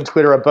 Facebook and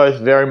Twitter are both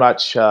very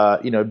much,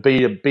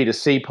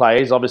 B2C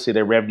players. Obviously,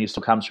 their revenue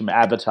still comes from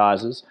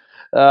advertisers.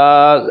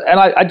 And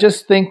I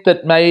just think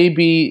that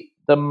maybe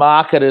the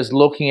market is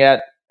looking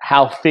at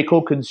how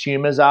fickle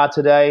consumers are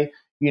today.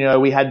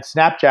 We had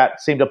Snapchat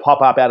seem to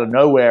pop up out of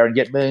nowhere and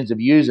get millions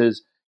of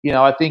users.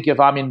 I think if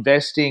I'm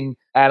investing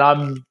and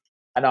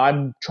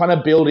I'm trying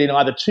to build in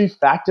either 2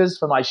 factors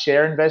for my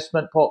share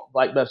investment,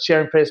 like the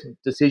share investment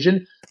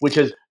decision, which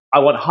is I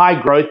want high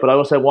growth, but I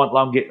also want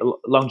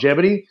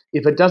longevity.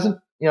 If it doesn't,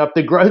 if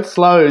the growth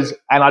slows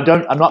and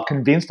I'm not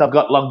convinced I've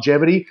got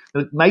longevity,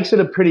 it makes it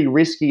a pretty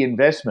risky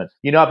investment.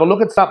 If I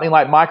look at something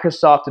like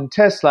Microsoft and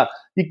Tesla,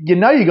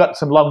 you got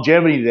some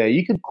longevity there.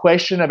 You could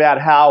question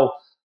about how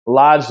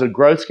large the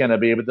growth's going to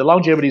be, but the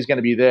longevity is going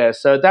to be there.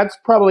 So that's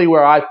probably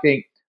where I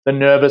think the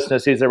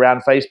nervousness is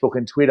around Facebook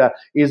and Twitter,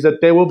 is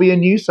that there will be a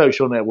new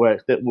social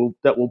network that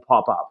will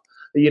pop up.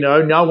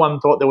 No one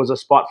thought there was a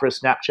spot for a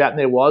Snapchat, and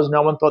there was.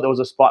 No one thought there was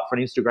a spot for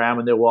an Instagram,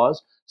 and there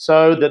was.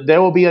 So that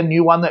there will be a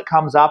new one that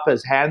comes up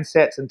as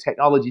handsets and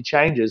technology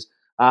changes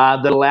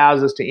that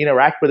allows us to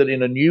interact with it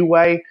in a new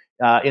way,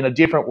 in a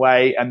different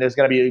way, and there's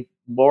going to be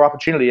more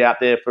opportunity out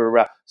there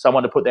for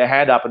someone to put their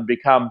hand up and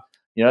become,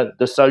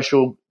 the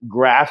social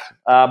graph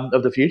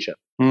of the future.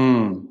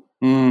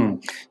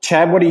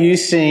 Chad, what are you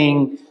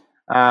seeing?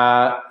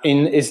 Are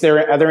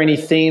there any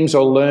themes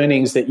or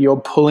learnings that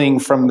you're pulling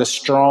from the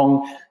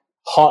strong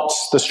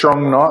hots, the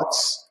strong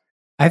nots?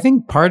 I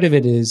think part of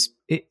it is,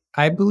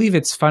 I believe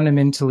it's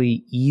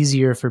fundamentally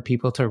easier for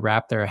people to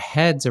wrap their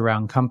heads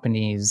around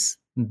companies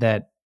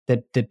that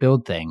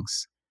build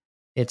things.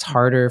 It's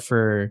harder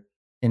for,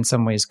 in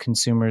some ways,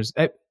 consumers.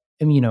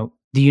 The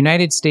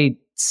United States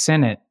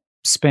Senate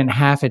spent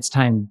half its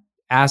time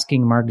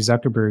asking Mark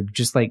Zuckerberg,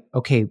 just like,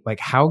 okay, like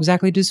how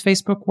exactly does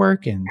Facebook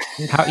work? And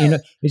how,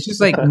 it's just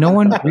like no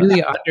one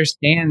really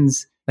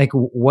understands like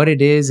what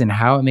it is and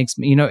how it makes,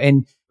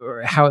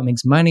 or how it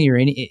makes money or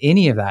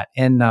any of that.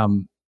 And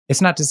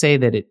it's not to say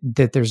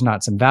that there's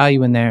not some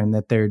value in there and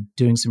that they're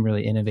doing some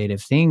really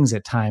innovative things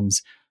at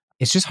times.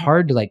 It's just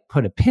hard to like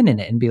put a pin in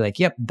it and be like,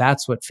 yep,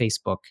 that's what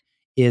Facebook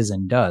is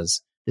and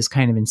does. This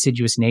kind of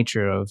insidious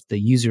nature of the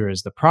user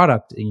as the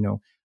product.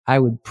 I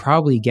would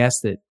probably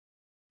guess that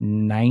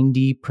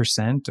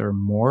 90% or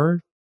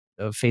more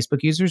of Facebook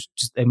users,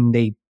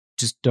 they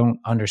just don't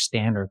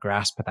understand or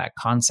grasp that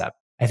concept.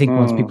 I think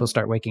once people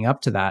start waking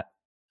up to that,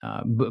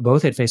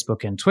 both at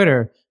Facebook and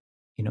Twitter,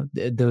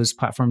 those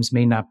platforms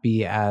may not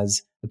be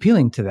as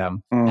appealing to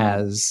them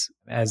as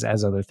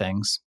other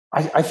things.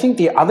 I think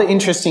the other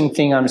interesting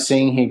thing I'm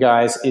seeing here,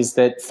 guys, is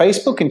that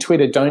Facebook and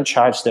Twitter don't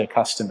charge their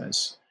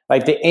customers.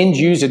 Like the end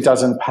user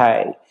doesn't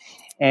pay.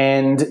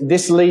 And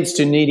this leads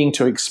to needing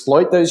to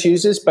exploit those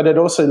users, but it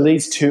also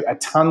leads to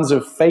tons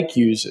of fake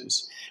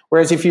users.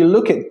 Whereas if you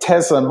look at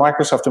Tesla,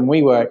 Microsoft, and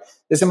WeWork,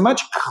 there's a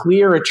much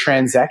clearer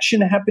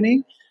transaction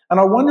happening. And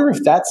I wonder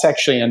if that's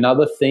actually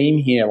another theme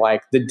here,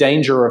 like the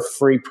danger of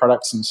free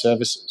products and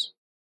services.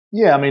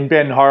 Yeah, I mean,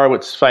 Ben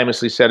Horowitz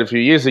famously said a few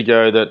years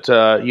ago that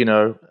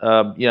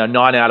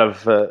 9 out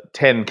of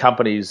 10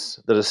 companies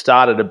that have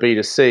started are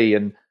B2C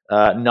and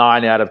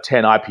 9 out of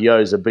 10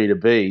 IPOs are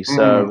B2B.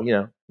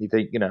 So you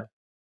think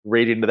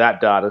read into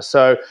that data.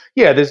 So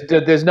yeah,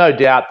 there's no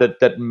doubt that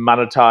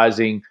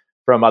monetizing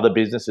from other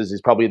businesses is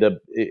probably the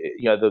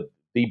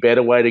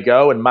better way to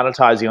go, and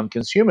monetizing on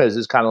consumers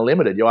is kind of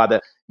limited.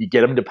 You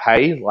get them to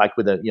pay like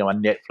with a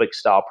Netflix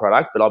style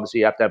product, but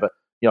obviously you have to have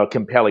a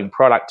compelling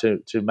product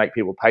to make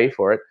people pay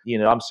for it.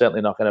 I'm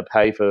certainly not going to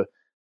pay for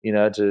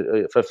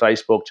for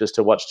Facebook just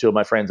to watch two of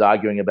my friends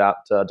arguing about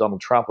Donald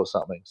Trump or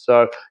something.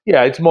 So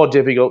yeah, it's more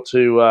difficult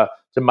to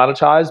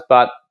monetize,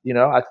 but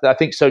I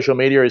think social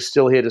media is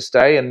still here to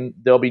stay, and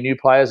there'll be new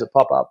players that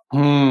pop up.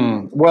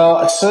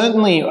 Well,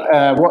 certainly,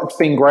 what's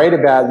been great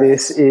about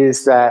this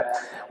is that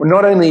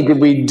not only did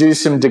we do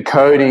some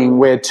decoding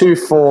where 2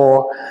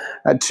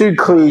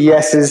 clear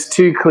yeses,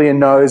 2 clear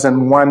nos,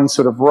 and 1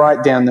 sort of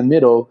right down the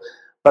middle,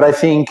 but I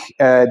think,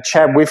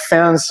 Chad, we've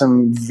found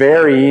some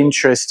very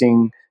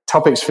interesting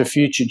topics for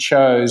future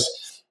shows.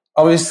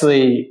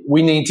 Obviously,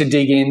 we need to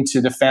dig into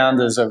the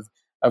founders of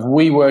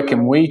WeWork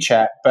and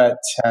WeChat, but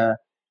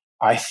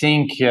I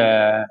think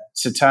Satya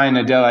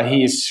Nadella,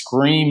 he is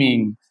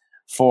screaming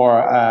for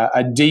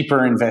a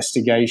deeper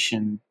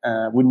investigation.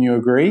 Wouldn't you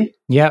agree?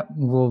 Yep,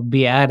 we'll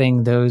be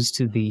adding those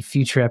to the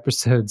future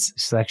episodes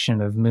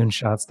section of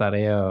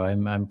moonshots.io,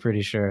 I'm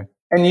pretty sure.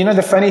 And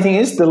the funny thing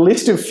is, the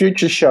list of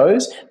future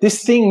shows,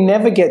 this thing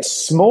never gets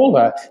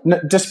smaller.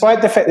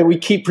 Despite the fact that we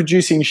keep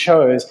producing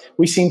shows,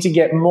 we seem to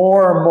get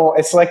more and more.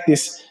 It's like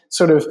this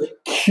sort of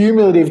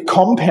cumulative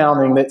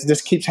compounding that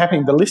just keeps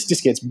happening. The list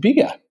just gets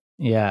bigger.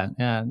 Yeah.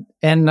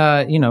 And,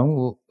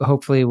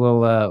 hopefully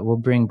we'll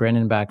bring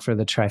Brendan back for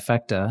the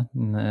trifecta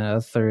in the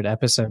 3rd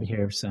episode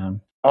here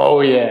soon.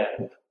 Oh, yeah.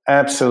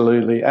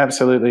 Absolutely.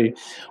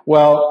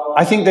 Well,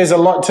 I think there's a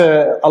lot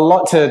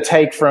to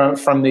take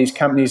from these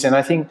companies, and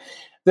I think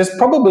there's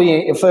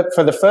probably,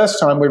 for the first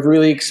time, we've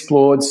really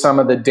explored some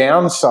of the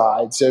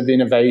downsides of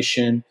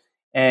innovation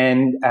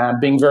and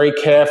being very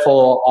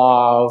careful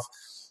of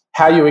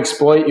how you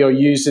exploit your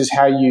users,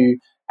 how you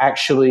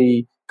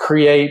actually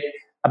create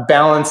a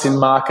balance in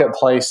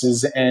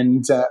marketplaces,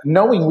 and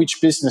knowing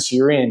which business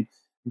you're in.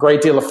 A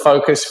great deal of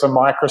focus for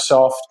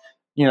Microsoft.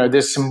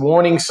 There's some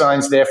warning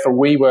signs there for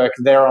WeWork.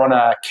 They're on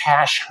a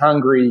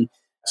cash-hungry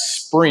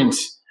sprint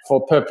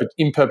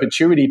in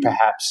perpetuity,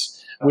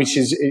 perhaps, which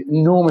is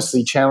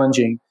enormously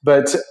challenging.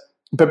 But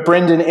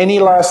Brendan, any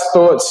last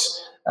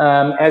thoughts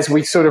as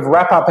we sort of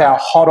wrap up our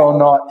hot or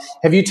not?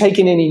 Have you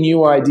taken any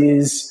new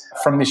ideas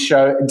from this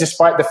show,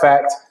 despite the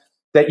fact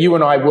that you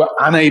and I were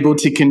unable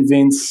to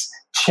convince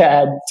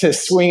Chad to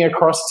swing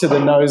across to the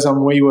nose on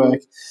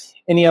WeWork?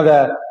 Any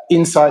other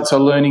insights or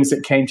learnings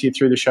that came to you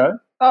through the show?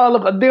 Oh,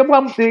 look,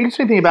 the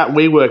interesting thing about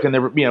WeWork,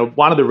 and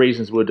one of the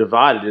reasons we're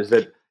divided, is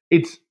that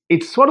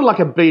it's sort of like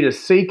a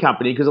B2C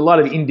company, because a lot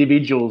of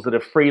individuals that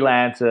are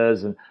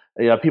freelancers and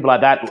people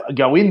like that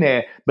go in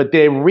there, but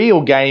their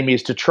real game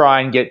is to try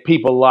and get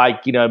people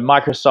like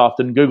Microsoft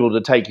and Google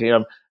to take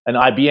and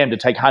IBM to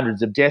take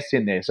hundreds of desks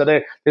in there. So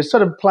they're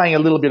sort of playing a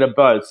little bit of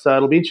both. So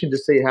it'll be interesting to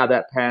see how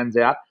that pans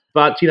out.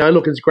 But,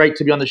 look, it's great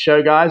to be on the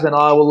show, guys, and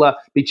I will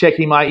be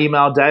checking my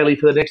email daily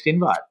for the next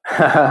invite.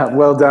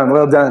 Well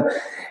done.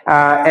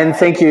 And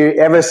thank you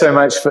ever so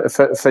much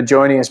for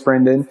joining us,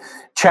 Brendan.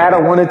 Chad,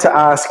 I wanted to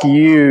ask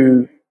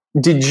you,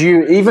 did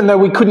you, even though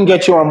we couldn't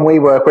get you on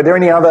WeWork, were there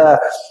any other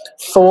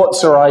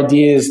thoughts or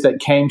ideas that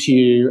came to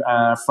you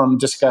from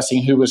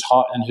discussing who was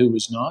hot and who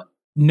was not?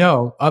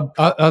 No,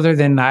 other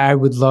than I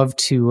would love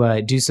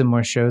to do some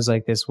more shows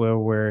like this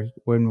when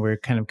we're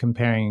kind of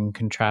comparing and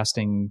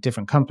contrasting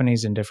different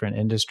companies in different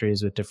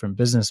industries with different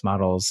business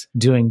models,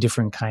 doing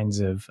different kinds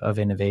of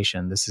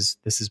innovation. This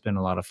has been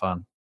a lot of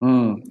fun.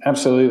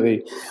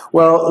 Absolutely.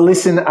 Well,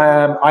 listen,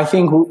 I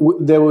think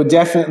there will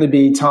definitely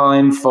be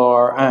time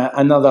for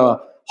another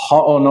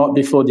hot or not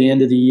before the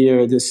end of the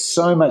year. There's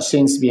so much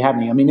seems to be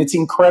happening. I mean, it's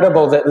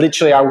incredible that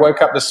literally I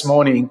woke up this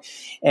morning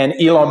and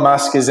Elon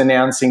Musk is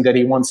announcing that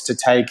he wants to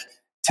take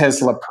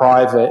Tesla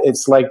private.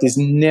 It's like this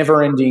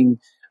never-ending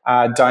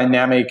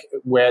dynamic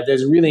where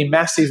there's really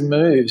massive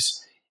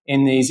moves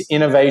in these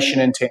innovation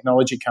and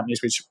technology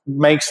companies, which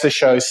makes the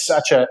show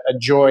such a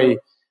joy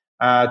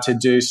to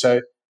do.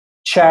 So,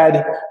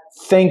 Chad,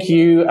 thank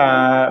you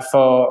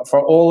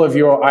for all of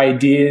your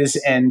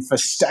ideas and for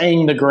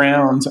staying the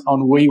ground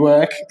on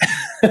WeWork.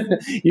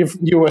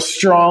 You were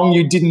strong.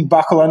 You didn't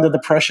buckle under the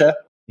pressure.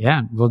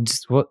 Yeah,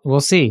 we'll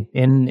see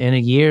in a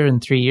year,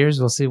 in 3 years.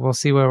 We'll see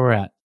where we're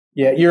at.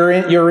 Yeah, you're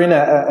in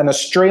an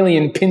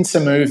Australian pincer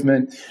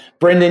movement.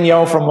 Brendan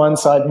Yole from one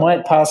side,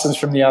 Mike Parsons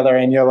from the other,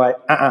 and you're like,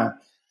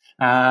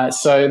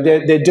 So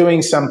they're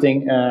doing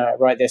something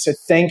right there. So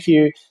thank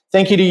you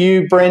to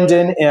you,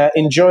 Brendan.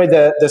 Enjoy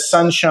the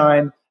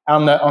sunshine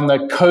on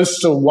the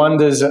coastal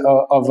wonders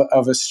of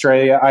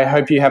Australia. I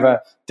hope you have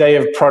a day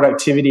of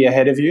productivity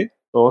ahead of you.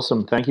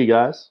 Awesome. Thank you,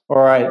 guys. All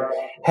right.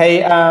 Hey,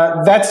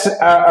 that's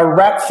a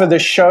wrap for the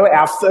show.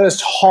 Our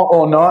first hot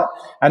or not,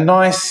 a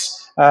nice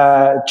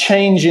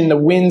change in the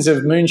winds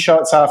of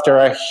Moonshots after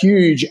a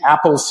huge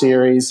Apple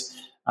series.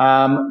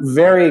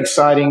 Very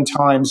exciting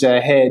times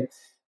ahead.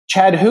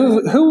 Chad,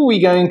 who are we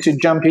going to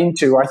jump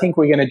into? I think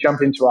we're going to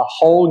jump into a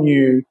whole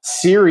new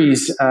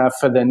series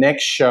for the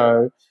next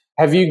show.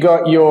 Have you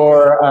got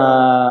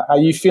are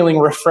you feeling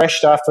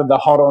refreshed after the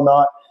hot or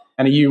not?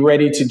 And are you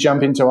ready to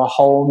jump into a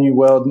whole new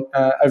world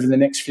over the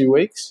next few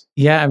weeks?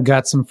 Yeah, I've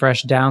got some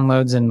fresh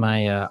downloads in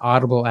my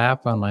Audible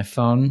app on my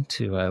phone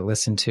to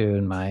listen to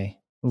in my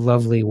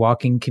lovely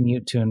walking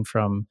commute to and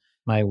from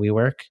my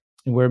WeWork.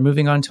 We're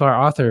moving on to our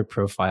author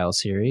profile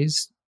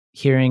series,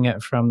 hearing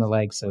it from the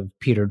likes of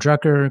Peter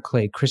Drucker,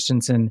 Clay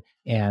Christensen,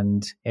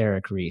 and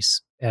Eric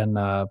Ries, and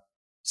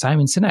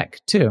Simon Sinek,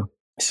 too.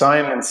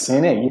 Simon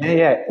Sinek,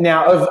 yeah.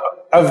 Now,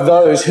 of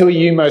those, who are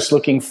you most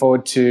looking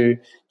forward to,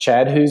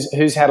 Chad?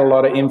 Who's had a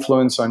lot of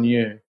influence on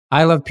you?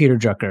 I love Peter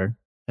Drucker.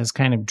 As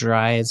kind of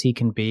dry as he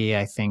can be,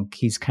 I think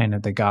he's kind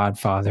of the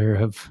godfather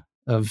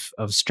of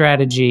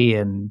strategy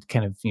and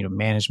kind of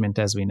management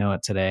as we know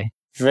it today.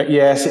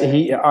 Yes,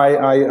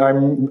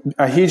 I'm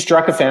a huge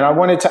Drucker fan. I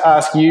wanted to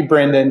ask you,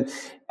 Brendan,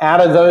 out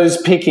of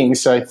those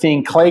pickings, so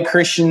think Clay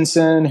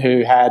Christensen,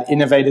 who had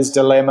Innovator's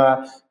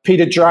Dilemma,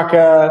 Peter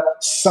Drucker,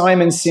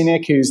 Simon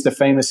Sinek, who's the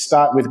famous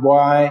Start With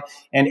Why,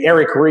 and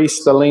Eric Ries,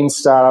 the Lean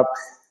Startup.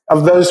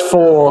 Of those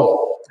four,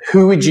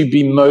 who would you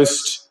be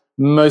most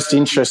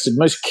interested,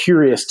 most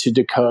curious to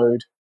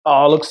decode?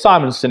 Oh, look,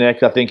 Simon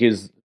Sinek, I think,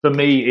 is, for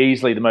me,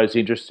 easily the most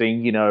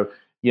interesting.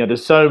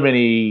 There's so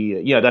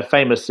many, that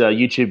famous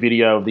YouTube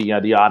video of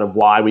the art of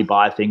why we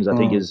buy things, I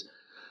think is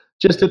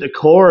just at the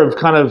core of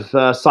kind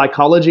of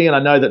psychology. And I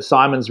know that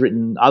Simon's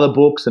written other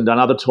books and done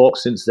other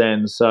talks since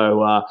then.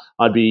 So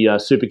I'd be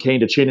super keen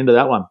to tune into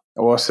that one.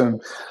 Awesome.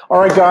 All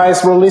right,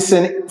 guys. Well,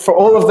 listen, for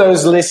all of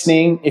those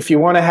listening, if you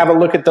want to have a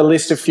look at the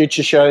list of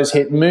future shows,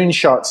 hit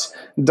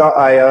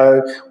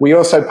moonshots.io. We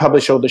also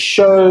publish all the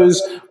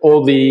shows,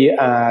 all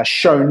the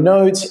show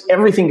notes.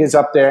 Everything is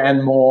up there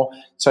and more.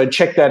 So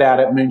check that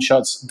out at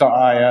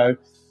moonshots.io.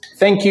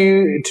 Thank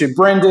you to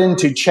Brendan,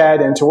 to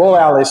Chad, and to all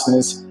our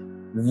listeners.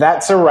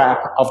 That's a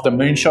wrap of the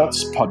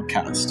Moonshots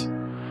podcast.